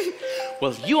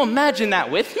 Will you imagine that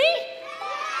with me?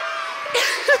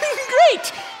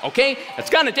 Great. Okay, it's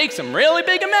gonna take some really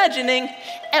big imagining.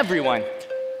 Everyone,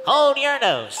 hold your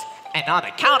nose. And on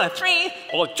the count of 3,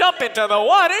 we'll jump into the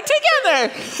water together.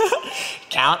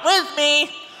 Count with me.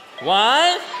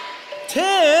 1,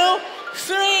 2,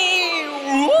 3.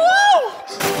 Whoa!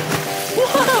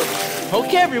 Whoa!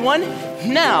 Okay, everyone.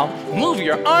 Now, move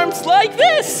your arms like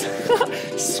this.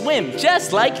 Swim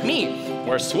just like me.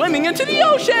 We're swimming into the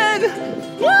ocean.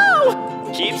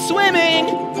 Whoa! Keep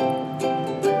swimming.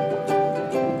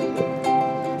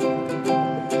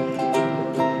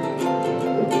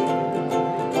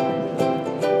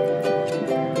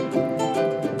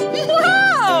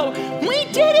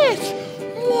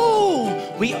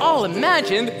 We all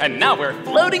imagined, and now we're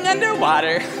floating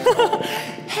underwater.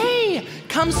 Hey,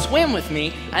 come swim with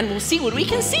me, and we'll see what we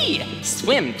can see.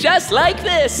 Swim just like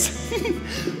this.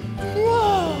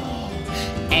 Whoa!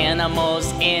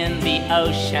 Animals in the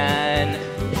ocean,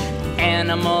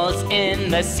 animals in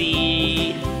the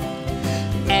sea,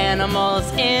 animals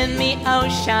in the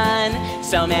ocean,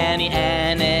 so many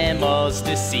animals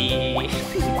to see.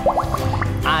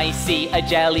 I see a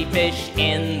jellyfish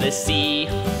in the sea.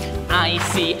 I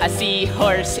see a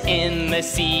seahorse in the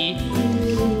sea.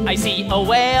 I I see a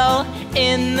whale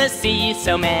in the sea,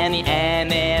 so many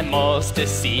animals to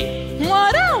see.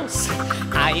 What else?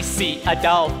 I see a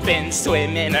dolphin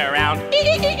swimming around.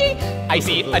 I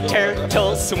see a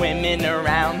turtle swimming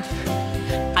around.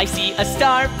 I see a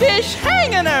starfish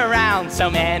hanging around. So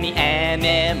many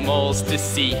animals to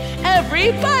see.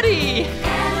 Everybody!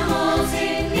 Animals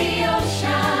in the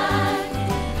ocean,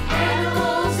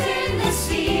 animals in the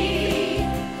sea,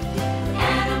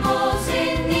 animals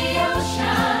in the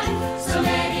ocean, so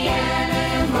many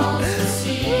animals to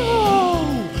see. Whoa!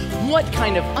 What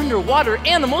kind of underwater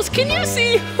animals can you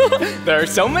see? There are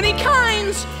so many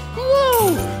kinds.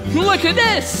 Whoa! Look at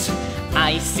this!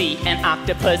 I see an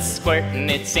octopus squirting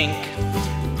its ink.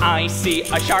 I see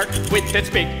a shark with its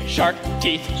big shark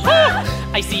teeth.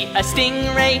 I see a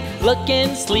stingray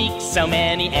looking sleek. So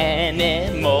many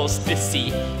animals to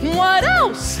see. What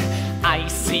else? I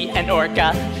see an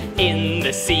orca in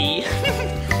the sea.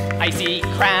 I see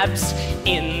crabs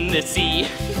in the sea.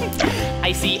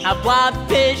 I see a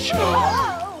blobfish.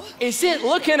 Is it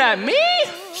looking at me?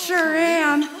 Sure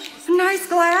am. Nice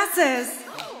glasses.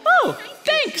 Oh,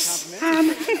 thanks.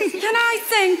 Can I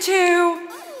sing too?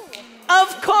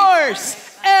 Of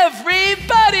course!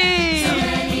 Everybody! So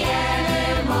many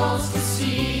animals to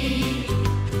see.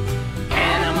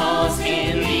 Animals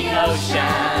in the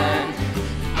ocean.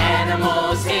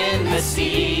 Animals in the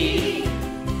sea.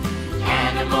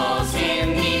 Animals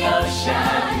in the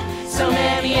ocean. So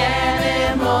many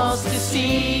animals to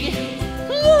see.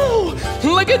 Whoa!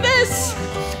 Look at this!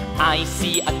 I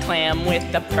see a clam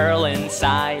with a pearl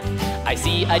inside. I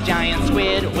see a giant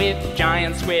squid with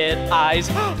giant squid eyes.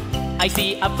 I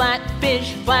see a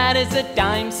flatfish, flat as a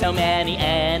dime. So many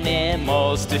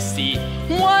animals to see.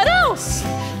 What else?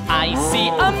 I see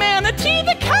a manatee,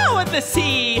 the cow of the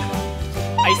sea.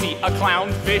 I see a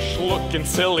clownfish looking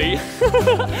silly.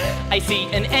 I see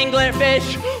an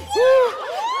anglerfish.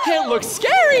 It looks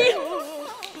scary.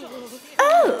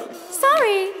 Oh,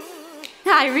 sorry.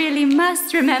 I really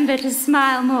must remember to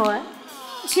smile more.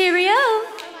 Cheerio.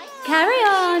 Carry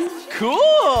on.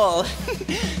 Cool.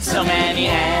 So many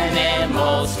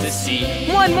animals to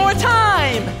see. One more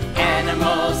time.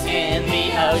 Animals in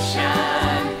the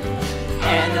ocean.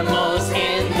 Animals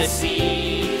in the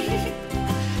sea.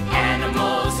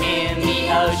 Animals in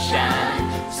the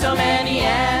ocean. So many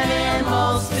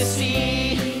animals to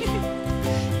see.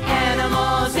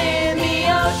 Animals in the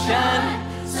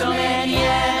ocean. So many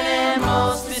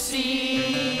animals to see.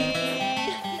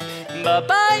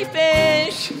 Bye-bye,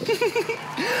 fish.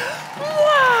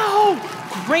 Wow!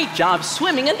 Great job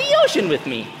swimming in the ocean with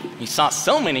me. We saw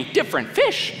so many different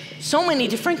fish, so many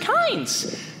different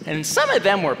kinds. And some of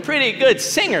them were pretty good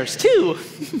singers, too.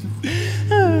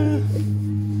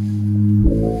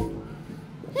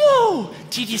 Whoa!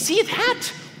 Did you see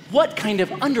that? What kind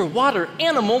of underwater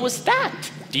animal was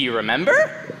that? Do you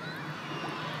remember?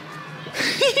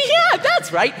 Yeah,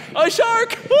 that's right, a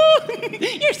shark.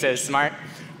 You're so smart.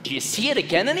 Do you see it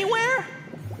again anywhere?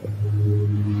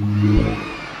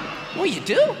 Oh, you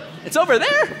do? It's over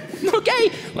there?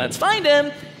 Okay, let's find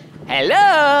him.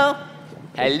 Hello?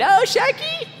 Hello,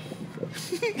 Sharky?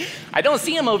 I don't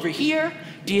see him over here.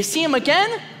 Do you see him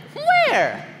again?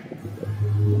 Where?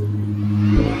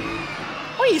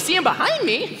 Oh, you see him behind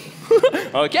me?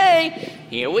 Okay,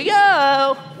 here we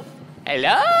go.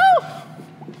 Hello?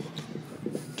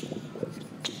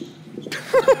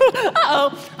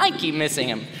 Uh-oh, I keep missing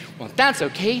him. Well, that's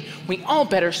okay. We all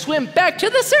better swim back to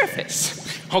the surface.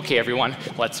 Okay, everyone,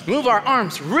 let's move our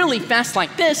arms really fast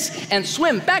like this and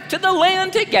swim back to the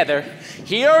land together.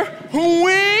 Here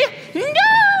we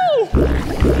go!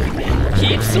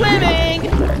 Keep swimming.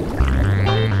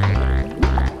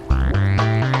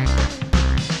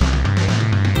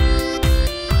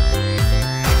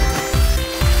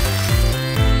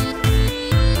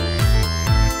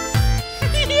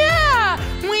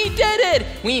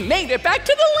 We made it back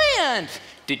to the land!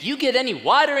 Did you get any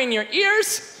water in your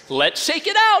ears? Let's shake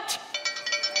it out!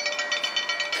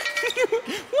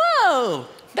 Whoa,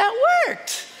 that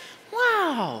worked!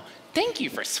 Wow, thank you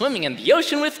for swimming in the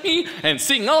ocean with me and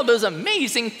seeing all those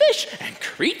amazing fish and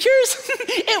creatures.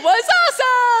 It was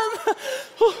awesome!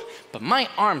 But my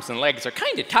arms and legs are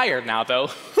kind of tired now,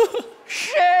 though.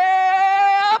 Ship!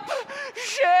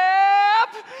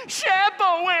 Ship,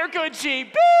 oh, where could she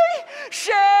be?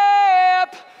 Ship!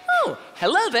 Oh,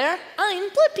 hello there. I'm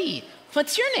Blippi.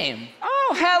 What's your name?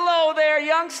 Oh, hello there,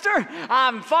 youngster.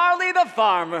 I'm Farley the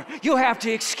farmer. You have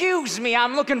to excuse me.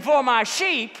 I'm looking for my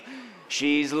sheep.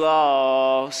 She's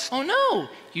lost. Oh, no.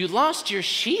 You lost your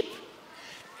sheep?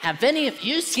 Have any of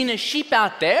you seen a sheep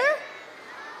out there?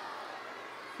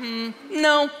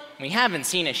 No, we haven't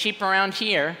seen a sheep around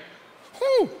here.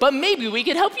 But maybe we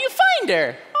could help you find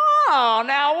her. Oh,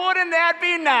 now wouldn't that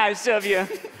be nice of you?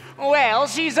 Well,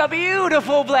 she's a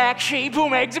beautiful black sheep who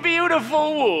makes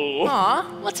beautiful wool. Aw,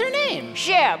 what's her name?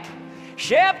 Shep.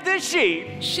 Shep the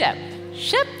sheep. Shep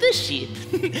the sheep.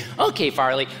 Okay,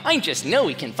 Farley, I just know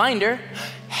we can find her.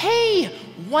 Hey,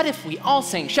 what if we all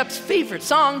sang Shep's favorite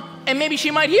song, and maybe she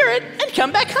might hear it and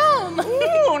come back home?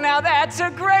 Ooh, now that's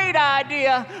a great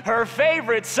idea. Her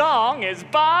favorite song is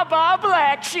Ba Ba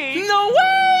Black Sheep. No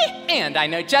way! And I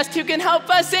know just who can help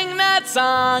us sing that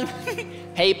song.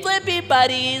 Hey, Blippi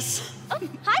buddies. Oh,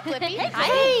 hi, Blippi.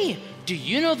 Hey, do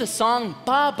you know the song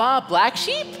Ba Ba Black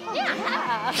Sheep?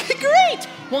 Yeah. Great!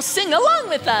 Well, sing along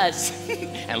with us.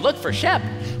 And look for Shep.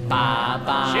 Ba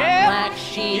Ba Black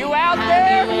Sheep, you out have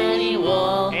there? you any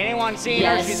wool? Anyone seen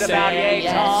Yes, her? She's sir, about yay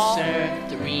yes, tall.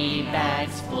 Sir, 3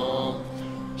 bags full.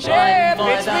 Shep, One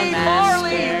for it's the me, master,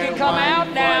 Farley. You can come one out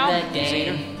for now. the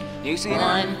dame. You seen her?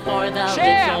 One for the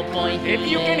Shep, little boy who if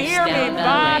you can lives hear me, down the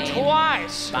ba lane.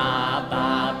 twice. Ba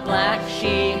Ba Black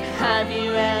Sheep, have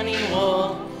you any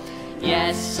wool?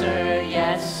 Yes, sir,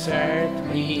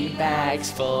 3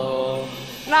 bags full.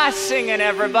 Nice singing,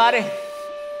 everybody.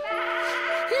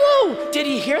 Whoa, did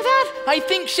you hear that? I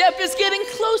think Shep is getting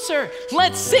closer.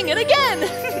 Let's sing it again.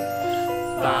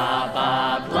 Ba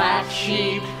Ba Black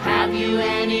Sheep, have you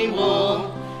any wool?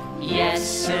 Yes,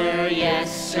 sir,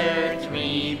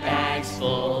 3 bags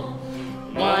full.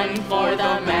 One for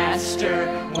the master,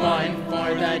 one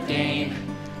for the dame.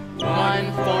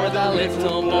 One for the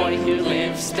little boy who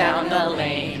lives down the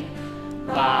lane.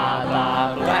 Ba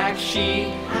Ba Black Sheep,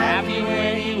 have you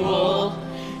any wool?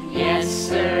 Yes,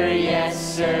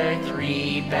 sir,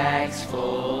 3 bags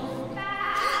full.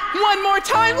 One more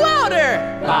time, louder!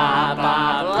 Ba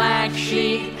Ba Black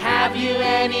Sheep, have you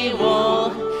any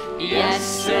wool? Yes,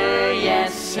 sir,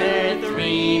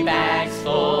 3 bags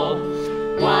full.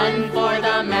 One for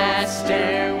the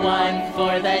master, one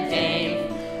for the dame.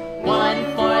 One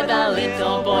for the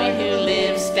little boy who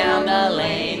lives down the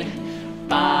lane.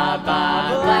 Ba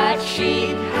Ba Black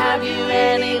Sheep, have you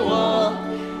any wool?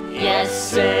 Yes,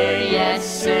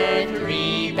 sir,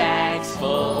 3 bags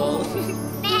full.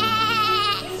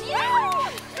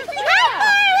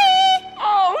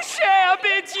 Oh, Shep,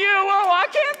 it's you. Oh, I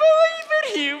can't believe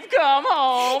it. You've come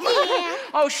home. Yeah.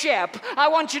 Oh, Shep, I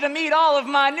want you to meet all of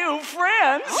my new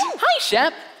friends. Oh, hi,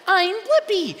 Shep. I'm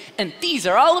Blippi, and these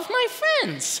are all of my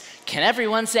friends. Can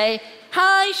everyone say,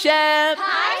 hi, Shep?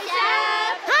 Hi,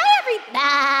 Shep. Hi,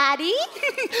 everybody.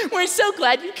 We're so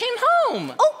glad you came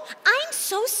home. Oh, I'm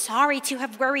so sorry to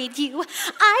have worried you.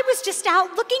 I was just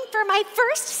out looking for my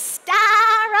first star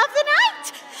of the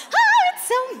night. Oh, it's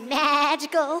so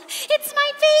magical. It's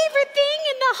my favorite thing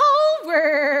in the whole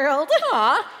world.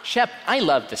 Aw, Shep, I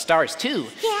love the stars too.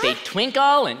 Yeah? They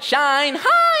twinkle and shine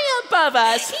high above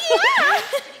us. Yeah.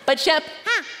 But Shep,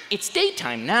 it's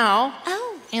daytime now.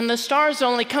 Oh. And the stars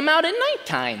only come out at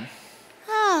nighttime.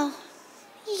 Oh,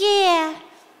 yeah.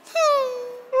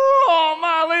 Oh,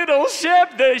 my little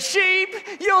Shep the sheep.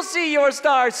 You'll see your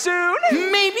star soon.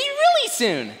 Maybe really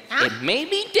soon. It may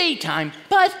be daytime,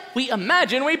 but we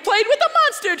imagine we played with a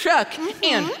monster truck.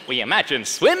 And we imagine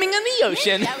swimming in the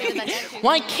ocean.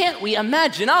 Why can't we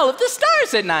imagine all of the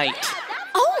stars at night?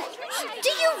 Oh, do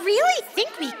you really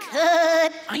think we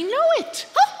could? I know it.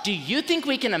 Do you think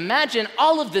we can imagine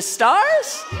all of the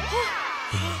stars?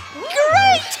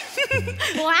 Great!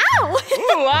 Wow!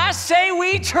 Ooh, I say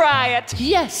we try it.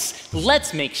 Yes,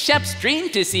 let's make Shep's dream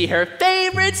to see her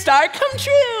favorite star come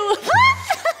true.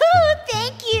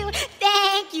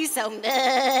 Thank you so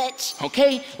much.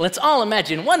 Okay, let's all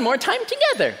imagine one more time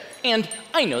together. And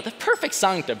I know the perfect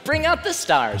song to bring out the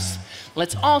stars.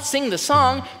 Let's all sing the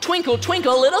song, Twinkle,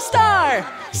 Twinkle, Little Star.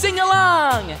 Sing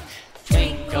along.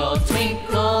 Twinkle,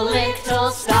 twinkle,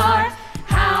 little star,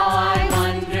 how I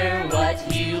wonder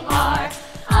what you are.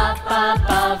 Up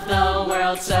above the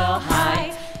world so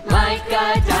high, like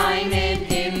a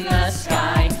diamond in the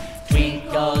sky.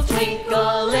 Twinkle,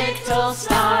 twinkle, little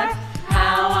star,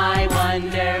 how I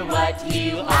wonder what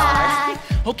you are.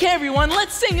 Okay, everyone,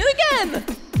 let's sing it again.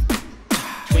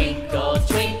 Twinkle,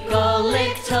 twinkle,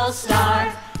 little star,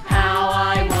 how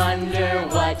I wonder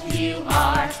what you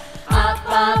are. Up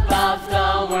above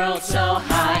the world so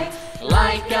high,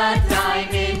 like a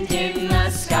diamond in the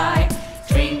sky.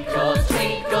 Twinkle,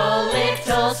 twinkle,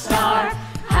 little star,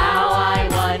 how I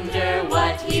wonder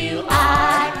what you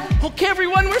are. Okay,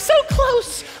 everyone, we're so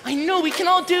close. I know we can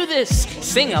all do this.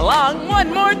 Sing along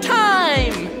one more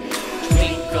time.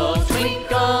 Twinkle,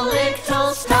 twinkle,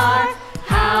 little star,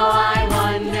 how I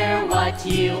wonder what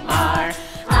you are.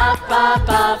 Up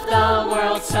above the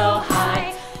world so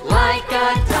high, like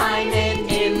a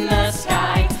diamond in the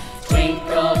sky. Twinkle,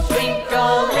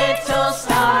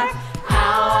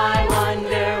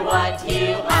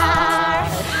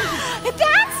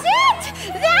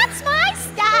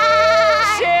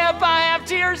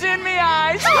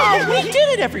 Oh, we did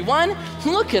it, everyone.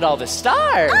 Look at all the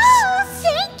stars. Oh,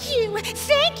 thank you.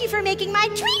 Thank you for making my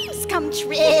dreams come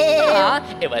true.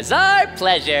 It was our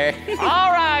pleasure.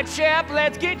 All right, Shep,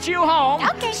 let's get you home.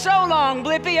 Okay. So long,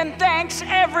 Blippi, and thanks,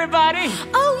 everybody.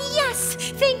 Oh, yes.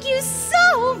 Thank you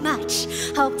so much.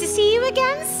 Hope to see you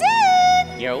again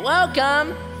soon. You're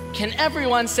welcome. Can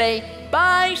everyone say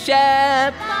bye,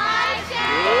 Shep? Bye, Shep.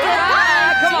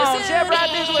 Bye. Come See you on, soon. Shep, right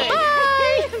this way. Bye.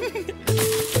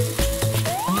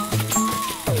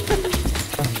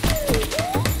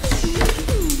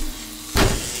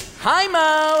 Hi,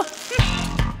 Mo.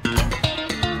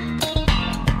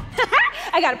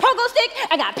 I got a pogo stick,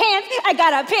 I got pants, I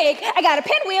got a pig, I got a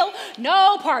pinwheel.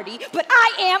 No party, but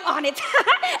I am on it.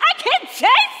 I can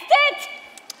taste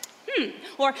it.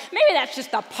 Or maybe that's just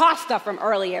the pasta from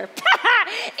earlier.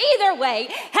 Either way,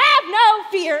 have no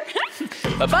fear.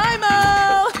 Bye-bye,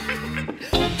 Mo.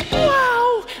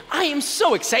 Wow, I am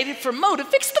so excited for Mo to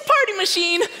fix the party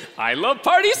machine. I love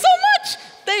parties so much.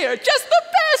 They are just the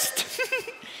best.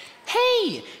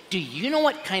 Hey, do you know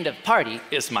what kind of party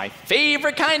is my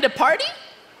favorite kind of party?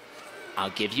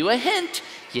 I'll give you a hint.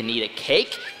 You need a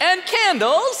cake and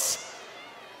candles.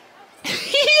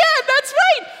 Yeah, that's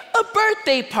right, a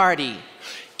birthday party.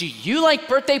 Do you like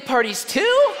birthday parties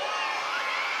too?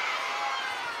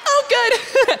 Oh,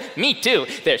 good. Me too.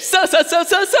 They're so much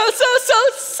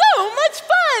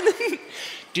fun.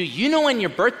 Do you know when your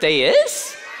birthday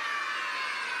is?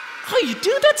 Oh, you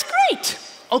do? That's great.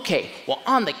 Okay, well,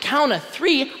 on the count of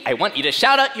 3, I want you to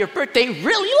shout out your birthday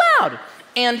really loud.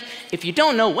 And if you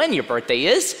don't know when your birthday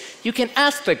is, you can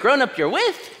ask the grown-up you're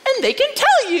with, and they can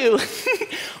tell you.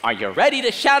 Are you ready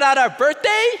to shout out our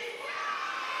birthday?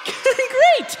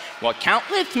 Great. Well, count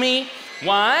with me.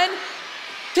 1,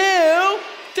 2,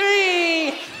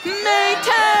 3. May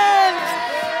 10th.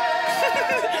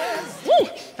 Woo,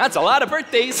 that's a lot of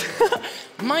birthdays.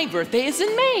 My birthday is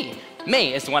in May.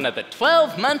 May is one of the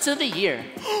 12 months of the year.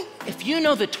 If you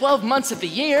know the 12 months of the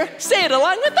year, say it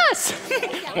along with us.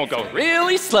 We'll go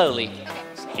really slowly.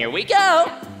 Here we go.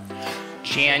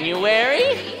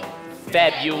 January,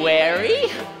 February,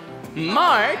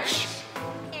 March,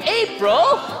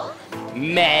 April,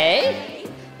 May,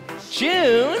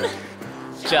 June,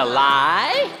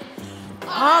 July,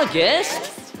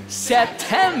 August,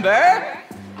 September,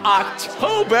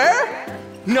 October,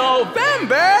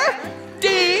 November,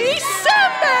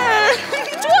 December!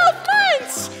 12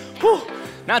 months! Whew,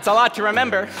 that's a lot to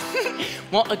remember.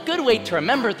 Well, a good way to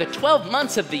remember the 12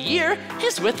 months of the year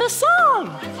is with a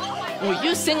song. Will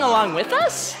you sing along with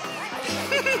us?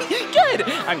 Good!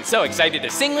 I'm so excited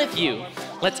to sing with you.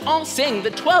 Let's all sing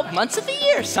the 12 months of the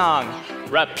year song.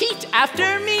 Repeat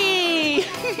after me.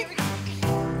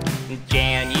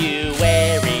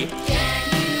 January.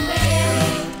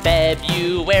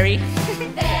 February.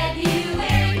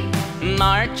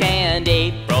 March and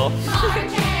April.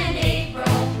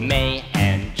 May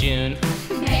and June.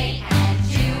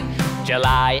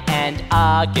 July and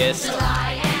August.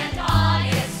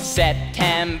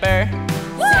 September.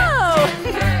 Whoa!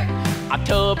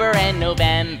 October and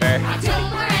November.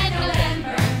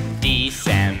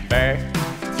 December.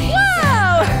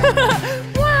 Wow!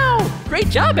 Wow! Great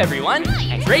job, everyone.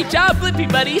 And great job, Blippi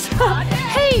buddies.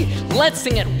 Hey, let's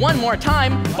sing it one more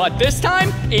time, but this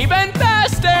time even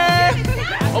faster.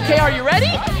 Okay, are you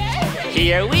ready?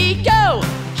 Here we go.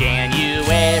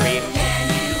 January.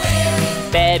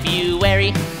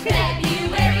 February.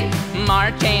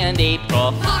 March and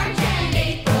April.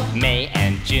 May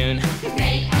and June.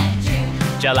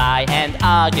 July and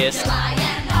August.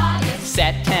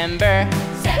 September.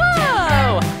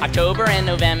 Whoa! October and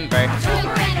November.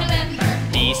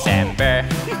 December.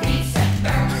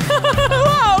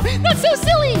 Wow, that's so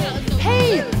silly.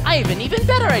 Hey, I have an even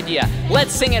better idea.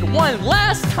 Let's sing it one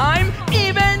last time,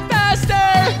 even faster.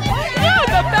 Yeah,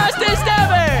 the fastest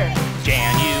ever.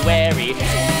 January.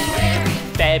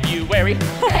 February.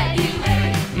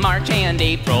 March and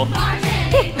April.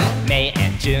 May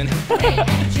and June.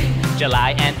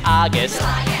 July and August.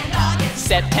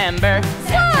 September.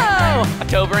 Whoa!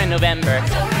 October and November.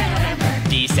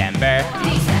 December.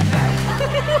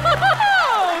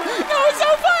 That was so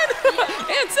fun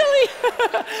and silly.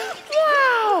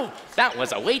 Wow! That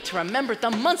was a way to remember the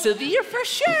months of the year for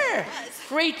sure.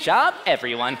 Great job,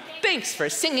 everyone. Thanks for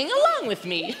singing along with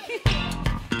me.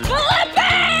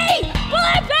 Blippi!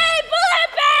 Blippi!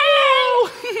 Blippi! Oh,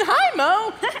 hi,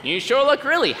 Mo. You sure look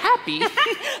really happy.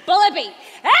 Blippi,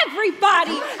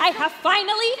 everybody, I have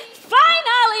finally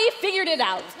figured it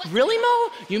out. Really,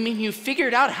 Mo? You mean you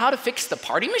figured out how to fix the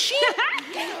party machine?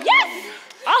 Yes!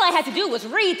 All I had to do was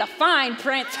read the fine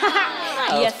print.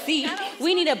 You see,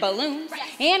 we needed balloons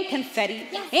and confetti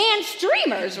and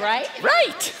streamers, right?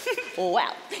 Right.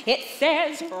 Well, it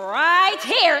says right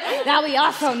here that we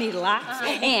also need lots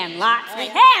and lots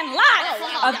and lots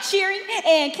of cheering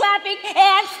and clapping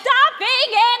and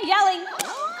stomping and yelling.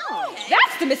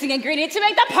 That's the missing ingredient to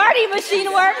make the party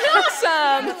machine work.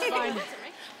 Awesome.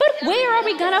 But where are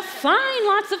we gonna find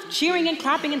lots of cheering and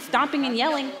clapping and stomping and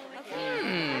yelling?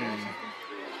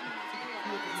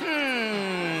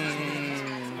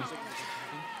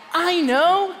 I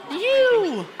know,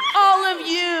 you! All of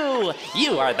you!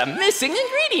 You are the missing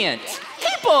ingredient!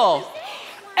 People!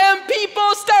 And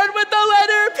people start with the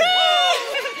letter P!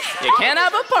 You can't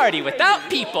have a party without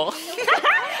people.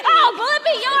 Oh,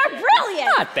 Blippi, you're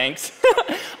brilliant! Ah, thanks.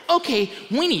 Okay,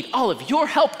 we need all of your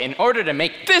help in order to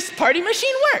make this party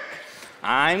machine work.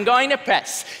 I'm going to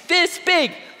press this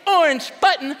big orange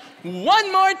button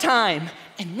one more time.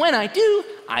 And when I do,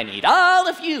 I need all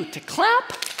of you to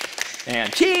clap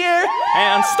and cheer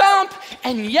and stomp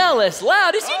and yell as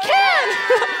loud as you can.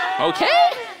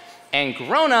 Okay? And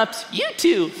grown-ups, you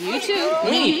too. You too.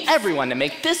 We need everyone to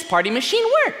make this party machine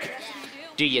work.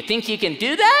 Do you think you can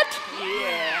do that?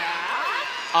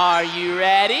 Yeah. Are you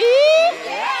ready?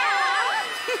 Yeah.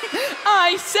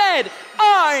 I said,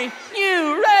 are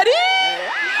you ready? Yeah.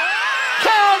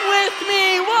 Count with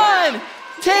me. 1,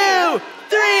 2,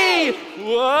 3.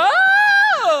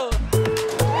 Whoa!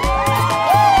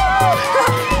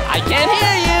 I can't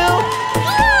hear you.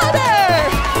 Louder!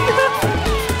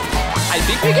 I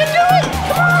think we can do it.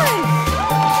 Come on!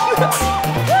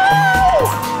 Woo!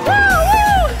 Woo!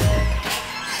 Woo!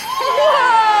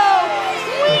 Whoa!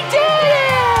 We did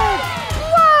it!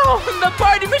 Wow! The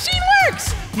party machine works!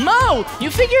 Mo, you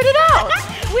figured it out!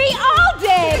 We all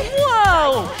did!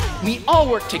 Whoa! We all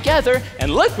worked together,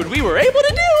 and look what we were able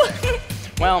to do!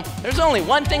 Well, there's only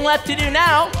one thing left to do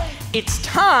now. It's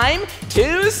time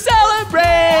to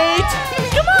celebrate!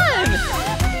 Come on!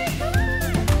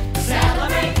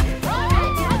 Celebrate.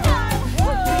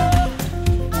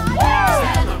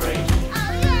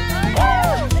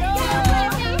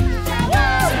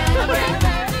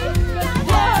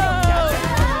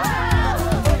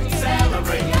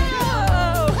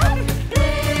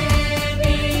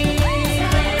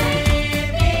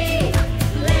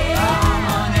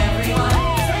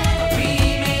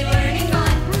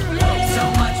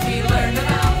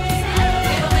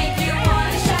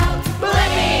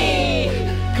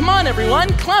 Everyone,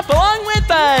 clap along with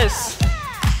us.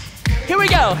 Here we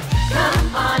go.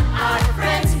 Come on, our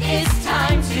friends, it's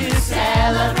time to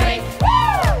celebrate.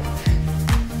 Woo!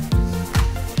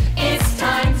 It's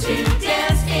time to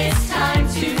dance, it's time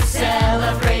to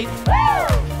celebrate. Woo!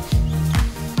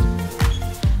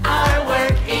 Our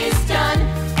work is done,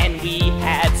 and we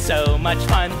had so much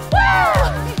fun. Woo!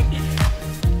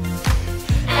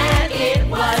 And it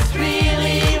was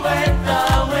really worth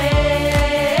the wait.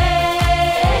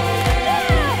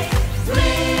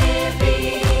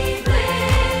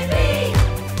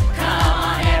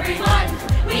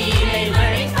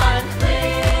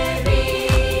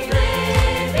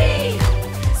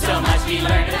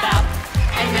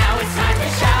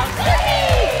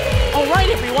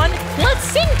 Let's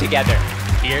sing together.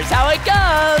 Here's how it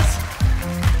goes.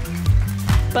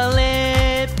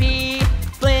 Blippi,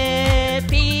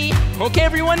 Blippi. Okay,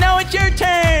 everyone, now it's your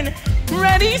turn.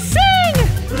 Ready, sing!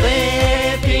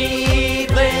 Blippi,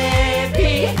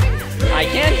 Blippi. I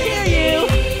can't hear you.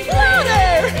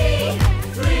 Louder!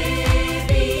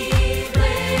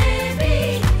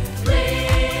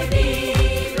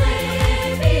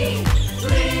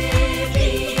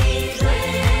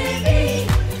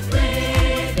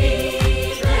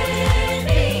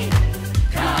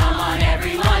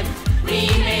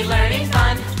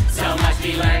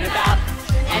 we learned about,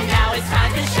 and now it's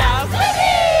time to shout,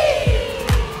 Blippi!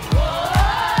 Whoa!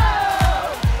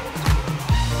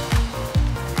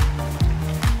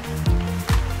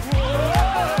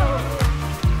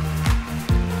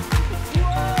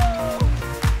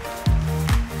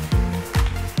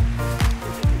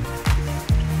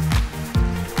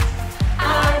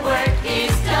 Our work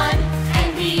is done,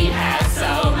 and we had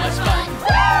so much fun.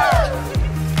 Woo!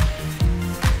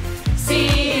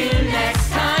 See you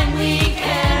next time, we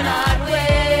cannot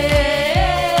wait.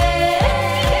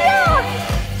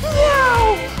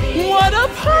 Wow! What a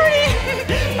party!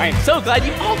 I'm so glad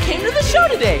you all came to the show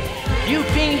today. You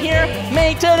being here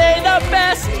made today the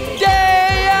best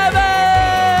day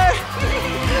ever!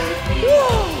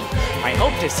 Whoa! I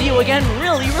hope to see you again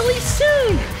really, really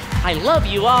soon. I love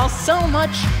you all so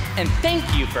much, and thank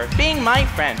you for being my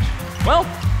friend. Well,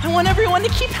 I want everyone to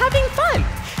keep having fun.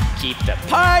 Keep the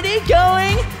party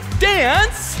going,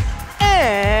 dance,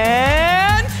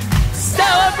 and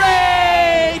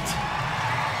celebrate!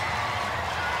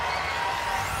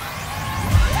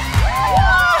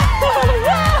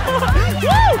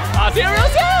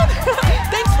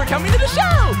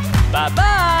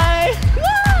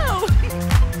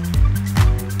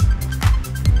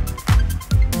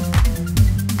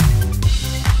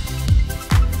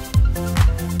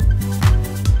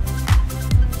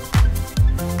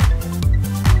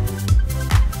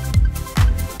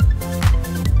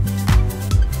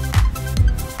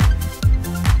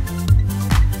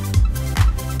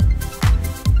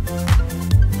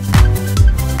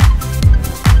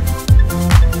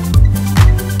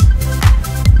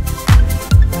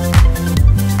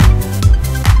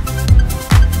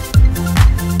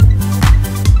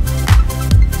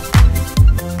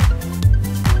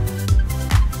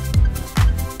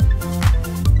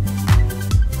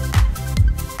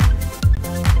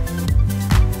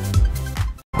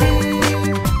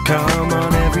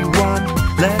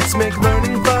 Let's make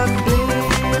learning fun.